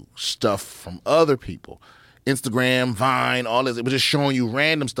you stuff from other people. Instagram, Vine, all this. It was just showing you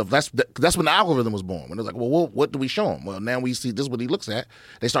random stuff. That's when the algorithm was born. When it was like, well, what do we show him? Well, now we see this is what he looks at.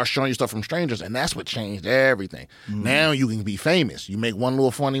 They start showing you stuff from strangers, and that's what changed everything. Now you can be famous. You make one little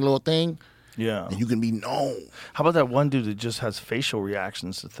funny little thing, and you can be known. How about that one dude that just has facial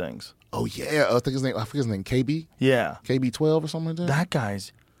reactions to things? Oh yeah, I forget his name, KB. Yeah, KB12 or something like that. That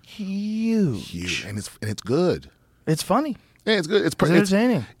guy's huge, and it's good. It's funny. Yeah, it's good. It's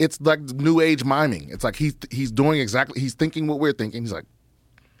entertaining. It's like new age miming. It's like he's doing he's thinking what we're thinking. He's like,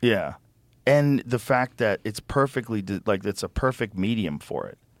 yeah, and the fact that it's perfectly like it's a perfect medium for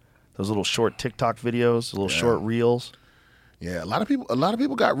it. Those little short TikTok videos, little short reels. Yeah, a lot of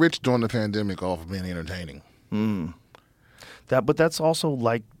people got rich during the pandemic off of being entertaining. But that's also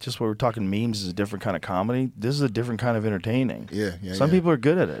like just what we're talking. Memes is a different kind of comedy. This is a different kind of entertaining. Yeah. Some people are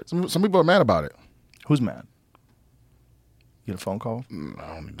good at it. Some people are mad about it. Who's mad? You get a phone call?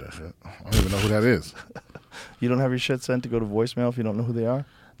 I don't need that shit. I don't even know who that is. You don't have your shit sent to go to voicemail if you don't know who they are?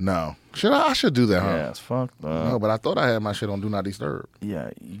 No. I should do that, huh? Yeah, it's fucked up. No, but I thought I had my shit on Do Not Disturb.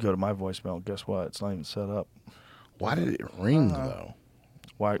 Yeah, you go to my voicemail. Guess what? It's not even set up. Why did it ring, though?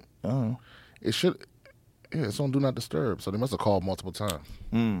 Why? I don't know. It should. Yeah, it's on Do Not Disturb, so they must have called multiple times.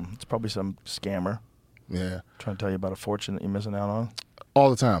 It's probably some scammer. Yeah. Trying to tell you about a fortune that you're missing out on. All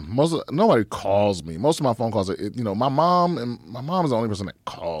the time. Nobody calls me. Most of my phone calls are, my mom is the only person that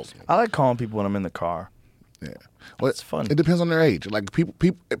calls me. I like calling people when I'm in the car. Yeah. Well, it's fun. It depends on their age. Like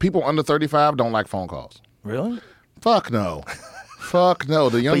people under 35 don't like phone calls. Really? Fuck no. Fuck no.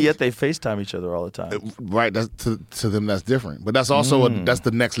 The young, But yet they FaceTime each other all the time. right? That's to them. That's different. But that's also that's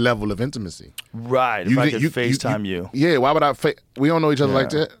the next level of intimacy. Right. If I could FaceTime you. Yeah. Why would I? We don't know each other like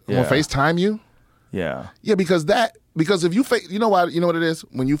that. I'm Yeah. gonna FaceTime you. Yeah. Yeah, because if you you know why, you know what it is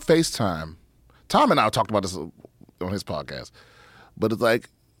when you FaceTime. Tom and I talked about this on his podcast, but it's like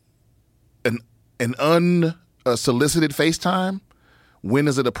an unsolicited FaceTime. When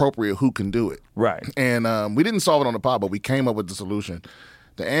is it appropriate? Who can do it? Right. And we didn't solve it on the pod, but we came up with the solution.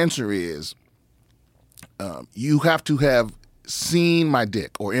 The answer is you have to have seen my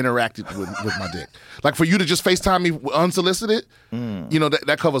dick or interacted with my dick. Like for you to just FaceTime me unsolicited, you know,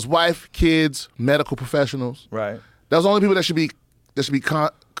 that covers wife, kids, medical professionals. Right. Those are the only people that should be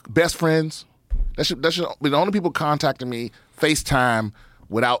best friends. That should be the only people contacting me FaceTime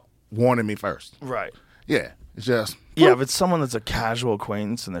without warning me first. Right. Yeah. It's just if it's someone that's a casual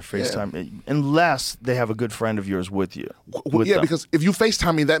acquaintance and they're FaceTime, unless they have a good friend of yours with you. Because if you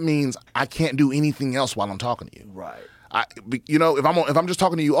FaceTime me, that means I can't do anything else while I'm talking to you. Right. If I'm just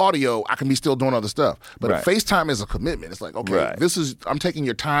talking to you audio, I can be still doing other stuff. But if FaceTime is a commitment, it's like, okay, I'm taking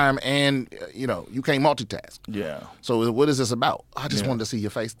your time and, you can't multitask. Yeah. So what is this about? I just wanted to see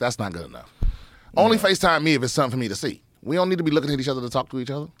your face. That's not good enough. Only FaceTime me if it's something for me to see. We don't need to be looking at each other to talk to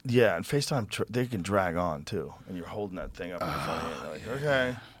each other. Yeah, and FaceTime, they can drag on, too. And you're holding that thing up in front of you. And you're like,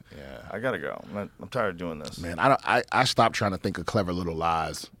 okay, I got to go. I'm tired of doing this. Man, I stopped trying to think of clever little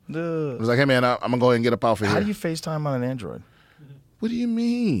lies. It was like, hey, man, I'm going to go ahead and get up off of here. How do you FaceTime on an Android? What do you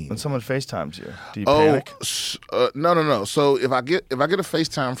mean? When someone FaceTimes you, do you panic? No. So if I get a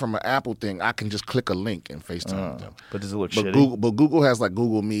FaceTime from an Apple thing, I can just click a link and FaceTime them. But does it look shitty? But Google has like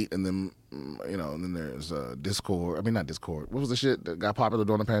Google Meet, and then and then there's Discord. I mean, not Discord. What was the shit that got popular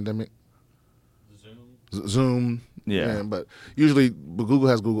during the pandemic? Zoom. Yeah. But Google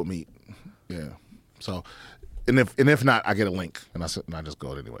has Google Meet. Yeah. So, and if not, I get a link and I just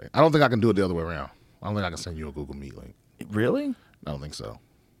go it anyway. I don't think I can do it the other way around. I don't think I can send you a Google Meet link. Really? I don't think so.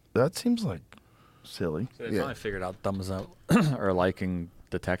 That seems like silly. So they finally figured out thumbs up or liking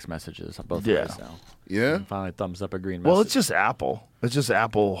the text messages on both ways now. Yeah. And finally, thumbs up a green message. Well, it's just Apple. It's just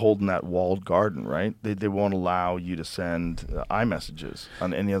Apple holding that walled garden, right? They won't allow you to send iMessages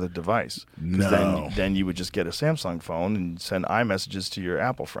on any other device. No. Then you would just get a Samsung phone and send iMessages to your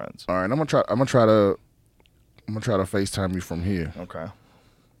Apple friends. All right, I'm gonna try to FaceTime you from here. Okay.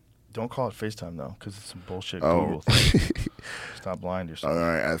 Don't call it FaceTime though, because it's some bullshit Google thing. Stop lying to yourself. All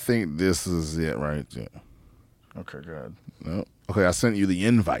right, I think this is it right there. Okay, good. No. Okay, I sent you the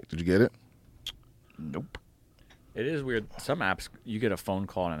invite. Did you get it? Nope. It is weird. Some apps, you get a phone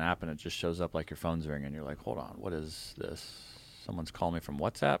call in an app and it just shows up like your phone's ringing. And you're like, hold on, what is this? Someone's calling me from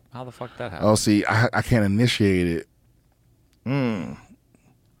WhatsApp? How the fuck that happened? Oh, see, I can't initiate it. No.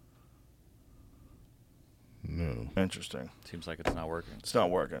 Interesting. Seems like it's not working. It's not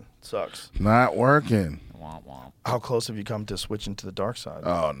working. Sucks. Not working. Womp womp. How close have you come to switching to the dark side?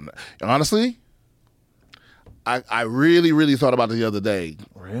 Oh, no. Honestly, I really, really thought about it the other day.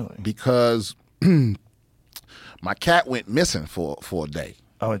 Really? Because my cat went missing for a day.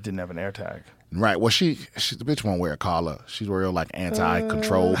 Oh, it didn't have an AirTag. Right. Well, she the bitch won't wear a collar. She's real like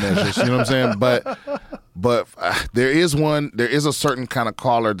anti-control measures. You know what I'm saying? But there is a certain kind of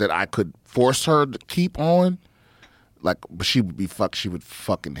collar that I could force her to keep on. Like, but she would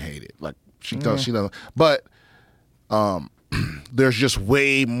fucking hate it. Like she doesn't. But there's just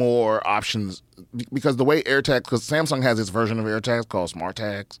way more options because the way AirTags, because Samsung has its version of AirTags called Smart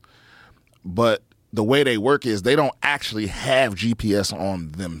Tags, but the way they work is they don't actually have GPS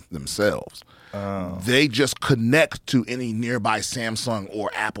on themselves. They just connect to any nearby Samsung or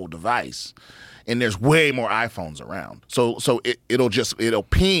Apple device, and there's way more iPhones around. So it'll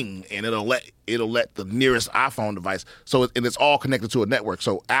ping and it'll let the nearest iPhone device. And it's all connected to a network.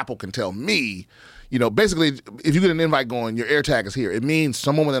 So Apple can tell me, basically, if you get an invite going, your AirTag is here. It means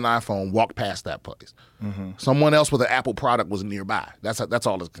someone with an iPhone walked past that place. Mm-hmm. Someone else with an Apple product was nearby. That's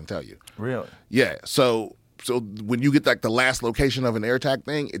all it can tell you. Really? Yeah. So when you get like the last location of an AirTag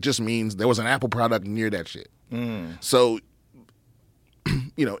thing, it just means there was an Apple product near that shit. So,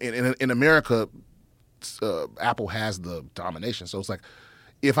 in America, Apple has the domination. So it's like,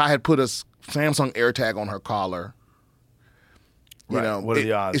 if I had put a Samsung AirTag on her collar, what are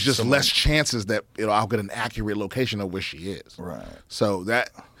the odds? It's just less chances that I'll get an accurate location of where she is. Right. So that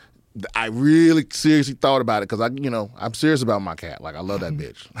I really seriously thought about it because I'm serious about my cat. Like I love that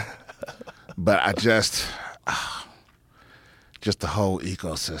bitch, but I just the whole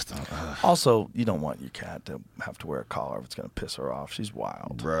ecosystem. Also, you don't want your cat to have to wear a collar if it's going to piss her off. She's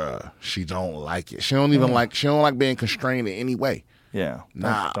wild. Bruh, she don't like it. She don't even like being constrained in any way. Yeah.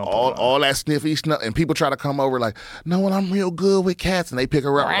 Nah, Don't put all it on. all that sniffy snuff, and people try to come over like, no, and I'm real good with cats, and they pick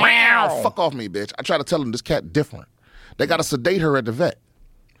her up. Wow, fuck off me, bitch. I try to tell them this cat different. They got to sedate her at the vet.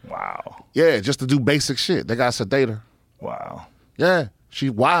 Wow. Yeah, just to do basic shit. They got to sedate her. Wow. Yeah,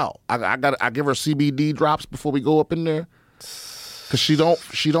 she's wild. I give her CBD drops before we go up in there, cause she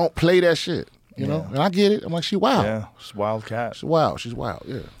don't play that shit. You know, and I get it. I'm like, she wild. Yeah, she's a wild cat. She's wild. She's wild.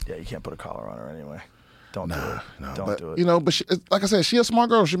 Yeah. Yeah, you can't put a collar on her anyway. Don't do it. No, Don't but, do it. You know, but she, like I said, she a smart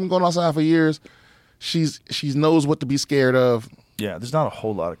girl. She's been going outside for years. She knows what to be scared of. Yeah, there's not a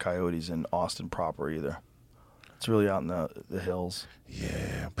whole lot of coyotes in Austin proper either. It's really out in the hills.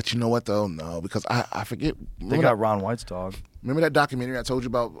 Yeah, but you know what though? No, because I forget. They got Ron White's dog. Remember that documentary I told you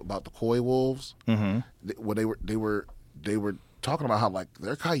about the coy wolves? Mm-hmm. Where they were talking about how like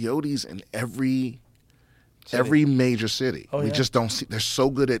there are coyotes in every major city. Oh, we yeah. just don't see. They're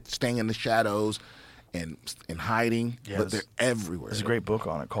so good at staying in the shadows and hiding, Yeah, but they're everywhere. There's a great book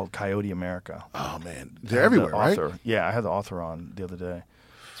on it called Coyote America. Oh man, they're everywhere, right? Yeah, I had the author on the other day.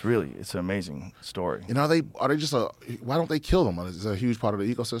 It's an amazing story. And are they just why don't they kill them? Is it a huge part of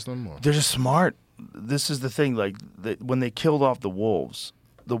the ecosystem? Or? They're just smart. This is the thing. Like when they killed off the wolves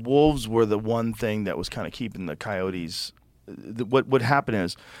were the one thing that was kind of keeping the coyotes. What happened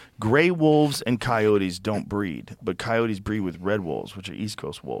is gray wolves and coyotes don't breed, but coyotes breed with red wolves, which are East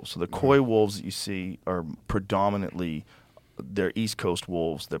Coast wolves. So the coy wolves that you see are predominantly they're East Coast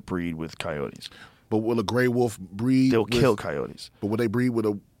wolves that breed with coyotes. But will a gray wolf breed? They'll kill coyotes. But will they breed with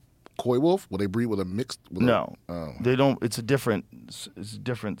a coy wolf? Will they breed with a mixed? No, they don't. It's a different.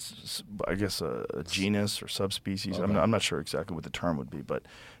 I guess a genus or subspecies. Okay. I'm not sure exactly what the term would be, but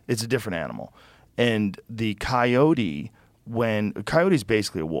it's a different animal. And the coyote, coyote's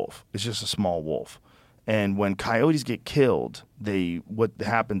basically a wolf. It's just a small wolf. And when coyotes get killed, what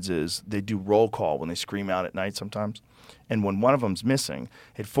happens is they do roll call when they scream out at night sometimes. And when one of them's missing,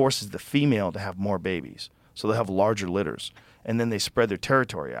 it forces the female to have more babies. So they'll have larger litters. And then they spread their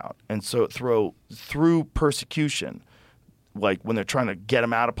territory out. And so through persecution, like when they're trying to get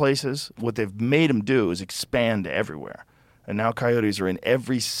them out of places, what they've made them do is expand everywhere. And now coyotes are in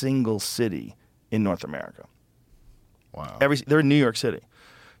every single city in North America. Wow. They're in New York City.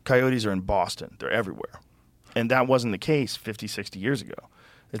 Coyotes are in Boston. They're everywhere. And that wasn't the case 50, 60 years ago.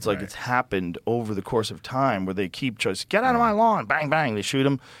 It's like it's happened over the course of time where they keep just, get out of my lawn, bang, bang. They shoot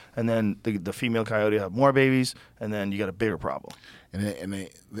them, and then the female coyote have more babies, and then you got a bigger problem. And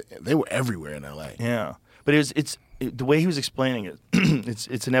they were everywhere in L.A. Yeah. But the way he was explaining it,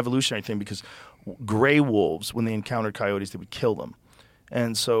 it's an evolutionary thing because gray wolves, when they encountered coyotes, they would kill them.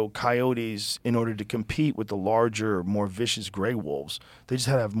 And so coyotes, in order to compete with the larger, more vicious gray wolves, they just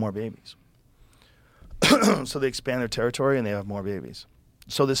had to have more babies. So they expand their territory and they have more babies.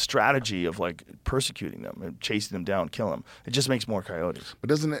 So this strategy of like persecuting them and chasing them down, killing them, it just makes more coyotes.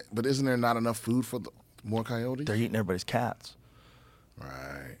 But isn't there not enough food for more coyotes? They're eating everybody's cats.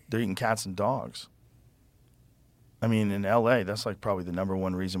 Right. They're eating cats and dogs. I mean, in L.A., that's like probably the number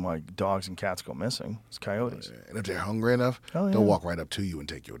one reason why dogs and cats go missing. It's coyotes. Oh, yeah. And if they're hungry enough, they'll walk right up to you and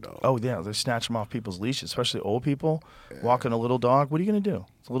take your dog. Oh, yeah. They snatch them off people's leashes, especially old people. Walking a little dog, what are you going to do?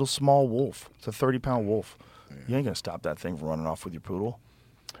 It's a little small wolf. It's a 30-pound wolf. Yeah. You ain't going to stop that thing from running off with your poodle.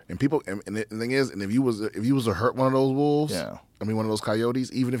 And people, and the thing is, and if you was to hurt one of those wolves, one of those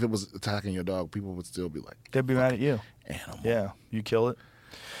coyotes, even if it was attacking your dog, people would still be like, they'd be mad at you. Animal. Yeah, you kill it.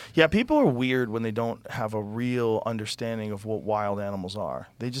 Yeah, people are weird when they don't have a real understanding of what wild animals are.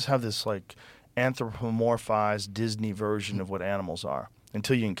 They just have this like anthropomorphized Disney version of what animals are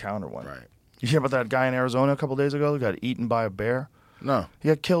until you encounter one. Right. You hear about that guy in Arizona a couple days ago who got eaten by a bear? No. He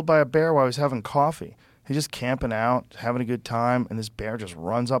got killed by a bear while he was having coffee. He's just camping out, having a good time, and this bear just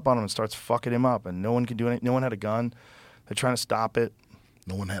runs up on him and starts fucking him up, and no one can do anything. No one had a gun. They're trying to stop it.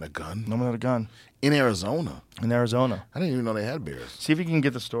 No one had a gun? No one had a gun. In Arizona? In Arizona. I didn't even know they had bears. See if you can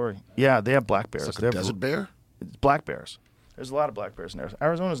get the story. Yeah, they have black bears. It's like a desert bear? It's black bears. There's a lot of black bears in Arizona.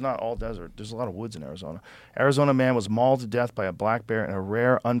 Arizona's not all desert. There's a lot of woods in Arizona. Arizona man was mauled to death by a black bear in a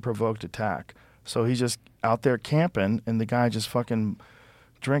rare, unprovoked attack. So he's just out there camping, and the guy just fucking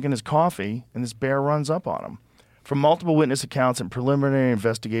drinking his coffee, and this bear runs up on him. From multiple witness accounts and preliminary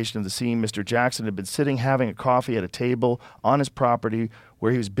investigation of the scene, Mr. Jackson had been sitting having a coffee at a table on his property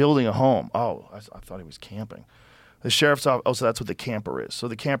where he was building a home. Oh, I thought he was camping. The sheriff's office, so that's what the camper is. So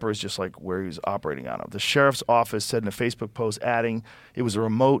the camper is just like where he was operating out of. The sheriff's office said in a Facebook post, adding, it was a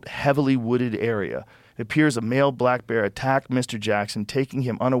remote, heavily wooded area. It appears a male black bear attacked Mr. Jackson, taking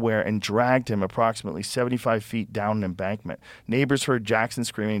him unaware, and dragged him approximately 75 feet down an embankment. Neighbors heard Jackson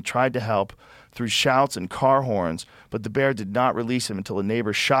screaming, tried to help through shouts and car horns, but the bear did not release him until a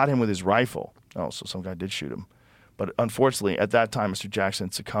neighbor shot him with his rifle. Oh, so some guy did shoot him. But unfortunately, at that time, Mr.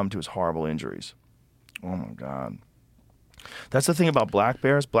 Jackson succumbed to his horrible injuries. Oh my God. That's the thing about black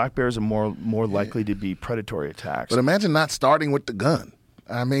bears. Black bears are more likely to be predatory attacks. But imagine not starting with the gun.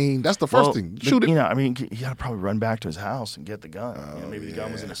 I mean, that's the first thing. Shoot it. You know, I mean, you got to probably run back to his house and get the gun. You know, maybe the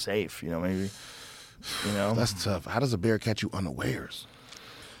gun was in a safe. You know, maybe. You know, that's tough. How does a bear catch you unawares?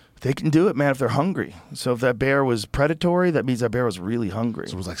 They can do it, man, if they're hungry. So if that bear was predatory, that means that bear was really hungry.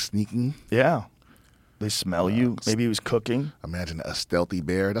 So it was like sneaking? Yeah. They smell you. Maybe he was cooking. Imagine a stealthy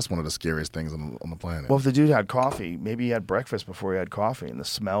bear. That's one of the scariest things on the planet. Well, if the dude had coffee, maybe he had breakfast before he had coffee, and the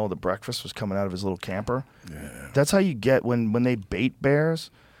smell of the breakfast was coming out of his little camper. Yeah. That's how you get when they bait bears.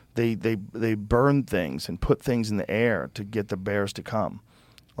 They burn things and put things in the air to get the bears to come.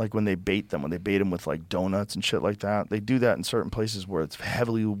 Like when they bait them with like donuts and shit like that. They do that in certain places where it's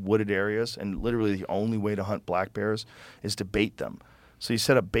heavily wooded areas, and literally the only way to hunt black bears is to bait them. So you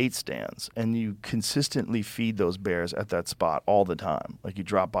set up bait stands, and you consistently feed those bears at that spot all the time. Like you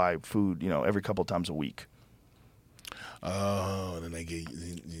drop by food, you know, every couple of times a week. Oh, and then they get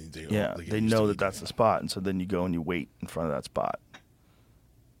they know that that's the spot, and so then you go and you wait in front of that spot.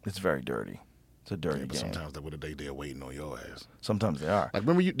 It's very dirty. It's a dirty game. Sometimes they're waiting on your ass. Sometimes they are. Like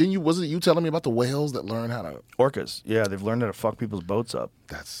remember wasn't you telling me about the whales that learn how to orcas? Yeah, they've learned how to fuck people's boats up.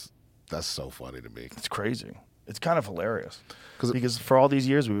 That's so funny to me. It's crazy. It's kind of hilarious. Because for all these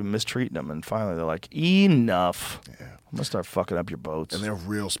years we've been mistreating them, and finally they're like, enough. Yeah. I'm gonna start fucking up your boats. And they're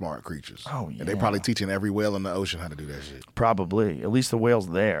real smart creatures. Oh yeah. And they're probably teaching every whale in the ocean how to do that shit. Probably. At least the whales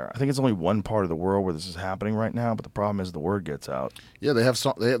there. I think it's only one part of the world where this is happening right now, but the problem is the word gets out. Yeah, they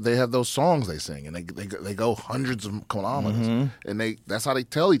have those songs they sing, and they go hundreds of kilometers, and that's how they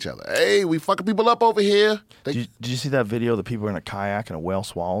tell each other, "Hey, we fucking people up over here." Did you see that video? The people are in a kayak and a whale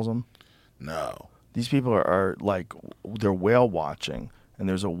swallows them. No. These people are like, they're whale watching, and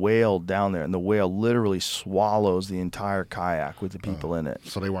there's a whale down there, and the whale literally swallows the entire kayak with the people in it.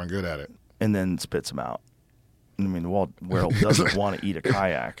 So they weren't good at it. And then spits them out. I mean, the whale doesn't want to eat a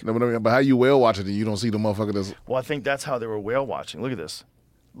kayak. No, but how you whale watching and you don't see the motherfucker that's... Well, I think that's how they were whale watching. Look at this.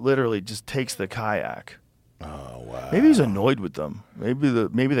 Literally just takes the kayak. Oh, wow. Maybe he's annoyed with them. Maybe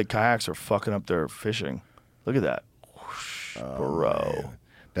the kayaks are fucking up their fishing. Look at that. Whoosh, bro. Man.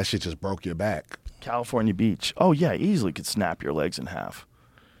 That shit just broke your back. California beach. Oh, yeah, easily could snap your legs in half.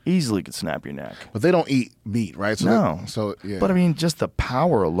 Easily could snap your neck. But they don't eat meat, right? So no. Yeah. But I mean, just the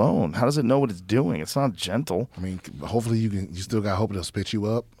power alone. How does it know what it's doing? It's not gentle. I mean, hopefully you still got hope it'll spit you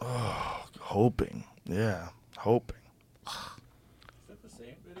up. Oh, hoping. Yeah, hoping. Is that the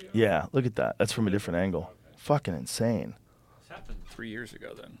same video? Yeah, look at that. That's from a different angle. Fucking insane. This happened 3 years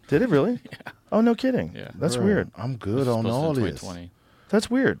ago then. Did it really? Yeah. Oh, no kidding. Yeah. That's Bro, weird. I'm good on all this. That's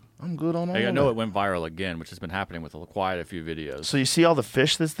weird. I'm good on all I know that. it went viral again, which has been happening with quite a few videos. So you see all the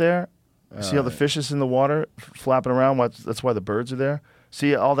fish that's there? You see all the fish that's in the water flapping around? That's why the birds are there.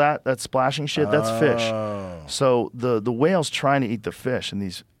 See all that splashing shit? That's fish. So the whale's trying to eat the fish, and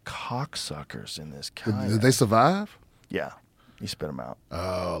these cocksuckers in this kayak. Did they survive? Yeah. He spit them out.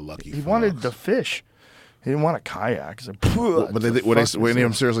 Oh, lucky He wanted the fish. He didn't want a kayak. He's like, but were any of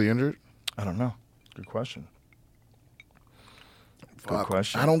them seriously injured? I don't know. Good question. Good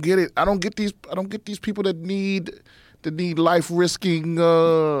question. I don't get it. I don't get these people that need life risking. They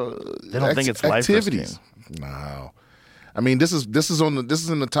don't think it's life activities. No, I mean this is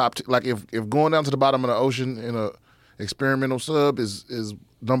in the top. Like if going down to the bottom of the ocean in a experimental sub is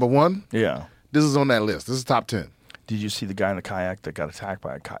number one. Yeah, this is on that list. This is top 10. Did you see the guy in the kayak that got attacked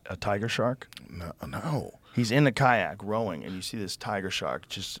by a tiger shark? No. He's in the kayak rowing, and you see this tiger shark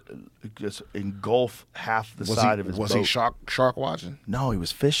just engulf half the side of his boat. Was he shark watching? No, he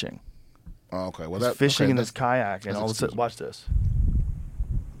was fishing. Oh, okay. Well, he's fishing in this kayak, and all of a sudden, watch this.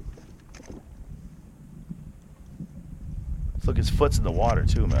 Look, his foot's in the water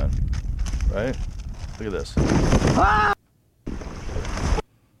too, man. Right? Look at this. Ah!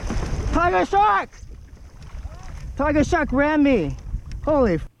 Tiger shark! Tiger shark ran me.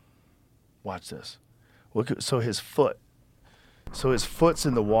 Holy. Watch this. Look at, so his foot's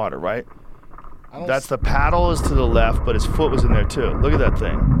in the water, right? That's the paddle is to the left, but his foot was in there too. Look at that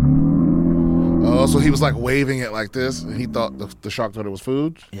thing. Oh, so he was like waving it like this, and he thought the shark thought it was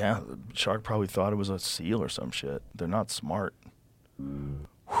food? Yeah, the shark probably thought it was a seal or some shit. They're not smart.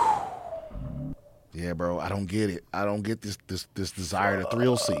 Yeah, bro, I don't get it. I don't get this desire to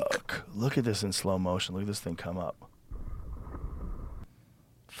thrill seek. Look at this in slow motion. Look at this thing come up.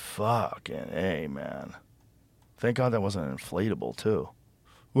 Fucking A, man. Thank God that wasn't inflatable, too.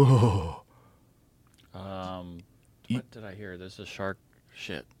 Whoa. What did I hear? There's a shark.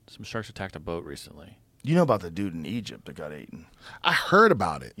 Shit. Some sharks attacked a boat recently. You know about the dude in Egypt that got eaten? I heard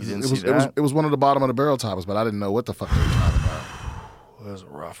about it. You didn't it see was, that? It was one of the bottom of the barrel toppers, but I didn't know what the fuck they were talking about. That was a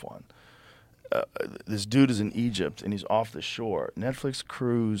rough one. This dude is in Egypt and he's off the shore. Netflix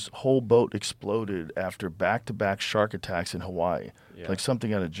crew's whole boat exploded after back-to-back shark attacks in Hawaii. Yeah. Like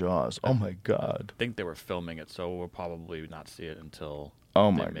something out of Jaws. Oh my God. I think they were filming it, so we'll probably not see it until.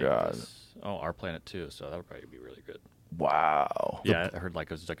 Oh they my make God. Our Planet too. So that would probably be really good. Wow. Yeah, I heard like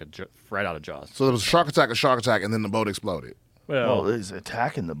it was like right out of Jaws. So there was a shark attack, and then the boat exploded. Well, he's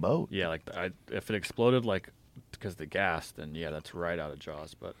attacking the boat. Yeah, like if it exploded, like because the gas, then yeah, that's right out of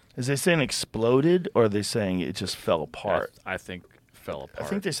Jaws. But Is they saying exploded or are they saying it just fell apart? I think fell apart. I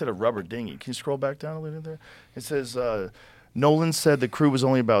think they said a rubber dinghy. Can you scroll back down a little there? It says Nolan said the crew was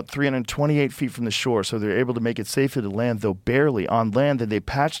only about 328 feet from the shore, so they were able to make it safely to land, though barely. On land, then they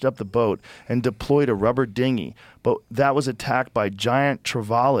patched up the boat and deployed a rubber dinghy. But that was attacked by giant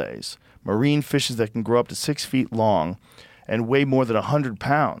trevalles, marine fishes that can grow up to 6 feet long and weigh more than 100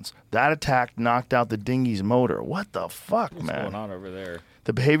 pounds. That attack knocked out the dinghy's motor. What the fuck, What's man? going on over there?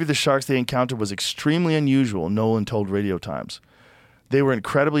 The behavior of the sharks they encountered was extremely unusual, Nolan told Radio Times. They were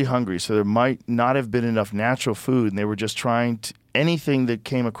incredibly hungry, so there might not have been enough natural food, and they were just trying anything that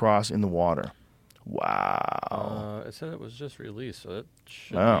came across in the water. Wow. It said it was just released, so it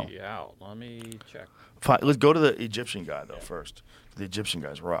should be out. Let me check. Fine. Let's go to the Egyptian guy, though, first. The Egyptian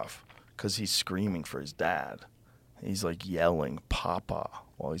guy's rough because he's screaming for his dad. He's like yelling, Papa,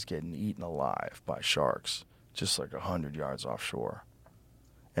 while he's getting eaten alive by sharks, just like 100 yards offshore.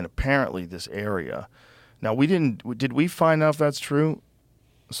 And apparently this area... Now, did we find out if that's true?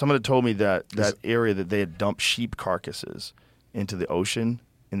 Somebody told me that area that they had dumped sheep carcasses into the ocean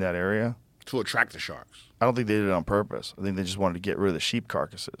in that area. To attract the sharks. I don't think they did it on purpose. I think they just wanted to get rid of the sheep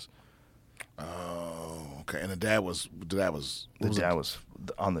carcasses. Oh, okay. And the dad was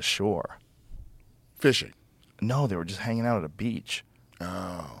on the shore. Fishing? No, they were just hanging out at a beach.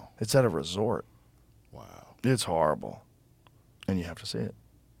 Oh. It's at a resort. Wow. It's horrible. And you have to see it.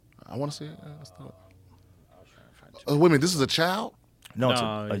 I want to see it. Yeah, let's do it. Oh, wait a minute, this is a child? No,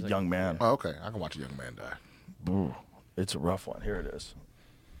 it's a young man. Oh, okay. I can watch a young man die. Ooh, it's a rough one. Here it is.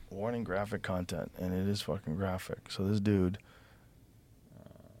 Warning graphic content, and it is fucking graphic. So this dude,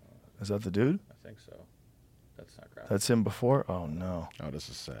 is that the dude? I think so. That's not graphic. That's him before? Oh, no. Oh, this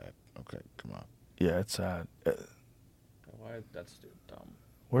is sad. Okay, come on. Yeah, it's sad. Why? That's dumb.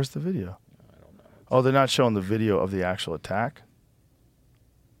 Where's the video? I don't know. Oh, they're not showing the video of the actual attack?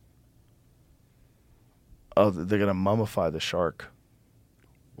 Oh, they're going to mummify the shark.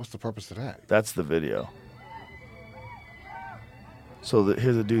 What's the purpose of that? That's the video. So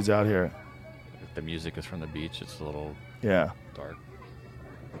here's the dude's out here. If the music is from the beach, it's a little dark.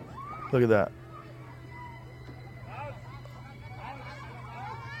 Look at that.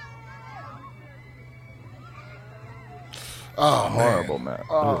 Oh, horrible, man. man.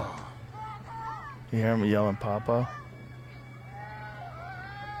 Oh. You hear him yelling, Papa?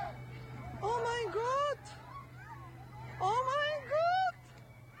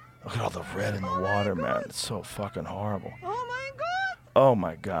 Look at all the red in the water, man. It's so fucking horrible. Oh, my God. Oh,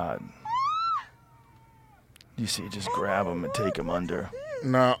 my God. You see, just grab him and take him under.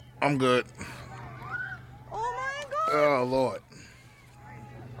 No, I'm good. Oh, my God. Oh, Lord.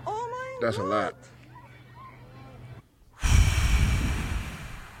 Oh, my God. That's a lot.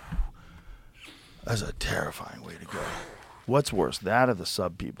 That's a terrifying way to go. What's worse, that or the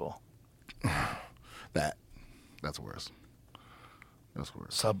sub people? That's worse. That's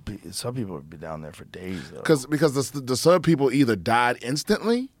worse. Sub people would be down there for days, though. Because the sub people either died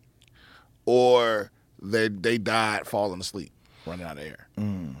instantly, or they died falling asleep, running out of air.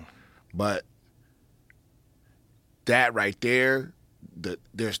 But that right there,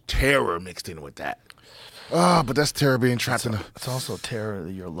 there's terror mixed in with that. Oh, but that's terror being trapped in. It's also terror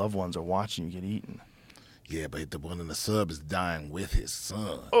that your loved ones are watching you get eaten. Yeah, but the one in the sub is dying with his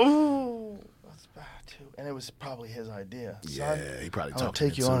son. Oh, that's bad too. And it was probably his idea. Yeah, Son, he probably I'm gonna talked him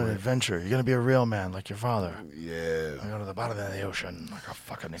take you into on an it. adventure. You're gonna be a real man like your father. Yeah. I go to the bottom of the ocean like a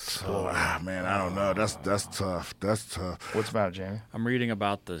fucking explorer. Man, I don't know. That's tough. That's tough. What's the matter, Jamie? I'm reading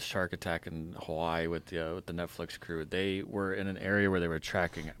about the shark attack in Hawaii with the Netflix crew. They were in an area where they were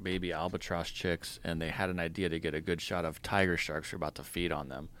tracking baby albatross chicks, and they had an idea to get a good shot of tiger sharks who were about to feed on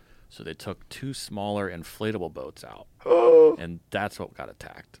them. So they took two smaller inflatable boats out, and that's what got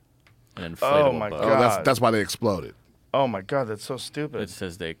attacked. An inflatable boat. Oh, that's why they exploded. Oh my God, that's so stupid. It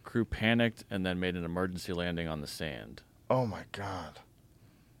says the crew panicked and then made an emergency landing on the sand. Oh my God.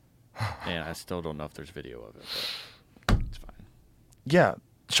 And I still don't know if there's video of it, but it's fine. Yeah,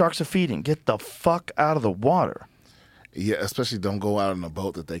 sharks are feeding. Get the fuck out of the water. Yeah, especially don't go out in a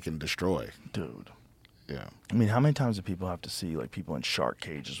boat that they can destroy. Dude. Yeah. I mean, how many times do people have to see like people in shark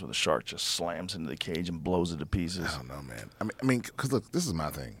cages where the shark just slams into the cage and blows it to pieces? I don't know, man. I mean, because look, this is my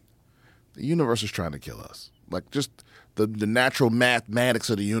thing. The universe is trying to kill us. Like, just the natural mathematics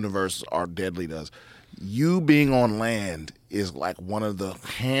of the universe are deadly to us. You being on land is like one of the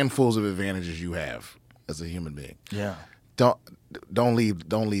handfuls of advantages you have as a human being. Yeah. Don't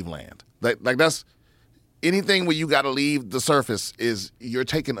leave land. Like that's anything where you got to leave the surface is you're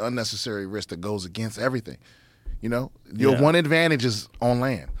taking unnecessary risk that goes against everything. You know, your one advantage is on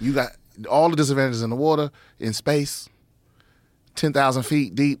land. You got all the disadvantages in the water, in space. 10,000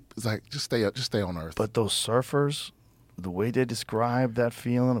 feet deep. It's like just stay on Earth. But those surfers, the way they describe that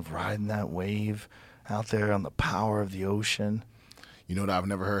feeling of riding that wave out there on the power of the ocean. You know what I've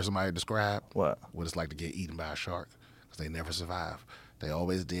never heard somebody describe? What it's like to get eaten by a shark, because they never survive. They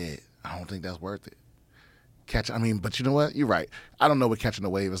always dead. I don't think that's worth it. But you know what? You're right. I don't know what catching a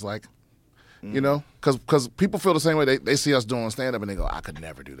wave is like. You know, because people feel the same way. They see us doing stand up and they go, I could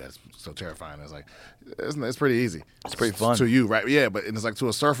never do that. It's so terrifying. It's like it's pretty easy. It's pretty fun to you, right? Yeah, but it's like to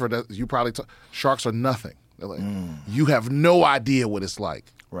a surfer that you probably sharks are nothing. They're like you have no idea what it's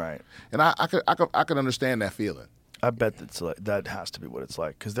like, right? And I could understand that feeling. I bet that has to be what it's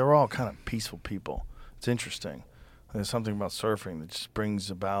like, because they're all kind of peaceful people. It's interesting. There's something about surfing that just brings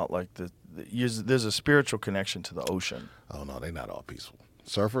about like there's a spiritual connection to the ocean. Oh no, they're not all peaceful.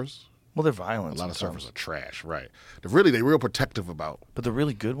 Surfers. Well, they're violent. A lot sometimes. of surfers are trash, right? They're real protective about. But the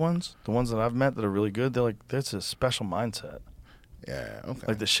really good ones, the ones that I've met that are really good, they're like, that's a special mindset. Yeah, okay.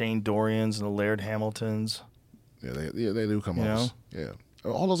 Like the Shane Dorians and the Laird Hamiltons. Yeah, they do come on. Yeah,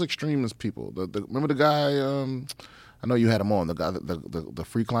 all those extremist people. Remember the guy? I know you had him on. The guy, the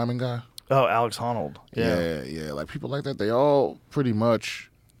free climbing guy. Oh, Alex Honnold. Yeah. Like people like that. They all pretty much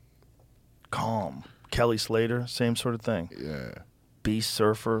calm. Kelly Slater, same sort of thing. Yeah. Beast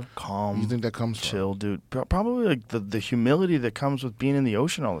surfer, calm. You think that comes chill, dude? Probably like the humility that comes with being in the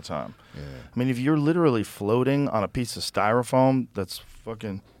ocean all the time. Yeah. I mean, if you're literally floating on a piece of styrofoam that's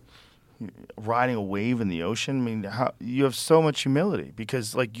fucking riding a wave in the ocean, I mean, you have so much humility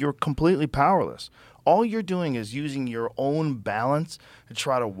because like you're completely powerless. All you're doing is using your own balance to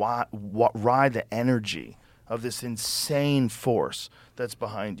try to ride the energy of this insane force that's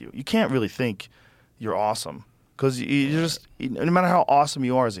behind you. You can't really think you're awesome. Because no matter how awesome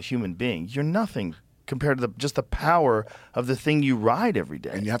you are as a human being, you're nothing compared to just the power of the thing you ride every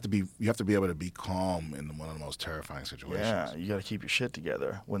day. And you have to be able to be calm in one of the most terrifying situations. Yeah, you got to keep your shit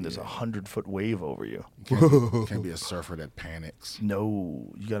together when there's 100-foot wave over you. You can't be a surfer that panics.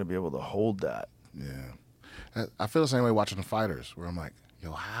 No, you got to be able to hold that. Yeah, I feel the same way watching the fighters, where I'm like,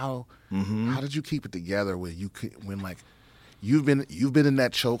 yo, how did you keep it together when like you've been in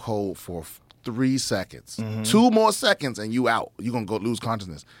that chokehold for 3 seconds, 2 more seconds, and you out. You're gonna go lose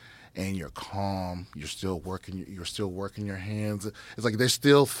consciousness, and you're calm. You're still working. You're still working your hands. It's like they're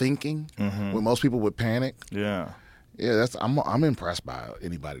still thinking. When most people would panic. Yeah. That's I'm impressed by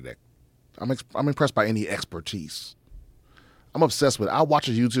anybody that I'm impressed by any expertise. I'm obsessed with it. I watch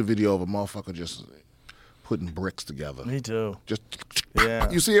a YouTube video of a motherfucker just putting bricks together. Me too. Just Yeah.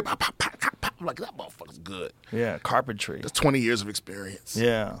 You see it. I'm like, that motherfucker's good. Yeah, carpentry. That's 20 years of experience.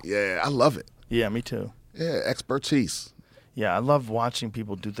 Yeah. Yeah, I love it. Yeah, me too. Yeah, expertise. Yeah, I love watching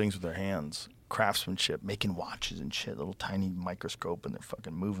people do things with their hands. Craftsmanship, making watches and shit, little tiny microscope, and they're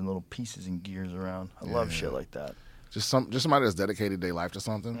fucking moving little pieces and gears around. I love shit like that. Just somebody that's dedicated their life to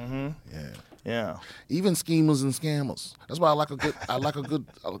something. Yeah. Even schemers and scammers. That's why I like a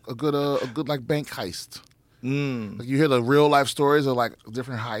good like bank heist. Like you hear the real life stories of like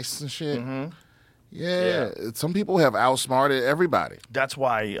different heists and shit. Yeah, some people have outsmarted everybody. That's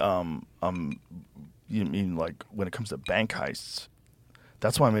why, you mean like when it comes to bank heists,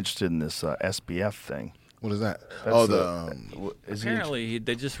 that's why I'm interested in this SBF thing. What is that? That's apparently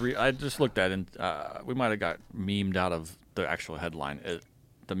they just I just looked at it and we might have got memed out of the actual headline.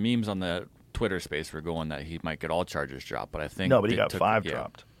 The memes on the Twitter space were going that he might get all charges dropped, but I think no, but he got 5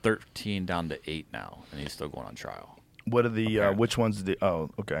 dropped. 13 down to 8 now, and he's still going on trial. What are the which ones?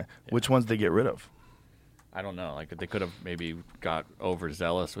 Which ones they get rid of? I don't know. Like they could have maybe got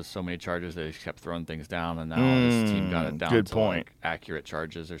overzealous with so many charges they just kept throwing things down, and now his team got it down Good to point. Like, accurate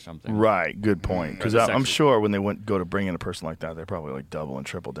charges or something. Right. Good point. Because I'm sure when they go to bring in a person like that, they probably like double and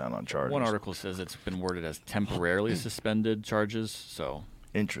triple down on charges. One article says it's been worded as temporarily suspended charges. So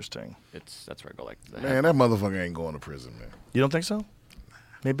interesting. That's where I go like that. Man, that motherfucker ain't going to prison, man. You don't think so?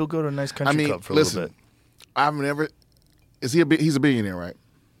 Maybe he'll go to a nice country club for a little bit. I've never. Is he he's a billionaire, right?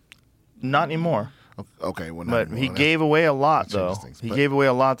 Not anymore. Okay, well, but he gave away a lot, though. He gave away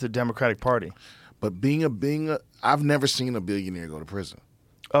a lot to the Democratic Party. But I've never seen a billionaire go to prison.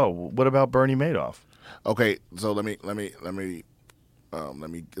 Oh, what about Bernie Madoff? Okay, so let me.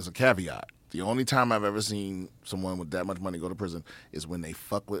 As a caveat, the only time I've ever seen someone with that much money go to prison is when they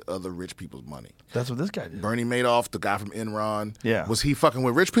fuck with other rich people's money. That's what this guy did. Bernie Madoff, the guy from Enron. Yeah. Was he fucking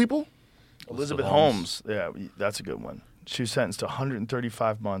with rich people? Elizabeth Holmes. Yeah, that's a good one. She was sentenced to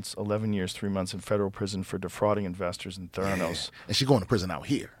 135 months, 11 years, 3 months in federal prison for defrauding investors in Theranos. And she's going to prison out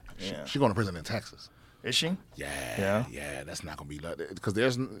here. Yeah. She's going to prison in Texas. Is she? Yeah. That's not going to be because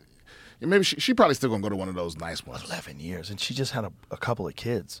there's maybe she probably still going to go to one of those nice ones. 11 years, and she just had a couple of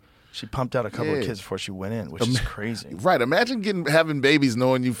kids. She pumped out a couple of kids before she went in, which is crazy. Right. Imagine having babies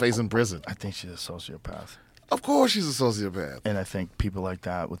knowing you facing prison. I think she's a sociopath. Of course she's a sociopath. And I think people like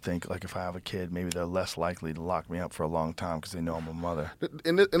that would think, like, if I have a kid, maybe they're less likely to lock me up for a long time because they know I'm a mother.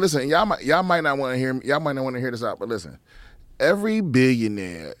 And listen, y'all might not want to hear this out, but listen, every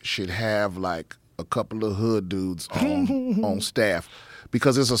billionaire should have like a couple of hood dudes on staff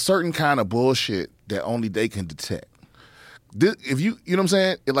because there's a certain kind of bullshit that only they can detect. If you know what I'm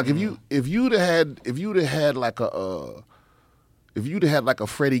saying, like if you'd have had like a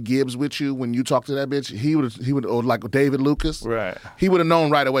Freddie Gibbs with you when you talked to that bitch, he would or like David Lucas, right? He would have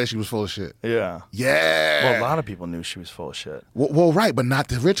known right away she was full of shit. Yeah. Yeah. Well, a lot of people knew she was full of shit. Well, right, but not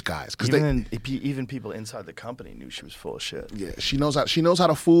the rich guys, because even people inside the company knew she was full of shit. Yeah, she knows how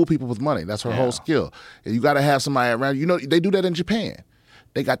to fool people with money. That's her whole skill. And you got to have somebody around. You know, they do that in Japan.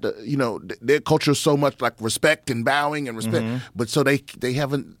 They got their culture is so much like respect and bowing and respect, but so they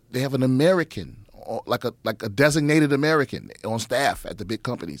have an American. Like a designated American on staff at the big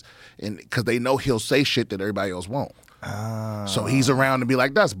companies, and because they know he'll say shit that everybody else won't. So he's around to be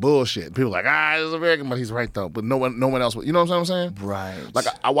like, that's bullshit. People are like, he's American, but he's right though. But no one else. You know what I'm saying? Right. Like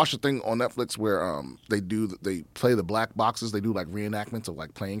I watched a thing on Netflix where they play the black boxes. They do like reenactments of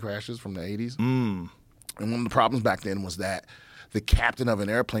like plane crashes from the 80s. And one of the problems back then was that the captain of an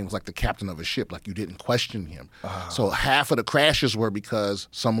airplane was like the captain of a ship. Like you didn't question him. So half of the crashes were because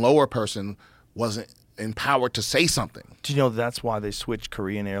some lower person wasn't empowered to say something. Do you know that's why they switched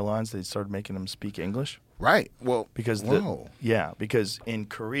Korean Airlines? They started making them speak English. Right. Well, because because in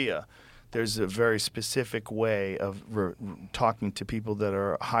Korea, there's a very specific way of talking to people that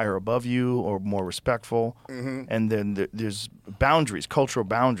are higher above you or more respectful, and then there's boundaries, cultural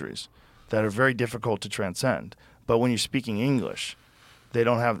boundaries, that are very difficult to transcend. But when you're speaking English, they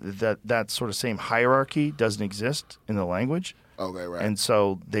don't have that sort of same hierarchy doesn't exist in the language. Okay, right. And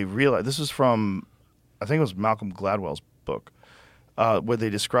so they realized, this is from, I think it was Malcolm Gladwell's book, where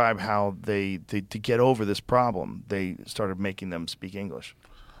they describe how they to get over this problem, they started making them speak English.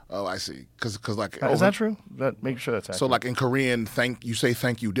 Oh, I see. Because like is that true? Make sure that's accurate. So like in Korean, you say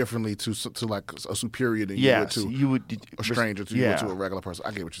thank you differently to like a superior than you would to a stranger to you would to a regular person.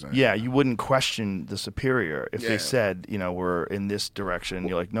 I get what you're saying. Yeah, you wouldn't question the superior if they said, we're in this direction.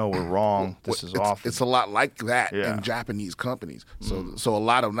 You're like, no, we're wrong. This is off. It's a lot like that in Japanese companies. So a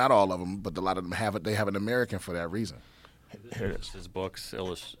lot of, not all of them, but a lot of them have it. They have an American for that reason. Here it is. His book's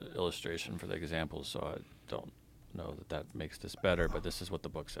illustration for the examples, so I don't know that makes this better, but this is what the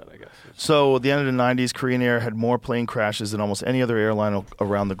book said, I guess. So at the end of the 90s, Korean Air had more plane crashes than almost any other airline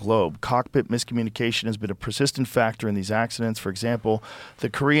around the globe. Cockpit miscommunication has been a persistent factor in these accidents. For example, the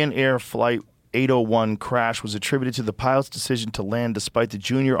Korean Air Flight 801 crash was attributed to the pilot's decision to land despite the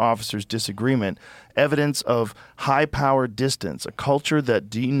junior officer's disagreement, evidence of high-powered distance, a culture that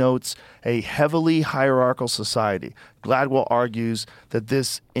denotes a heavily hierarchical society. Gladwell argues that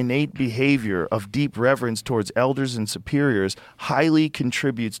this innate behavior of deep reverence towards elders and superiors highly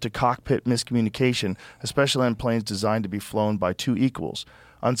contributes to cockpit miscommunication, especially on planes designed to be flown by two equals.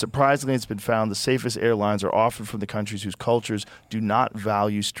 Unsurprisingly, it's been found the safest airlines are often from the countries whose cultures do not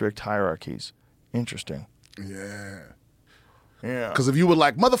value strict hierarchies. Interesting. Yeah. Yeah. Because if you were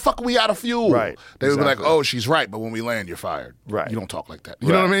like, motherfucker, we out of fuel. Right. They would be like, oh, she's right, but when we land, you're fired. Right. You don't talk like that. You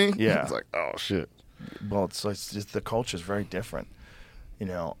know what I mean? Yeah. It's like, oh, shit. Well, it's just the culture is very different.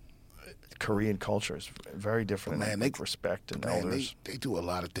 Korean culture is very different. Man, they respect and elders. They do a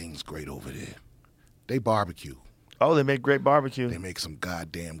lot of things great over there. They barbecue. Oh, they make great barbecue. They make some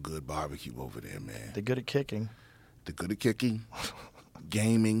goddamn good barbecue over there, man. They're good at kicking.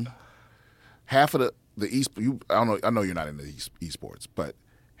 Gaming. Half of the I know you're not into esports, but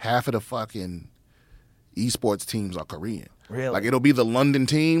half of the fucking esports teams are Korean. Really? Like it'll be the London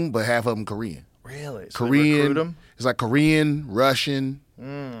team, but half of them Korean. Really? So Korean. they recruit them? It's like Korean, Russian.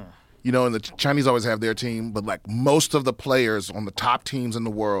 And the Chinese always have their team, but like most of the players on the top teams in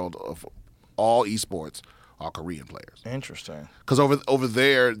the world of all esports are Korean players. Interesting. Because over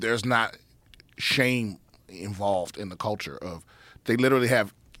there, there's not shame involved in the culture of. They literally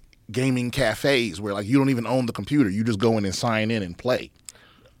have gaming cafes where like you don't even own the computer, you just go in and sign in and play.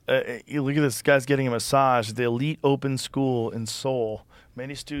 You look at this guy's getting a massage at the elite open school in Seoul.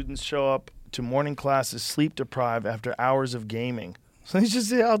 Many students show up to morning classes sleep deprived after hours of gaming. So he's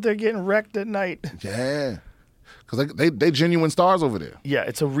just out there getting wrecked at night. Yeah. Because they genuine stars over there. Yeah,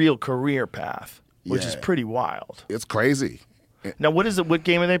 it's a real career path, which is pretty wild. It's crazy. Now, what is it? What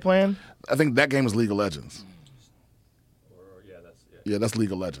game are they playing? I think that game is League of Legends. Yeah, that's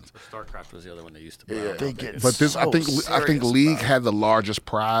League of Legends. StarCraft was the other one they used to play. They get But this, so I think serious League about it. had the largest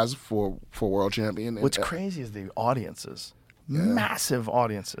prize for world champion. What's crazy is the audiences, massive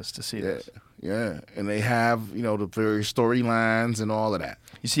audiences to see this. Yeah, and they have the various storylines and all of that.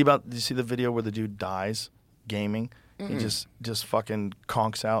 You see the video where the dude dies gaming? He just fucking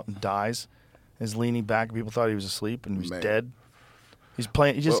conks out and dies. Is leaning back. People thought he was asleep and he was dead. He's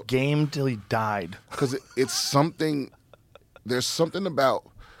playing. He just gamed till he died. Because it's something. There's something about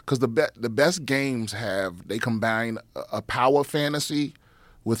because the best games they combine a power fantasy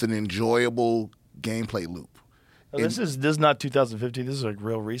with an enjoyable gameplay loop. Oh, this is not 2015. This is like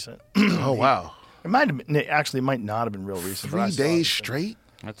real recent. Oh wow! It might have been, actually it might not have been real recent. 3 days straight.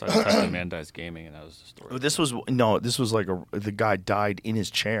 That's like the man dies gaming, and that was the story. This was like the guy died in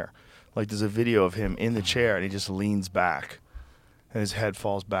his chair. Like there's a video of him in the chair and he just leans back, and his head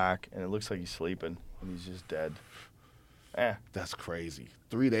falls back, and it looks like he's sleeping, and he's just dead. That's crazy.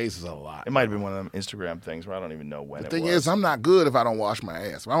 3 days is a lot. It might have been one of them Instagram things where I don't even know when. The thing is, I'm not good if I don't wash my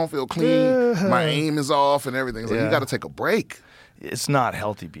ass. If I don't feel clean, my aim is off and everything. It's like, you got to take a break. It's not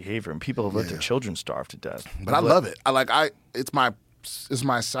healthy behavior, and people have let their children starve to death. But I love it. It's my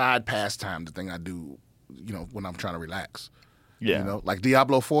side pastime. The thing I do, when I'm trying to relax. Yeah. Like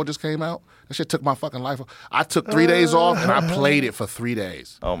Diablo 4 just came out. That shit took my fucking life. I took 3 days off and I played it for 3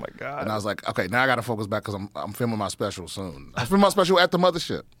 days. Oh my God. And I was like, okay, now I got to focus back because I'm filming my special soon. I'm filming my special at the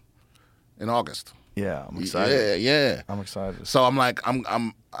Mothership in August. Yeah, I'm excited. Yeah. I'm excited. So I'm like,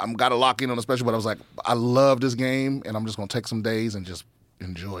 I'm got to lock in on the special, but I was like, I love this game and I'm just gonna take some days and just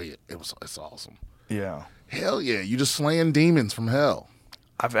enjoy it. It's awesome. Yeah. Hell yeah, you just slaying demons from hell.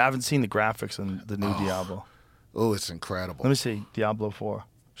 I haven't seen the graphics in the new Diablo. Oh, it's incredible. Let me see Diablo 4.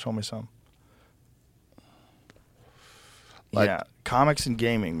 Show me some. Yeah, comics and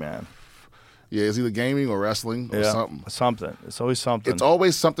gaming, man. Yeah, it's either gaming or wrestling or something. Something. It's always something. It's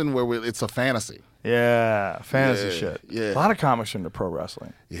always something where it's a fantasy. Yeah, fantasy shit. Yeah, a lot of comics are into pro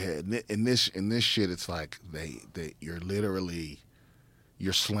wrestling. Yeah, in this shit, it's like you're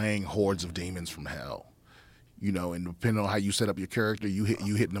slaying hordes of demons from hell. And depending on how you set up your character, you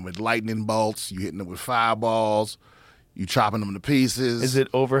hitting them with lightning bolts, you hitting them with fireballs, you chopping them to pieces. Is it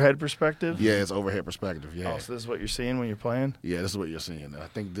overhead perspective? Yeah, it's overhead perspective. Yeah. Oh, so this is what you're seeing when you're playing? Yeah, this is what you're seeing. I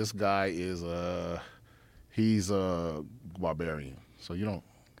think this guy is he's a barbarian, so you don't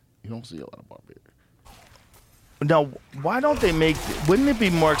see a lot of barbarians. Now, why don't they wouldn't it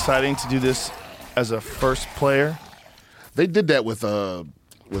be more exciting to do this as a first player? They did that with Skyrim.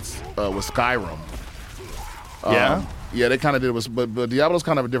 Yeah? Yeah, they kind of did it, but Diablo's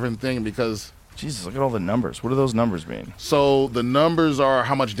kind of a different thing because... Jesus, look at all the numbers. What do those numbers mean? So the numbers are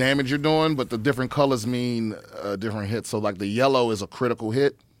how much damage you're doing, but the different colors mean different hits. So like the yellow is a critical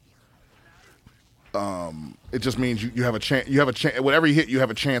hit. It just means you have a chance. Whatever you hit, you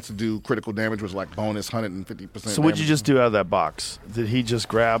have a chance to do critical damage, which is like bonus 150%. So what'd you just do out of that box? Did he just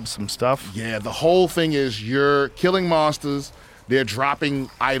grab some stuff? Yeah, the whole thing is you're killing monsters. They're dropping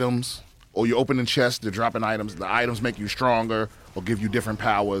items, or you're opening chests. They're dropping items. The items make you stronger or give you different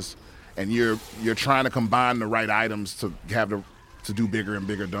powers, and you're trying to combine the right items to do bigger and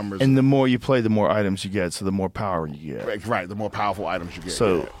bigger numbers. And the more you play, the more items you get, so the more power you get. Right, the more powerful items you get.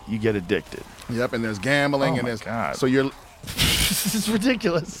 So you get addicted. Yep, and there's gambling, and there's God. So you're. This is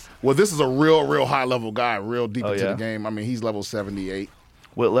ridiculous. Well, this is a real high level guy, real deep into yeah? the game. I mean, he's level 78.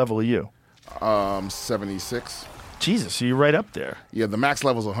 What level are you? 76. Jesus, so you're right up there. Yeah, the max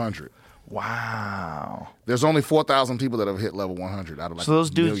level's 100. Wow. There's only 4,000 people that have hit level 100 out of like. So those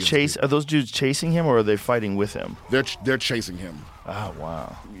dudes millions are those dudes chasing him, or are they fighting with him? They're chasing him. Oh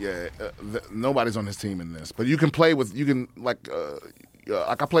wow. Yeah, nobody's on his team in this, but you can play with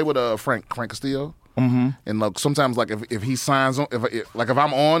I play with Frank Castillo. Mm-hmm. And like sometimes like if he signs on if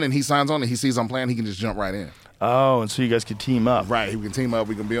I'm on and he signs on and he sees I'm playing, he can just jump right in. Oh, and so you guys can team up. Right, we can team up.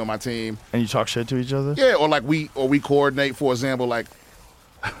 We can be on my team. And you talk shit to each other. Yeah, or we coordinate. For example, like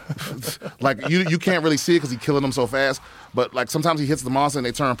you can't really see it because he's killing them so fast. But like sometimes he hits the monster and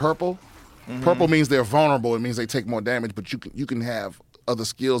they turn purple. Mm-hmm. Purple means they're vulnerable. It means they take more damage. But you can have other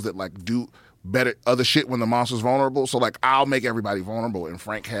skills that like do better other shit when the monster's vulnerable. So like I'll make everybody vulnerable, and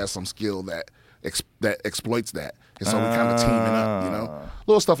Frank has some skill that exploits that. And so we kind of teaming up,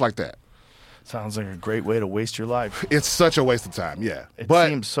 little stuff like that. Sounds like a great way to waste your life. It's such a waste of time. Yeah, It but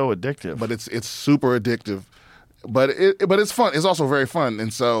seems so addictive. but it's super addictive. But it's fun. It's also very fun.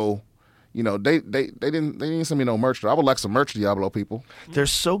 And so, you know, they didn't send me no merch. I would like some merch, Diablo people. They're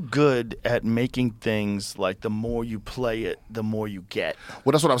so good at making things like the more you play it, the more you get.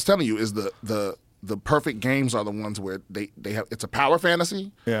 Well, that's what I was telling you. Is the perfect games are the ones where they have it's a power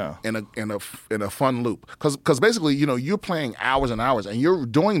fantasy, Yeah. and a fun loop. Because basically, you know, you're playing hours and hours, and you're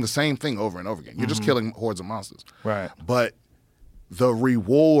doing the same thing over and over again. You're just killing hordes of monsters. Right. But the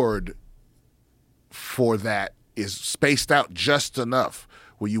reward for that is spaced out just enough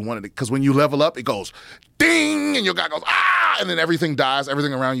where you wanted it. Because when you level up, it goes ding, and your guy goes ah, and then everything dies.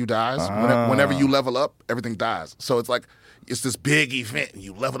 Everything around you dies. Whenever you level up, everything dies. So it's like it's this big event, and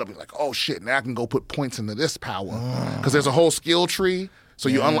you level up. And you're like, oh shit! Now I can go put points into this power because there's a whole skill tree. So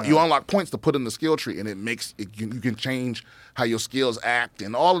you unlock points to put in the skill tree, and it makes it, you can change how your skills act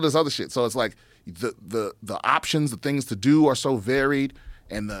and all of this other shit. So it's like the options, the things to do are so varied.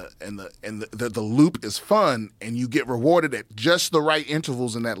 And the loop is fun, and you get rewarded at just the right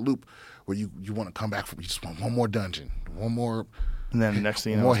intervals in that loop where you want to come back from. You just want one more dungeon, one more. And then next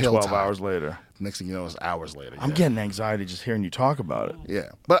thing you know, it's 12 hours later. Next thing you know, it's hours later. I'm getting anxiety just hearing you talk about it.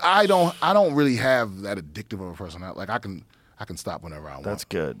 Yeah, but I don't really have that addictive of a personality. Like I can stop whenever I want. That's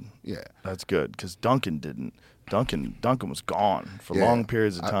good. Yeah, that's good because Duncan didn't. Duncan was gone for long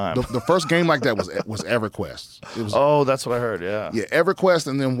periods of time. The first game like that was EverQuest. It was, oh, that's what I heard. Yeah. Yeah, EverQuest,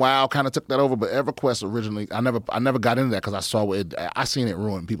 and then WoW kind of took that over. But EverQuest originally, I never got into that because I seen it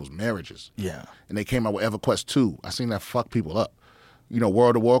ruin people's marriages. Yeah. And they came out with EverQuest 2. I seen that fuck people up. You know,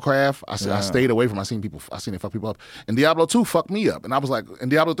 World of Warcraft. I stayed away from. I seen it fuck people up. And Diablo 2 fucked me up. And I was like, and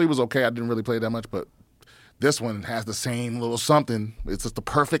Diablo 3 was okay. I didn't really play that much, but this one has the same little something. It's just the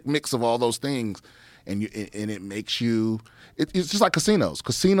perfect mix of all those things. And it makes you. It's just like casinos.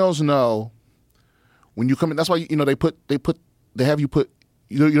 Casinos know when you come in. That's why they have you put.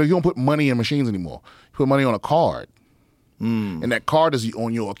 You don't put money in machines anymore. You put money on a card, and that card is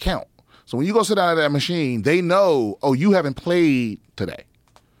on your account. So when you go sit down at that machine, they know. Oh, you haven't played today.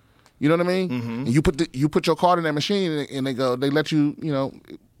 You know what I mean? Mm-hmm. And you put your card in that machine, and they let you. You know,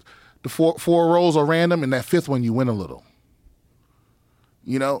 the four rolls are random, and that fifth one you win a little.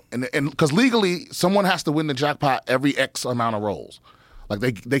 You know, and because legally someone has to win the jackpot every X amount of rolls, like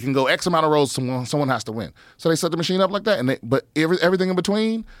they can go X amount of rolls. Someone has to win. So they set the machine up like that, but everything in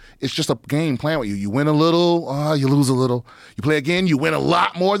between, it's just a game playing with you. You win a little, you lose a little. You play again, you win a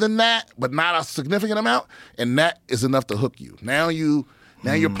lot more than that, but not a significant amount, and that is enough to hook you. Now you're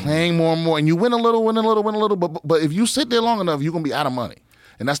playing more and more, and you win a little. But if you sit there long enough, you're gonna be out of money,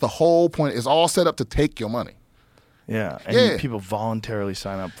 and that's the whole point. It's all set up to take your money. Yeah, and people voluntarily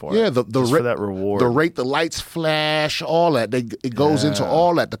sign up for it. Yeah, for that reward. The rate the lights flash, all that. It goes into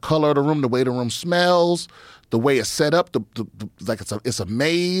all that. The color of the room, the way the room smells, the way it's set up. Like it's a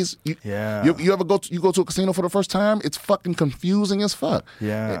maze. You ever go to a casino for the first time? It's fucking confusing as fuck.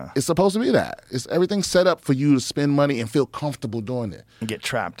 Yeah, it's supposed to be that. It's everything set up for you to spend money and feel comfortable doing it. And get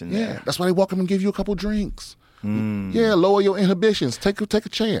trapped in there. Yeah, that's why they walk up and give you a couple drinks. Yeah, lower your inhibitions. Take a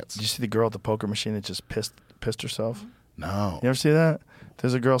chance. Did you see the girl at the poker machine that just pissed herself? No. You ever see that?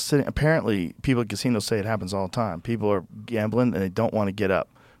 There's a girl sitting. Apparently, people at casinos say it happens all the time. People are gambling and they don't want to get up,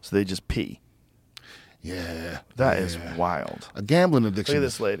 so they just pee. Yeah. That is wild. A gambling addiction. Look at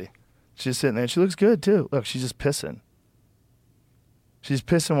this lady. She's sitting there. She looks good, too. Look, she's just pissing. She's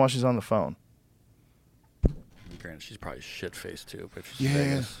pissing while she's on the phone. Granted, she's probably shit-faced, too. But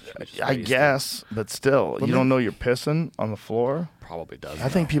I guess, but still, you don't know you're pissing on the floor? Probably does. I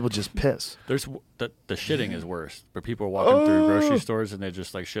think people just piss. There's the shitting is worse, but people are walking through grocery stores and they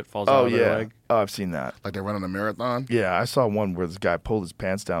just like shit falls out of their leg. Oh, I've seen that. Like they're running a marathon? Yeah, I saw one where this guy pulled his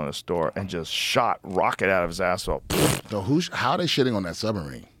pants down in a store and just shot rocket out of his asshole. So how are they shitting on that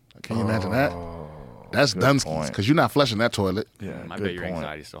submarine? Can you imagine that? That's Dunsky's, because you're not flushing that toilet. Yeah, I bet your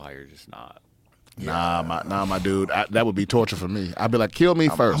anxiety's so high you're just not. Yeah. Nah, my dude. That would be torture for me. I'd be like, kill me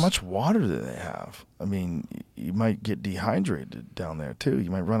first. How much water do they have? I mean, you might get dehydrated down there, too.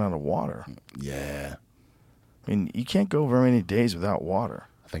 You might run out of water. Yeah. I mean, you can't go very many days without water.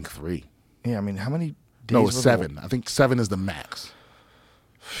 I think 3. Yeah, I mean, how many days? No, it's 7. I think 7 is the max.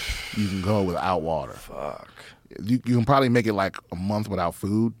 You can go without water. Fuck. You can probably make it like a month without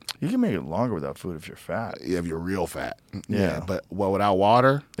food. You can make it longer without food if you're fat. Yeah, if you're real fat. Yeah. But without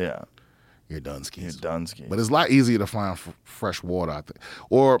water? Yeah. You're Dunsky's. You're Dunsky. But it's a lot easier to find fresh water, I think.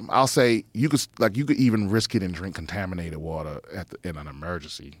 Or I'll say you could even risk it and drink contaminated water in an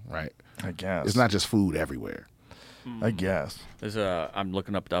emergency, right? I guess. It's not just food everywhere. I guess. There's I'm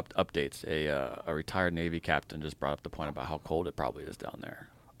looking up the updates. A retired Navy captain just brought up the point about how cold it probably is down there.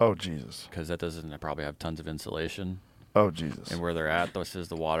 Oh, Jesus. Because that doesn't probably have tons of insulation. Oh, Jesus. And where they're at, this is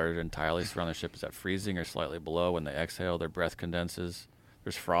the water entirely surrounding the ship is at freezing or slightly below. When they exhale, their breath condenses.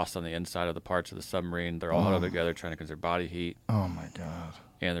 There's frost on the inside of the parts of the submarine. They're all huddled together trying to conserve body heat. Oh, my God.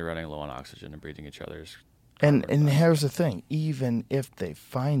 And they're running low on oxygen and breathing each other's. And here's the thing. Even if they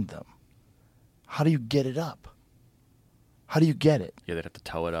find them, how do you get it up? How do you get it? Yeah, they'd have to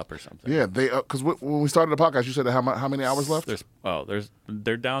tow it up or something. Yeah, they because when we started the podcast, you said how many hours left?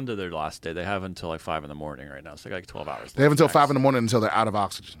 They're down to their last day. They have until like 5 a.m. right now, so they got like 12 hours. They have until 5 a.m. until they're out of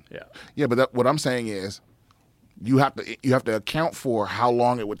oxygen. Yeah, yeah, but what I'm saying is, you have to account for how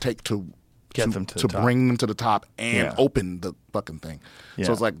long it would take to get them to bring them to the top and open the fucking thing. Yeah.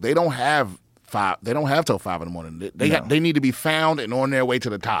 So it's like they don't have till 5 a.m. They need to be found and on their way to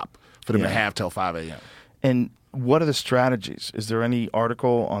the top for them to have till 5 a.m. And what are the strategies? Is there any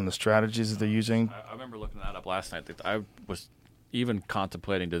article on the strategies that they're using? I remember looking that up last night. I was even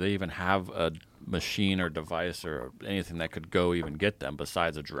contemplating, do they even have a machine or device or anything that could go even get them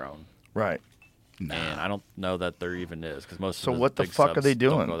besides a drone? Right. Nah. And I don't know that there even is because most so of the what the big fuck are they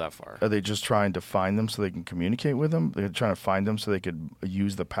doing? Don't go that far. Are they just trying to find them so they can communicate with them? They're trying to find them so they could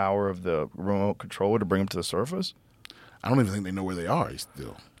use the power of the remote controller to bring them to the surface? I don't even think they know where they are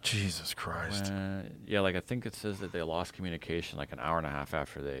still. Jesus Christ. Yeah, like I think it says that they lost communication like an hour and a half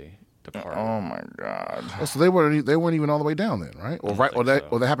after they departed. Oh my God. Oh, so they weren't even all the way down then, right? Or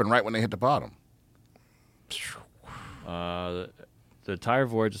they happened right when they hit the bottom. The entire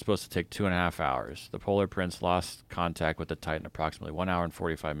voyage is supposed to take 2.5 hours. The Polar Prince lost contact with the Titan approximately 1 hour and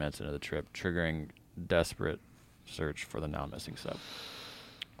 45 minutes into the trip, triggering desperate search for the now missing sub.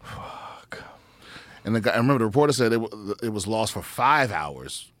 Fuck. And I remember the reporter said it was lost for 5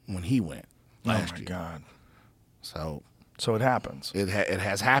 hours when he went last year. God. So it happens. It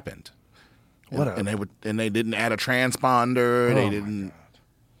has happened. What? And they didn't add a transponder. They didn't.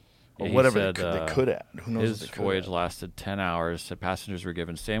 Or whatever they could add. Who knows? His voyage lasted 10 hours. The passengers were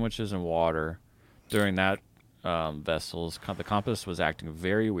given sandwiches and water. During that vessels, the compass was acting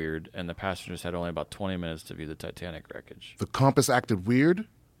very weird, and the passengers had only about 20 minutes to view the Titanic wreckage. The compass acted weird?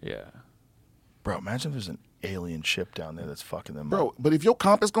 Yeah. Bro, imagine if there's an alien ship down there that's fucking them Bro, up. but if your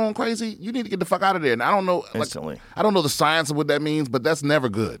compass going crazy, you need to get the fuck out of there. And I don't know. Instantly. I don't know the science of what that means, but that's never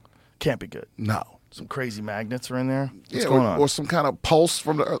good. Can't be good. No. Some crazy magnets are in there. What's yeah, going on? Or some kind of pulse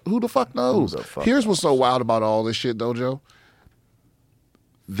from the earth. Who the fuck knows? Here's what's so wild about all this shit, though, Joe.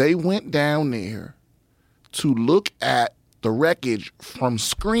 They went down there to look at the wreckage from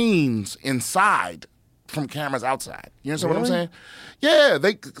screens inside, from cameras outside. You understand what I'm saying? Yeah,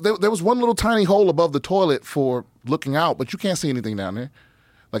 there was one little tiny hole above the toilet for looking out, but you can't see anything down there.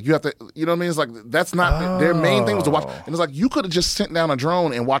 Like you have to, you know what I mean? It's like that's not their main thing was to watch. And it's like you could have just sent down a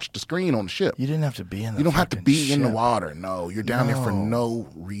drone and watched the screen on the ship. You didn't have to be in the You don't have to be ship. in the water. No, you're down there for no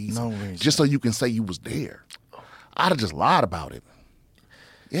reason. No reason. Just so you can say you was there. I'd have just lied about it.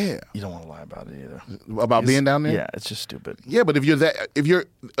 Yeah. You don't want to lie about it either. About being down there? Yeah, it's just stupid. Yeah, but if you're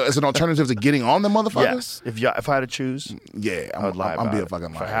as an alternative to getting on the motherfucker? Yes. If I had to choose, I would lie. I'm be a it.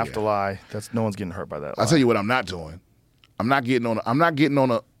 fucking liar. If I have to lie, no one's getting hurt by that. I'll tell you what I'm not doing. I'm not getting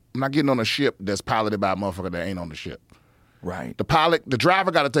on a ship that's piloted by a motherfucker that ain't on the ship. Right. The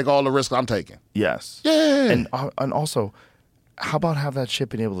driver got to take all the risks I'm taking. Yes. Yeah. And also, how about have that ship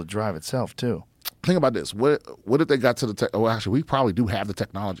being able to drive itself too? Think about this. What if they got to the well, actually, we probably do have the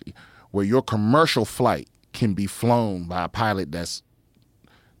technology where your commercial flight can be flown by a pilot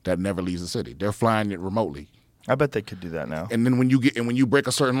that never leaves the city. They're flying it remotely. I bet they could do that now. And then when you break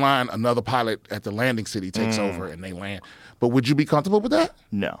a certain line, another pilot at the landing city takes over and they land. But would you be comfortable with that?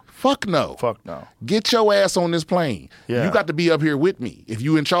 No. Fuck no. Fuck no. Get your ass on this plane. Yeah. You got to be up here with me. If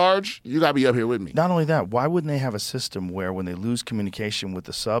you in charge, you got to be up here with me. Not only that, why wouldn't they have a system where when they lose communication with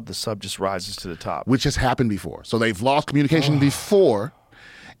the sub just rises to the top? Which has happened before. So they've lost communication before,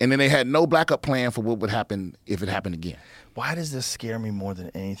 and then they had no backup plan for what would happen if it happened again. Why does this scare me more than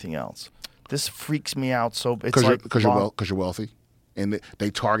anything else? This freaks me out so. Because you're wealthy, and they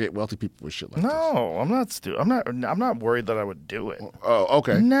target wealthy people with shit like this. No, I'm not stupid. I'm not worried that I would do it. Oh,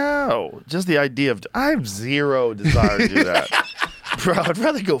 okay. No, just the idea of I have zero desire to do that. Bro, I'd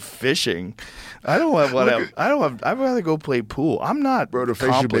rather go fishing. I'd rather go play pool. I'm not bro. The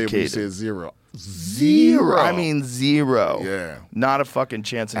face you made when you said zero. Zero. I mean zero. Yeah. Not a fucking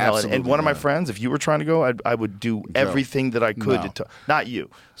chance in hell. Absolutely And one of my not. friends, if you were trying to go, I would do everything that I could No. to not you.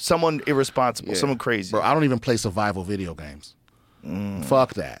 Someone irresponsible. Yeah. Someone crazy. Bro, I don't even play survival video games.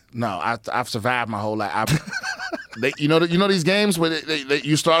 Fuck that. No, I've survived my whole life. you know these games where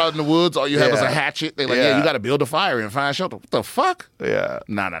you start out in the woods, all you have is a hatchet. They're like, yeah, you got to build a fire and find shelter. What the fuck? Yeah.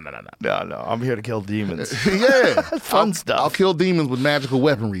 No. No. I'm here to kill demons. Yeah, Fun stuff. I'll kill demons with magical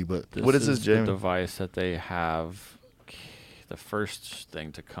weaponry, but what is this, Jamie? The device that they have. The first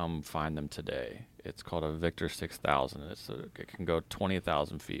thing to come find them today. It's called a Victor 6000. It can go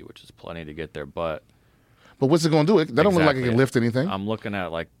 20,000 feet, which is plenty to get there. But what's it going to do? That don't look like it can lift anything. I'm looking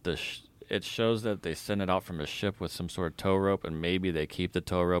at like it shows that they send it out from a ship with some sort of tow rope, and maybe they keep the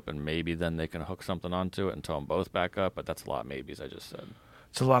tow rope, and maybe then they can hook something onto it and tow them both back up. But that's a lot of maybes, I just said.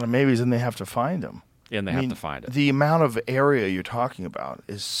 It's a lot of maybes, and they have to find them. Yeah, and they have to find it. The amount of area you're talking about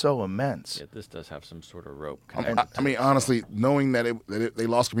is so immense. Yeah, this does have some sort of rope. I mean, honestly, knowing that they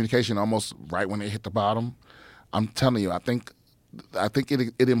lost communication almost right when they hit the bottom, I'm telling you, I think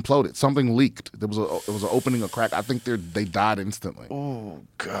it imploded. Something leaked. There was an opening, a crack. I think they died instantly. Oh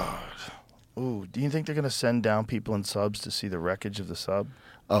God. Ooh, do you think they're going to send down people in subs to see the wreckage of the sub?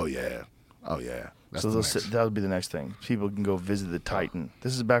 Oh yeah. That's that would be the next thing. People can go visit the Titan.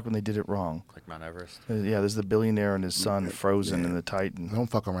 This is back when they did it wrong. Like Mount Everest. Yeah, there's the billionaire and his son frozen in the Titan. Don't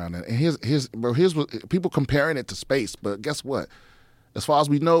fuck around. And here's what people comparing it to space. But guess what? As far as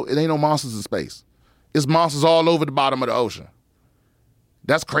we know, it ain't no monsters in space. It's monsters all over the bottom of the ocean.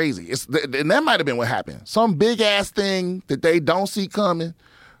 That's crazy. And that might have been what happened. Some big ass thing that they don't see coming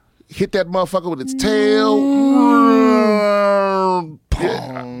hit that motherfucker with its tail.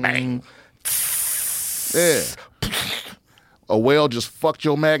 Bang. Yeah. A whale just fucked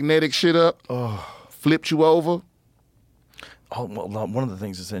your magnetic shit up, flipped you over. Oh, well, one of the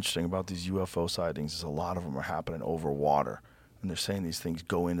things that's interesting about these UFO sightings is a lot of them are happening over water. And they're saying these things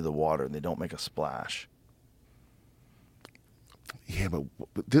go into the water and they don't make a splash. Yeah, but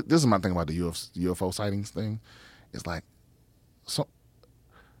this is my thing about the UFO sightings thing. It's like,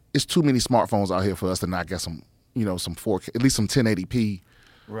 it's too many smartphones out here for us to not get some 4K, at least some 1080p.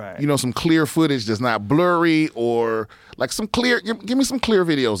 Right. Some clear footage that's not blurry or like some clear. Give me some clear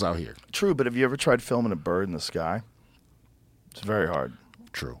videos out here. True, but have you ever tried filming a bird in the sky? It's very hard.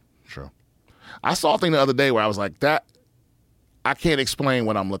 True. I saw a thing the other day where I was like, that I can't explain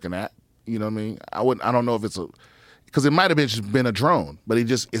what I'm looking at. You know what I mean? I don't know if it's because it might have just been a drone, but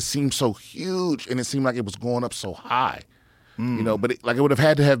it seemed so huge and it seemed like it was going up so high. But it would have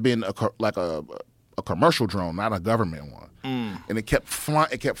had to have been a commercial drone, not a government one. And it kept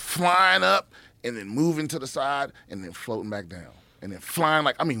flying up and then moving to the side and then floating back down and then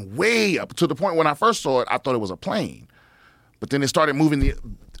flying way up to the point when I first saw it, I thought it was a plane, but then it started moving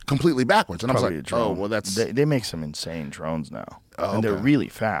completely backwards, and I was like, oh, well, that's they make some insane drones now, and they're really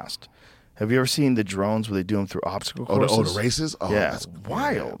fast. Have you ever seen the drones where they do them through obstacle courses? The races? Oh, yeah, that's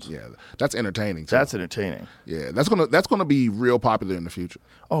wild. Yeah, that's entertaining too. That's entertaining. Yeah, that's gonna be real popular in the future.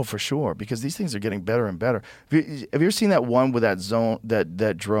 Oh, for sure, because these things are getting better and better. Have you ever seen that one with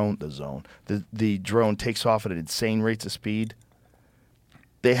the drone takes off at insane rates of speed?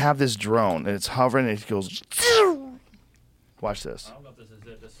 They have this drone and it's hovering and it goes. Watch this. I don't know if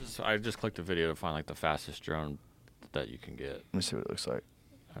this is it. I just clicked a video to find the fastest drone that you can get. Let me see what it looks like.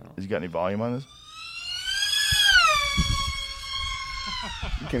 Has he got any volume on this?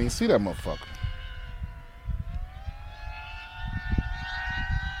 You can't even see that motherfucker.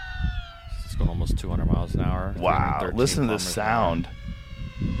 It's going almost 200 miles an hour. Wow. Listen to the sound.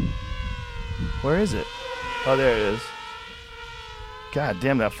 Where is it? Oh, there it is. God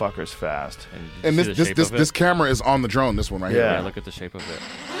damn, that fucker's fast. And this camera is on the drone, this one right here. Yeah, look at the shape of it.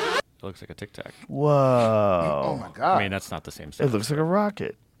 It looks like a Tic Tac. Whoa. Oh, my God. I mean, that's not the same size. It looks like a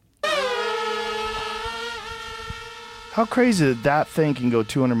rocket. How crazy that thing can go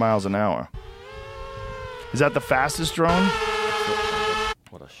 200 miles an hour? Is that the fastest drone?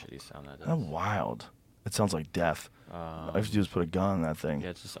 What a shitty sound that is. That's wild. It sounds like death. All I have to do is put a gun on that thing.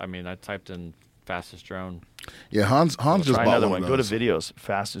 Yeah, I typed in fastest drone. Yeah, Hans just try bought another one. Go to videos.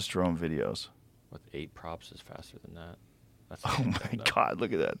 Fastest drone videos. With 8 props is faster than that. That's oh my God,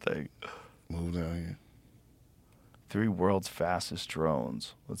 look at that thing. Move down here. 3 world's fastest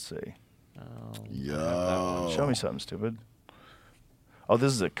drones. Let's see. Yo. Show me something stupid. Oh,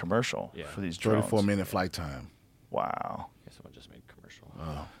 this is a commercial for these drones. 34-minute flight time. Wow. Yeah, someone just made a commercial.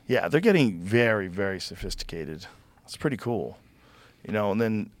 Oh. Yeah, they're getting very, very sophisticated. It's pretty cool. And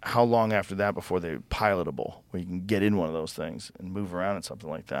then how long after that before they're pilotable, where you can get in one of those things and move around in something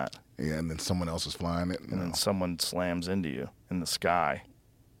like that? Yeah, and then someone else is flying it. And then someone slams into you in the sky.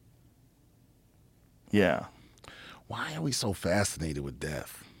 Yeah. Why are we so fascinated with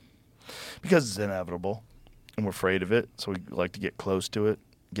death? Because it's inevitable, and we're afraid of it, so we like to get close to it,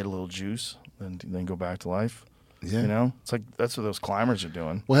 get a little juice, and then go back to life. Yeah. You know, it's like that's what those climbers are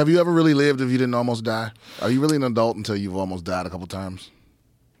doing. Well, have you ever really lived if you didn't almost die? Are you really an adult until you've almost died a couple times?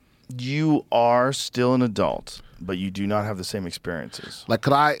 You are still an adult, but you do not have the same experiences. Like,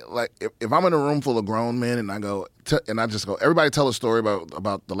 could I, like, if I'm in a room full of grown men and I go, and I just go, everybody tell a story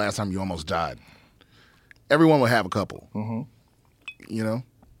about the last time you almost died. Everyone will have a couple. Mm-hmm. You know?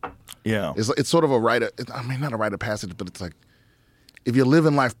 Yeah. It's sort of a rite of, I mean, not a rite of passage, but it's like, if you're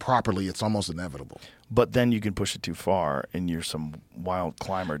living life properly, it's almost inevitable. But then you can push it too far, and you're some wild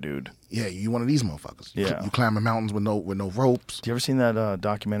climber, dude. Yeah, you one of these motherfuckers. Yeah. You climbing mountains with no ropes. Do you ever seen that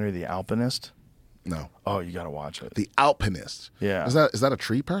documentary, The Alpinist? No. Oh, you got to watch it. The Alpinist. Yeah. Is that a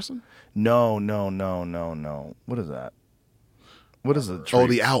tree person? No. What is that? What is the tree? Oh,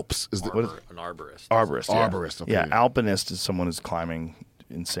 the Alps. Is An arborist. Arborist. Yeah. Arborist. Okay. Yeah, alpinist is someone who's climbing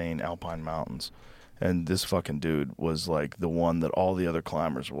insane alpine mountains. And this fucking dude was like the one that all the other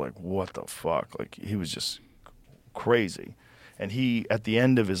climbers were like, what the fuck? Like, he was just crazy. And he, at the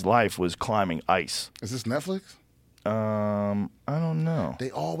end of his life, was climbing ice. Is this Netflix? I don't know.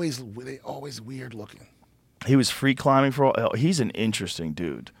 They always weird looking. He was free climbing for all. He's an interesting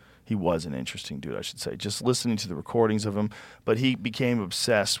dude. He was an interesting dude, I should say. Just listening to the recordings of him. But he became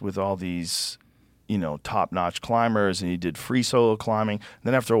obsessed with all these, you know, top-notch climbers, and he did free solo climbing. And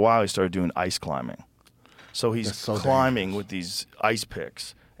then after a while, he started doing ice climbing. So he's climbing with these ice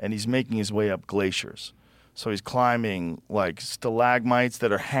picks, and he's making his way up glaciers. So he's climbing like stalagmites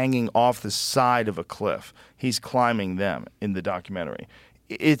that are hanging off the side of a cliff. He's climbing them in the documentary.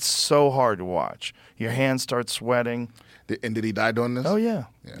 It's so hard to watch. Your hands start sweating. And did he die doing this? Oh, yeah.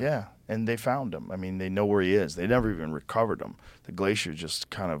 And they found him. I mean, they know where he is. They never even recovered him. The glacier just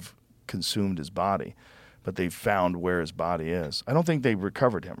kind of consumed his body. But they found where his body is. I don't think they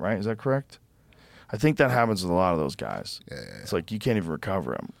recovered him, right? Is that correct? I think that happens with a lot of those guys. Yeah. It's like you can't even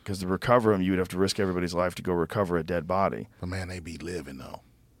recover him. Because to recover him, you would have to risk everybody's life to go recover a dead body. But, man, they be living, though.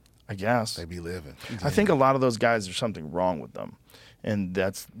 I guess. They be living. I think a lot of those guys, there's something wrong with them. And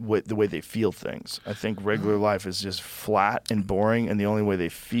that's the way they feel things. I think regular life is just flat and boring, and the only way they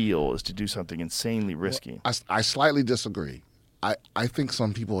feel is to do something insanely risky. Well, I slightly disagree. I think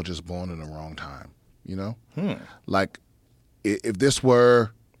some people are just born in the wrong time, you know? Like, if this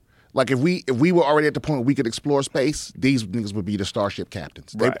were... Like if we were already at the point where we could explore space, these niggas would be the starship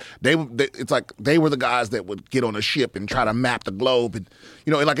captains. Right. It's like they were the guys that would get on a ship and try to map the globe, and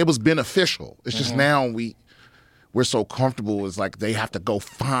you know, like it was beneficial. It's just now we're so comfortable. It's like they have to go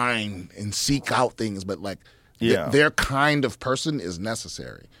find and seek out things, but like their kind of person is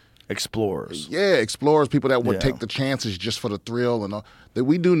necessary. Explorers. Yeah, explorers, people that would take the chances just for the thrill and all. That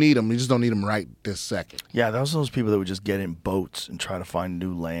we do need them. We just don't need them right this second. Yeah, those people that would just get in boats and try to find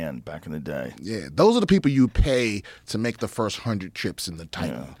new land back in the day. Yeah, those are the people you pay to make the first 100 trips in the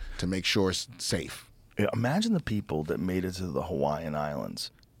Titan to make sure it's safe. Yeah, imagine the people that made it to the Hawaiian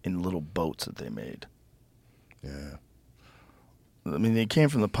Islands in little boats that they made. Yeah. I mean, they came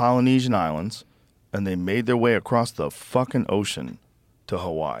from the Polynesian Islands, and they made their way across the fucking ocean to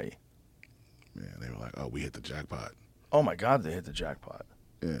Hawaii. Yeah, they were like, oh, we hit the jackpot. Oh, my God, they hit the jackpot.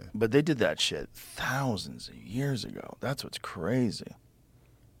 Yeah. But they did that shit thousands of years ago. That's what's crazy.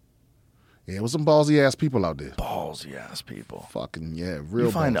 Yeah, it was some ballsy-ass people out there. Ballsy-ass people. Fucking, yeah, real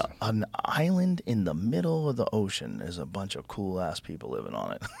You find ballsy. an island in the middle of the ocean. There's a bunch of cool-ass people living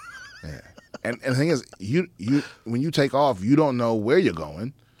on it. Yeah. And the thing is, you when you take off, you don't know where you're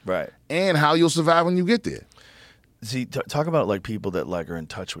going. Right. And how you'll survive when you get there. See, talk about like people that like are in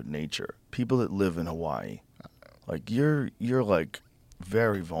touch with nature. People that live in Hawaii. Like you're like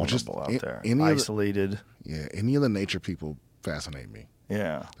very vulnerable out there. Isolated. Any of the nature people fascinate me.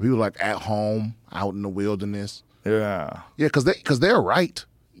 Yeah. People like at home, out in the wilderness. Yeah. Yeah, because they're right.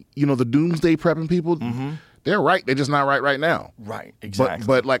 You know, the doomsday prepping people, they're right. They're just not right now. Right, exactly.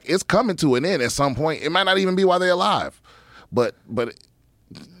 But like it's coming to an end at some point. It might not even be while they're alive. But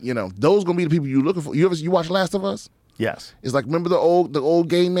you know, those gonna be the people you're looking for. You watch Last of Us? Yes. It's like, remember the old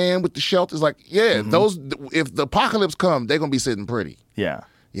gay man with the shelter? It's like, those, if the apocalypse come, they're gonna be sitting pretty. Yeah.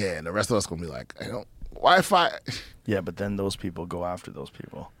 Yeah, and the rest of us gonna be like, Wi-Fi. Yeah, but then those people go after those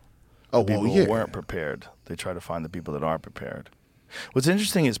people. Oh, people well, yeah. who weren't prepared. They try to find the people that are prepared. What's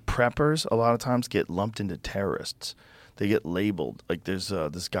interesting is preppers a lot of times get lumped into terrorists. They get labeled. Like there's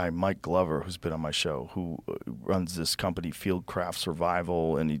this guy, Mike Glover, who's been on my show, who runs this company, Fieldcraft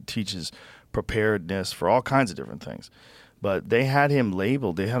Survival, and he teaches preparedness for all kinds of different things. But they had him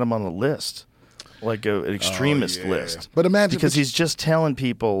labeled. They had him on a list, like an extremist list. But imagine, because he's just telling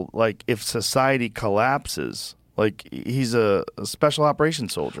people, like, if society collapses, like he's a special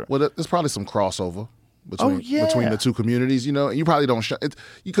operations soldier. Well, there's probably some crossover between the two communities, you know, and you probably don't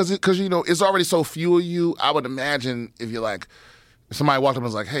because you know it's already so few of you. I would imagine if you're like, if somebody walked up and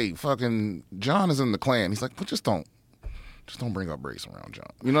was like, "Hey, fucking John is in the Klan," he's like, "Well, just don't bring up race around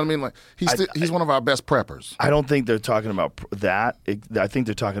John." You know what I mean? Like he's one of our best preppers. I don't think they're talking about that. I think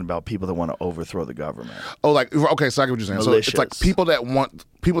they're talking about people that want to overthrow the government. Oh, like okay, so I get what you're saying. Malicious. So it's like people that want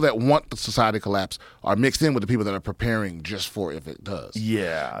the society to collapse are mixed in with the people that are preparing just for if it does.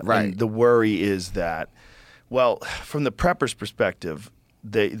 Yeah, right. And the worry is that, well, from the preppers' perspective,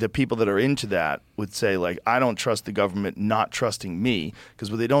 the people that are into that would say, like, I don't trust the government not trusting me,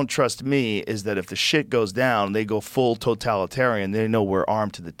 because what they don't trust me is that if the shit goes down, they go full totalitarian. They know we're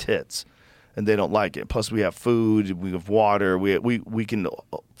armed to the tits, and they don't like it. Plus, we have food, we have water, we can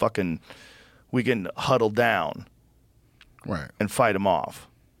huddle down, right, and fight them off.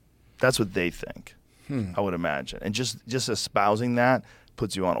 That's what they think. I would imagine, and just espousing that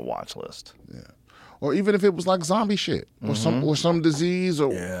puts you on a watch list. Yeah. Or even if it was like zombie shit or some disease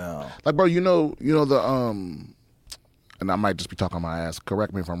or like, bro, you know the and I might just be talking my ass.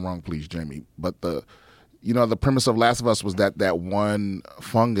 Correct me if I'm wrong, please, Jamie. But the premise of Last of Us was that one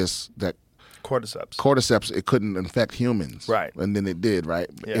fungus that cordyceps, it couldn't infect humans, right? And then it did, right?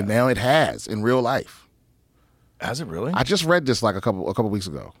 Yeah. And now it has in real life. Has it really? I just read this like a couple weeks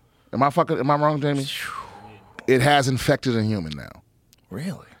ago. Am I wrong, Jamie? It has infected a human now.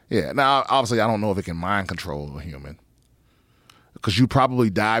 Really? Yeah. Now, obviously, I don't know if it can mind control a human, because you probably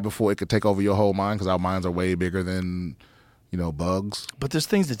die before it could take over your whole mind, because our minds are way bigger than, bugs. But there's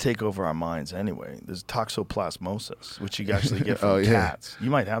things that take over our minds anyway. There's toxoplasmosis, which you actually get from cats. You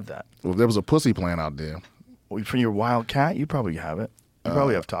might have that. Well, if there was a pussy plant out there. Well, from your wild cat, you probably have it. You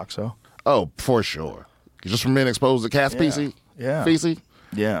probably have toxo. Oh, for sure. Just from being exposed to cat species? Yeah. Feces?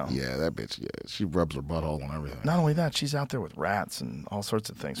 Yeah. Yeah, that bitch, she rubs her butthole on everything. Not only that, she's out there with rats and all sorts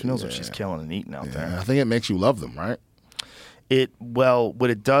of things. Who knows what she's killing and eating out there? I think it makes you love them, right? What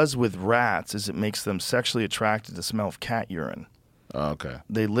it does with rats is it makes them sexually attracted to the smell of cat urine. Oh, okay.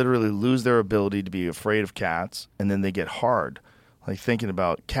 They literally lose their ability to be afraid of cats, and then they get hard, like thinking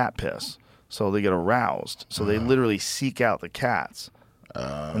about cat piss. So they get aroused. So they literally seek out the cats.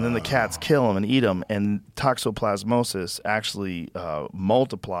 And then the cats kill them and eat them, and toxoplasmosis actually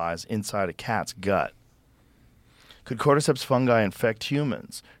multiplies inside a cat's gut. Could cordyceps fungi infect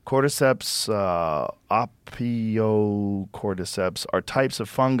humans? Cordyceps opiocordyceps are types of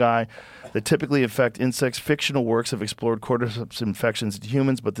fungi that typically infect insects. Fictional works have explored cordyceps infections in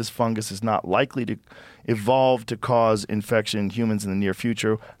humans, but this fungus is not likely to evolve to cause infection in humans in the near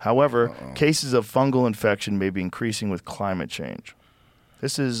future. However, cases of fungal infection may be increasing with climate change.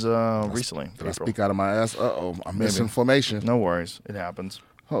 This is recently. Did I speak out of my ass? I'm misinformation. No worries. It happens.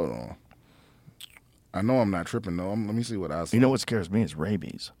 Hold on. I know I'm not tripping, though. Let me see what I see. You know what scares me is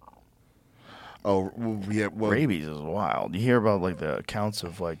rabies. Oh, yeah. Well, rabies is wild. You hear about like the accounts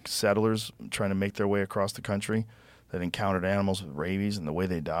of like settlers trying to make their way across the country that encountered animals with rabies and the way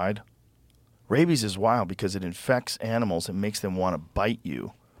they died. Rabies is wild because it infects animals and makes them want to bite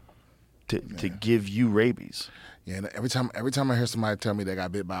you to give you rabies. Yeah, and every time I hear somebody tell me they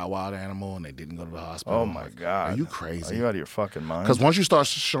got bit by a wild animal and they didn't go to the hospital, oh my God, are you crazy? Are you out of your fucking mind? Because once you start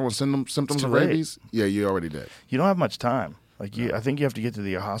showing symptoms of rabies, you're already dead. You don't have much time. Like I think you have to get to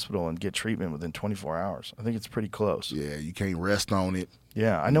the hospital and get treatment within 24 hours. I think it's pretty close. Yeah, you can't rest on it.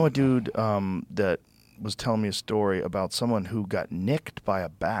 Yeah, I know a dude that was telling me a story about someone who got nicked by a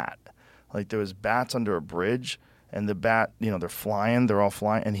bat. Like there was bats under a bridge, and the bat, they're all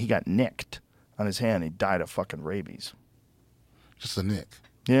flying, and he got nicked on his hand. He died of fucking rabies. Just a nick.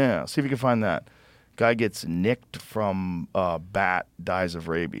 Yeah, see if you can find that. Guy gets nicked from bat, dies of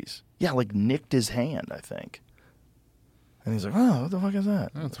rabies. Yeah, like nicked his hand, I think. And he's like, oh, what the fuck is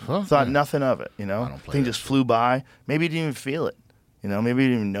that? Thought nothing of it, Thing just flew by. Maybe he didn't even feel it. Maybe he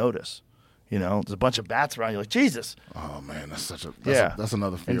didn't even notice. There's a bunch of bats around. You're like, Jesus. Oh, man, that's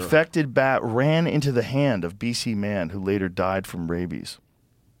another fear. Infected bat ran into the hand of BC man who later died from rabies.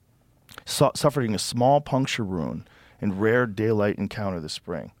 Suffering a small puncture wound in rare daylight encounter this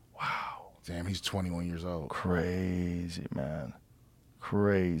spring. Wow. Damn, he's 21 years old. Crazy, man.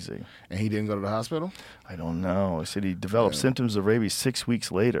 Crazy. And he didn't go to the hospital? I don't know. He said he developed symptoms of rabies 6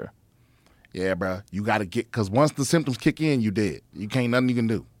 weeks later. Yeah, bro. You got to because once the symptoms kick in, you dead. Nothing you can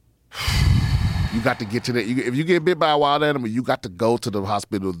do. You got to get to that. If you get bit by a wild animal, you got to go to the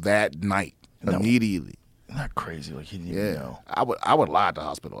hospital that night immediately. Isn't that crazy? Like he didn't even know. I would lie at the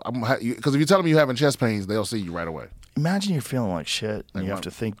hospital because if you tell them you're having chest pains, they'll see you right away. Imagine you're feeling like shit and you have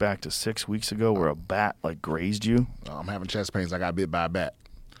to think back to 6 weeks ago where a bat like grazed you. I'm having chest pains. I got bit by a bat.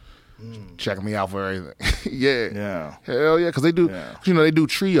 Checking me out for everything. Yeah. Hell yeah, because they do. Yeah. They do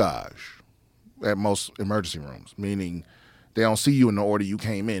triage. at most emergency rooms, meaning they don't see you in the order you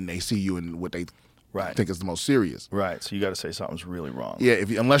came in. They see you in what they think is the most serious. Right. So you got to say something's really wrong. Yeah.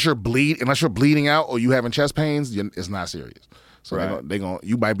 Unless you're bleeding out or you having chest pains, it's not serious. So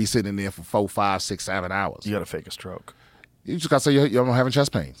you might be sitting there for 4, 5, 6, 7 hours. You got to fake a stroke. You just got to say you're having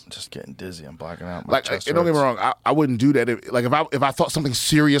chest pains. Just getting dizzy. I'm blacking out. Like, don't get me wrong. I wouldn't do that. If I thought something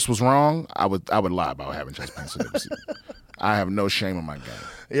serious was wrong, I would lie about having chest pains. I have no shame in my game.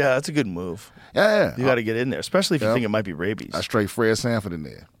 Yeah, that's a good move. Yeah. You got to get in there, especially if you think it might be rabies. I straight Fred Sanford in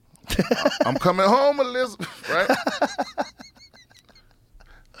there. I'm coming home, Elizabeth. Right?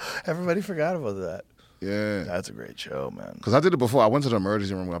 Everybody forgot about that. Yeah. That's a great show, man. Because I did it before. I went to the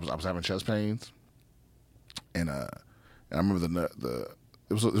emergency room when I was having chest pains. And I remember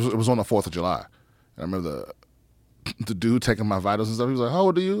it was on the 4th of July. And I remember the dude taking my vitals and stuff. He was like, "How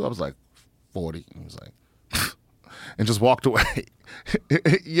old are you?" I was like, 40. And he was like, and just walked away.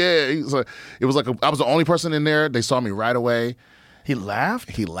 Yeah. I was the only person in there. They saw me right away. He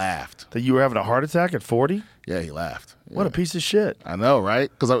laughed? He laughed. That you were having a heart attack at 40? Yeah, he laughed. Yeah. What a piece of shit. I know, right?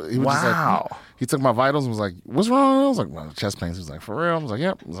 Because he was just like, he took my vitals and was like, "What's wrong?" I was like, "Well, chest pains." He was like, "For real?" I was like,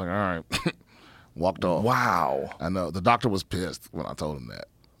 "Yep." I was like, "All right." Walked off. Wow. I know. The doctor was pissed when I told him that.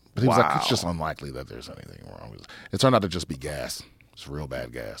 But he was like, "It's just unlikely that there's anything wrong." It turned out to just be gas. It's real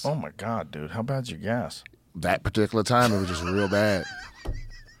bad gas. Oh, my God, dude. How bad's your gas? That particular time, it was just real bad.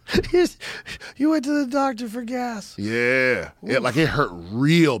 You went to the doctor for gas. Yeah. Like it hurt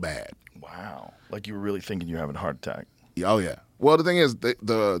real bad. Wow. Like you were really thinking you were having a heart attack. Oh, yeah. Well, the thing is,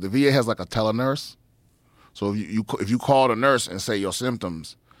 the VA has like a telenurse. So if you call the nurse and say your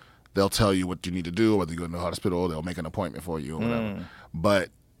symptoms, they'll tell you what you need to do, whether you go to the hospital or they'll make an appointment for you or whatever. But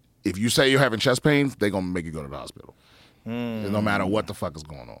if you say you're having chest pains, they're going to make you go to the hospital. No matter what the fuck is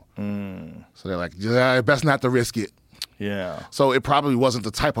going on. So they're like, yeah, best not to risk it. Yeah. So it probably wasn't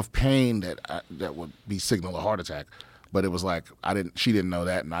the type of pain that would be signal a heart attack. But it was like, she didn't know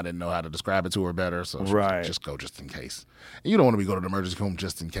that, and I didn't know how to describe it to her better. So she was like, just go just in case. And you don't want to be going to the emergency room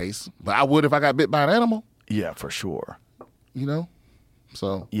just in case. But I would if I got bit by an animal. Yeah, for sure. You know?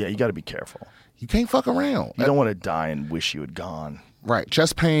 So yeah, you got to be careful. You can't fuck around. You don't want to die and wish you had gone. Right.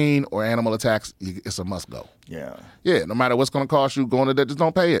 Chest pain or animal attacks, it's a must go. Yeah. Yeah, no matter what's going to cost you, going to that, just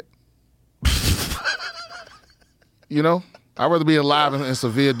don't pay it. You know? I'd rather be alive in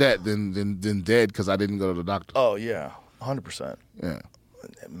severe debt than dead because I didn't go to the doctor. Oh, yeah. 100%. Yeah.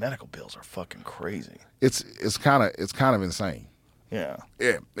 Medical bills are fucking crazy. It's kind of insane. Yeah.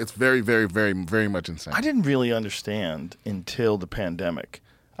 Yeah. It's very, very, very, very much insane. I didn't really understand until the pandemic.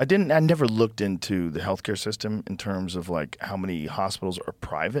 I never looked into the healthcare system in terms of like how many hospitals are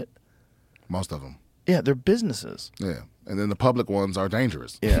private. Most of them. Yeah, they're businesses. Yeah. And then the public ones are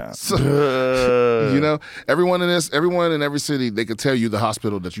dangerous. Yeah. So, you know, everyone in every city, they could tell you the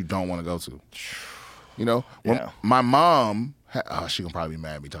hospital that you don't want to go to. You know? My mom, she can probably be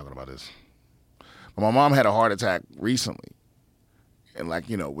mad at me talking about this. But my mom had a heart attack recently. And like,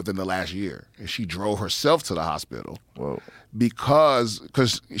 you know, within the last year. And she drove herself to the hospital. Whoa.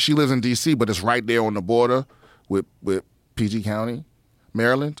 Because she lives in D.C., but it's right there on the border with PG County,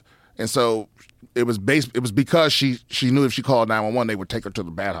 Maryland. And so it was because she knew if she called 911, they would take her to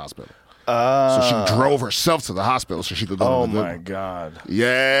the bad hospital. So she drove herself to the hospital so she could go to the good one. God.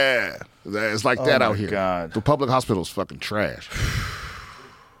 Yeah. It's like that out here. God. The public hospital is fucking trash.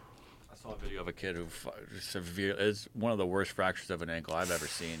 I saw a video of a kid who it's one of the worst fractures of an ankle I've ever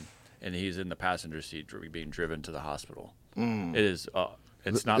seen, and he's in the passenger seat being driven to the hospital. It is.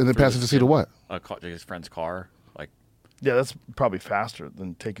 It's not in the passenger seat of what? His friend's car. Like. Yeah, that's probably faster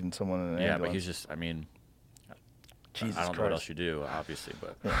than taking someone in an ambulance. Yeah, but he's just. I mean. Jesus I don't Christ. know what else you do, obviously,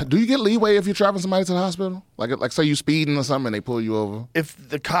 but Do you get leeway if you're driving somebody to the hospital? Like say you speeding or something and they pull you over? If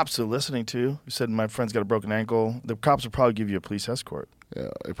the cops are listening to you said my friend's got a broken ankle, the cops will probably give you a police escort. Yeah,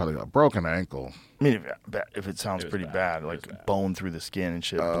 they probably got a broken ankle. I mean, if it sounds pretty bad, like bone through the skin and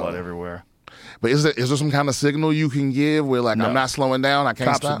shit, blood everywhere. But is there some kind of signal you can give where like I'm not slowing down, I can't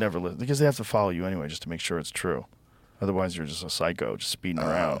cops stop? Would never listen because they have to follow you anyway just to make sure it's true. Otherwise, you're just a psycho, just speeding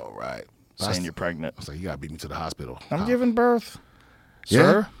around. Oh, right. Saying you're pregnant. I was like, you got to beat me to the hospital. I'm giving birth. Yeah?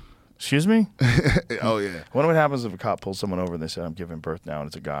 Sir? Excuse me? Oh, yeah. I wonder what happens if a cop pulls someone over and they said, I'm giving birth now, and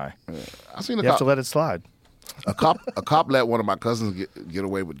it's a guy. Yeah. I seen you have to let it slide. A cop let one of my cousins get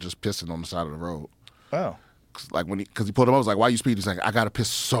away with just pissing on the side of the road. Oh. Like because he pulled him up, I was like, why you speeding? He's like, I got to piss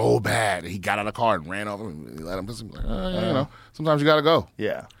so bad. And he got out of the car and ran over and he let him piss. He was like, yeah, you know, sometimes you got to go.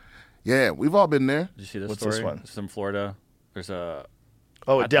 Yeah. Yeah, we've all been there. Did you see this What's story? this one? This is in Florida. There's a...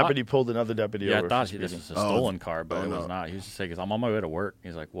 a deputy pulled another deputy over. Yeah, I thought this was a stolen car, but it was not. He was just saying, "Cause I'm on my way to work."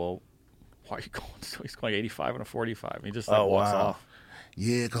 He's like, "Well, why are you going?" So he's going 85 and a 45. And he just walks off.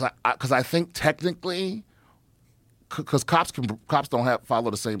 Yeah, because I think technically, because cops don't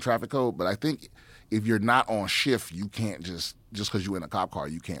follow the same traffic code, but I think if you're not on shift, you can't just because you're in a cop car,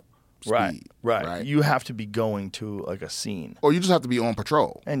 you can't speed. Right. You have to be going to like a scene, or you just have to be on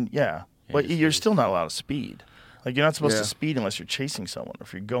patrol. And but you're still not allowed to speed. Like you're not supposed to speed unless you're chasing someone.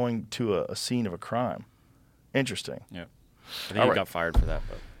 If you're going to a scene of a crime. Interesting. Yeah, I think he got fired for that,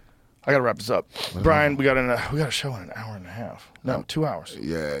 but. I gotta wrap this up, Brian. We got a show in an hour and a half. No, 2 hours.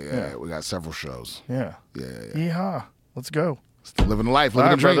 Yeah. We got several shows. Yeah. Yeehaw! Let's go. Still living the life, living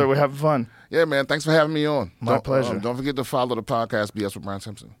the dream. Brother, we're having fun. Yeah, man. Thanks for having me on. My pleasure. Don't forget to follow the podcast, BS with Brian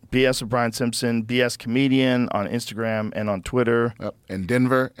Simpson. BS with Brian Simpson, BS Comedian on Instagram and on Twitter. Yep. In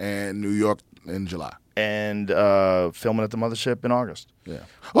Denver and New York in July. And filming at the Mothership in August. Yeah.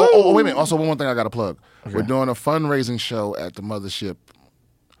 Oh, wait a minute. Also, one more thing I got to plug. Okay. We're doing a fundraising show at the Mothership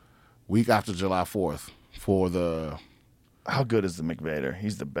week after July 4th for the... How good is the McVader?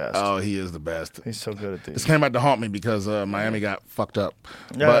 He's the best. Oh, he is the best. He's so good at these. This came out to haunt me because Miami got fucked up.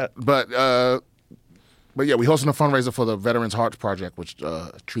 Yeah. But yeah, we're hosting a fundraiser for the Veterans Hearts Project, which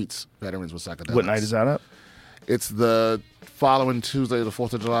treats veterans with psychedelics. What night is that up? It's the following Tuesday, the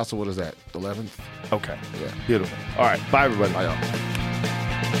 4th of July. So what is that, 11th? Okay. Yeah. Beautiful. All right. Bye, everybody. Bye, y'all.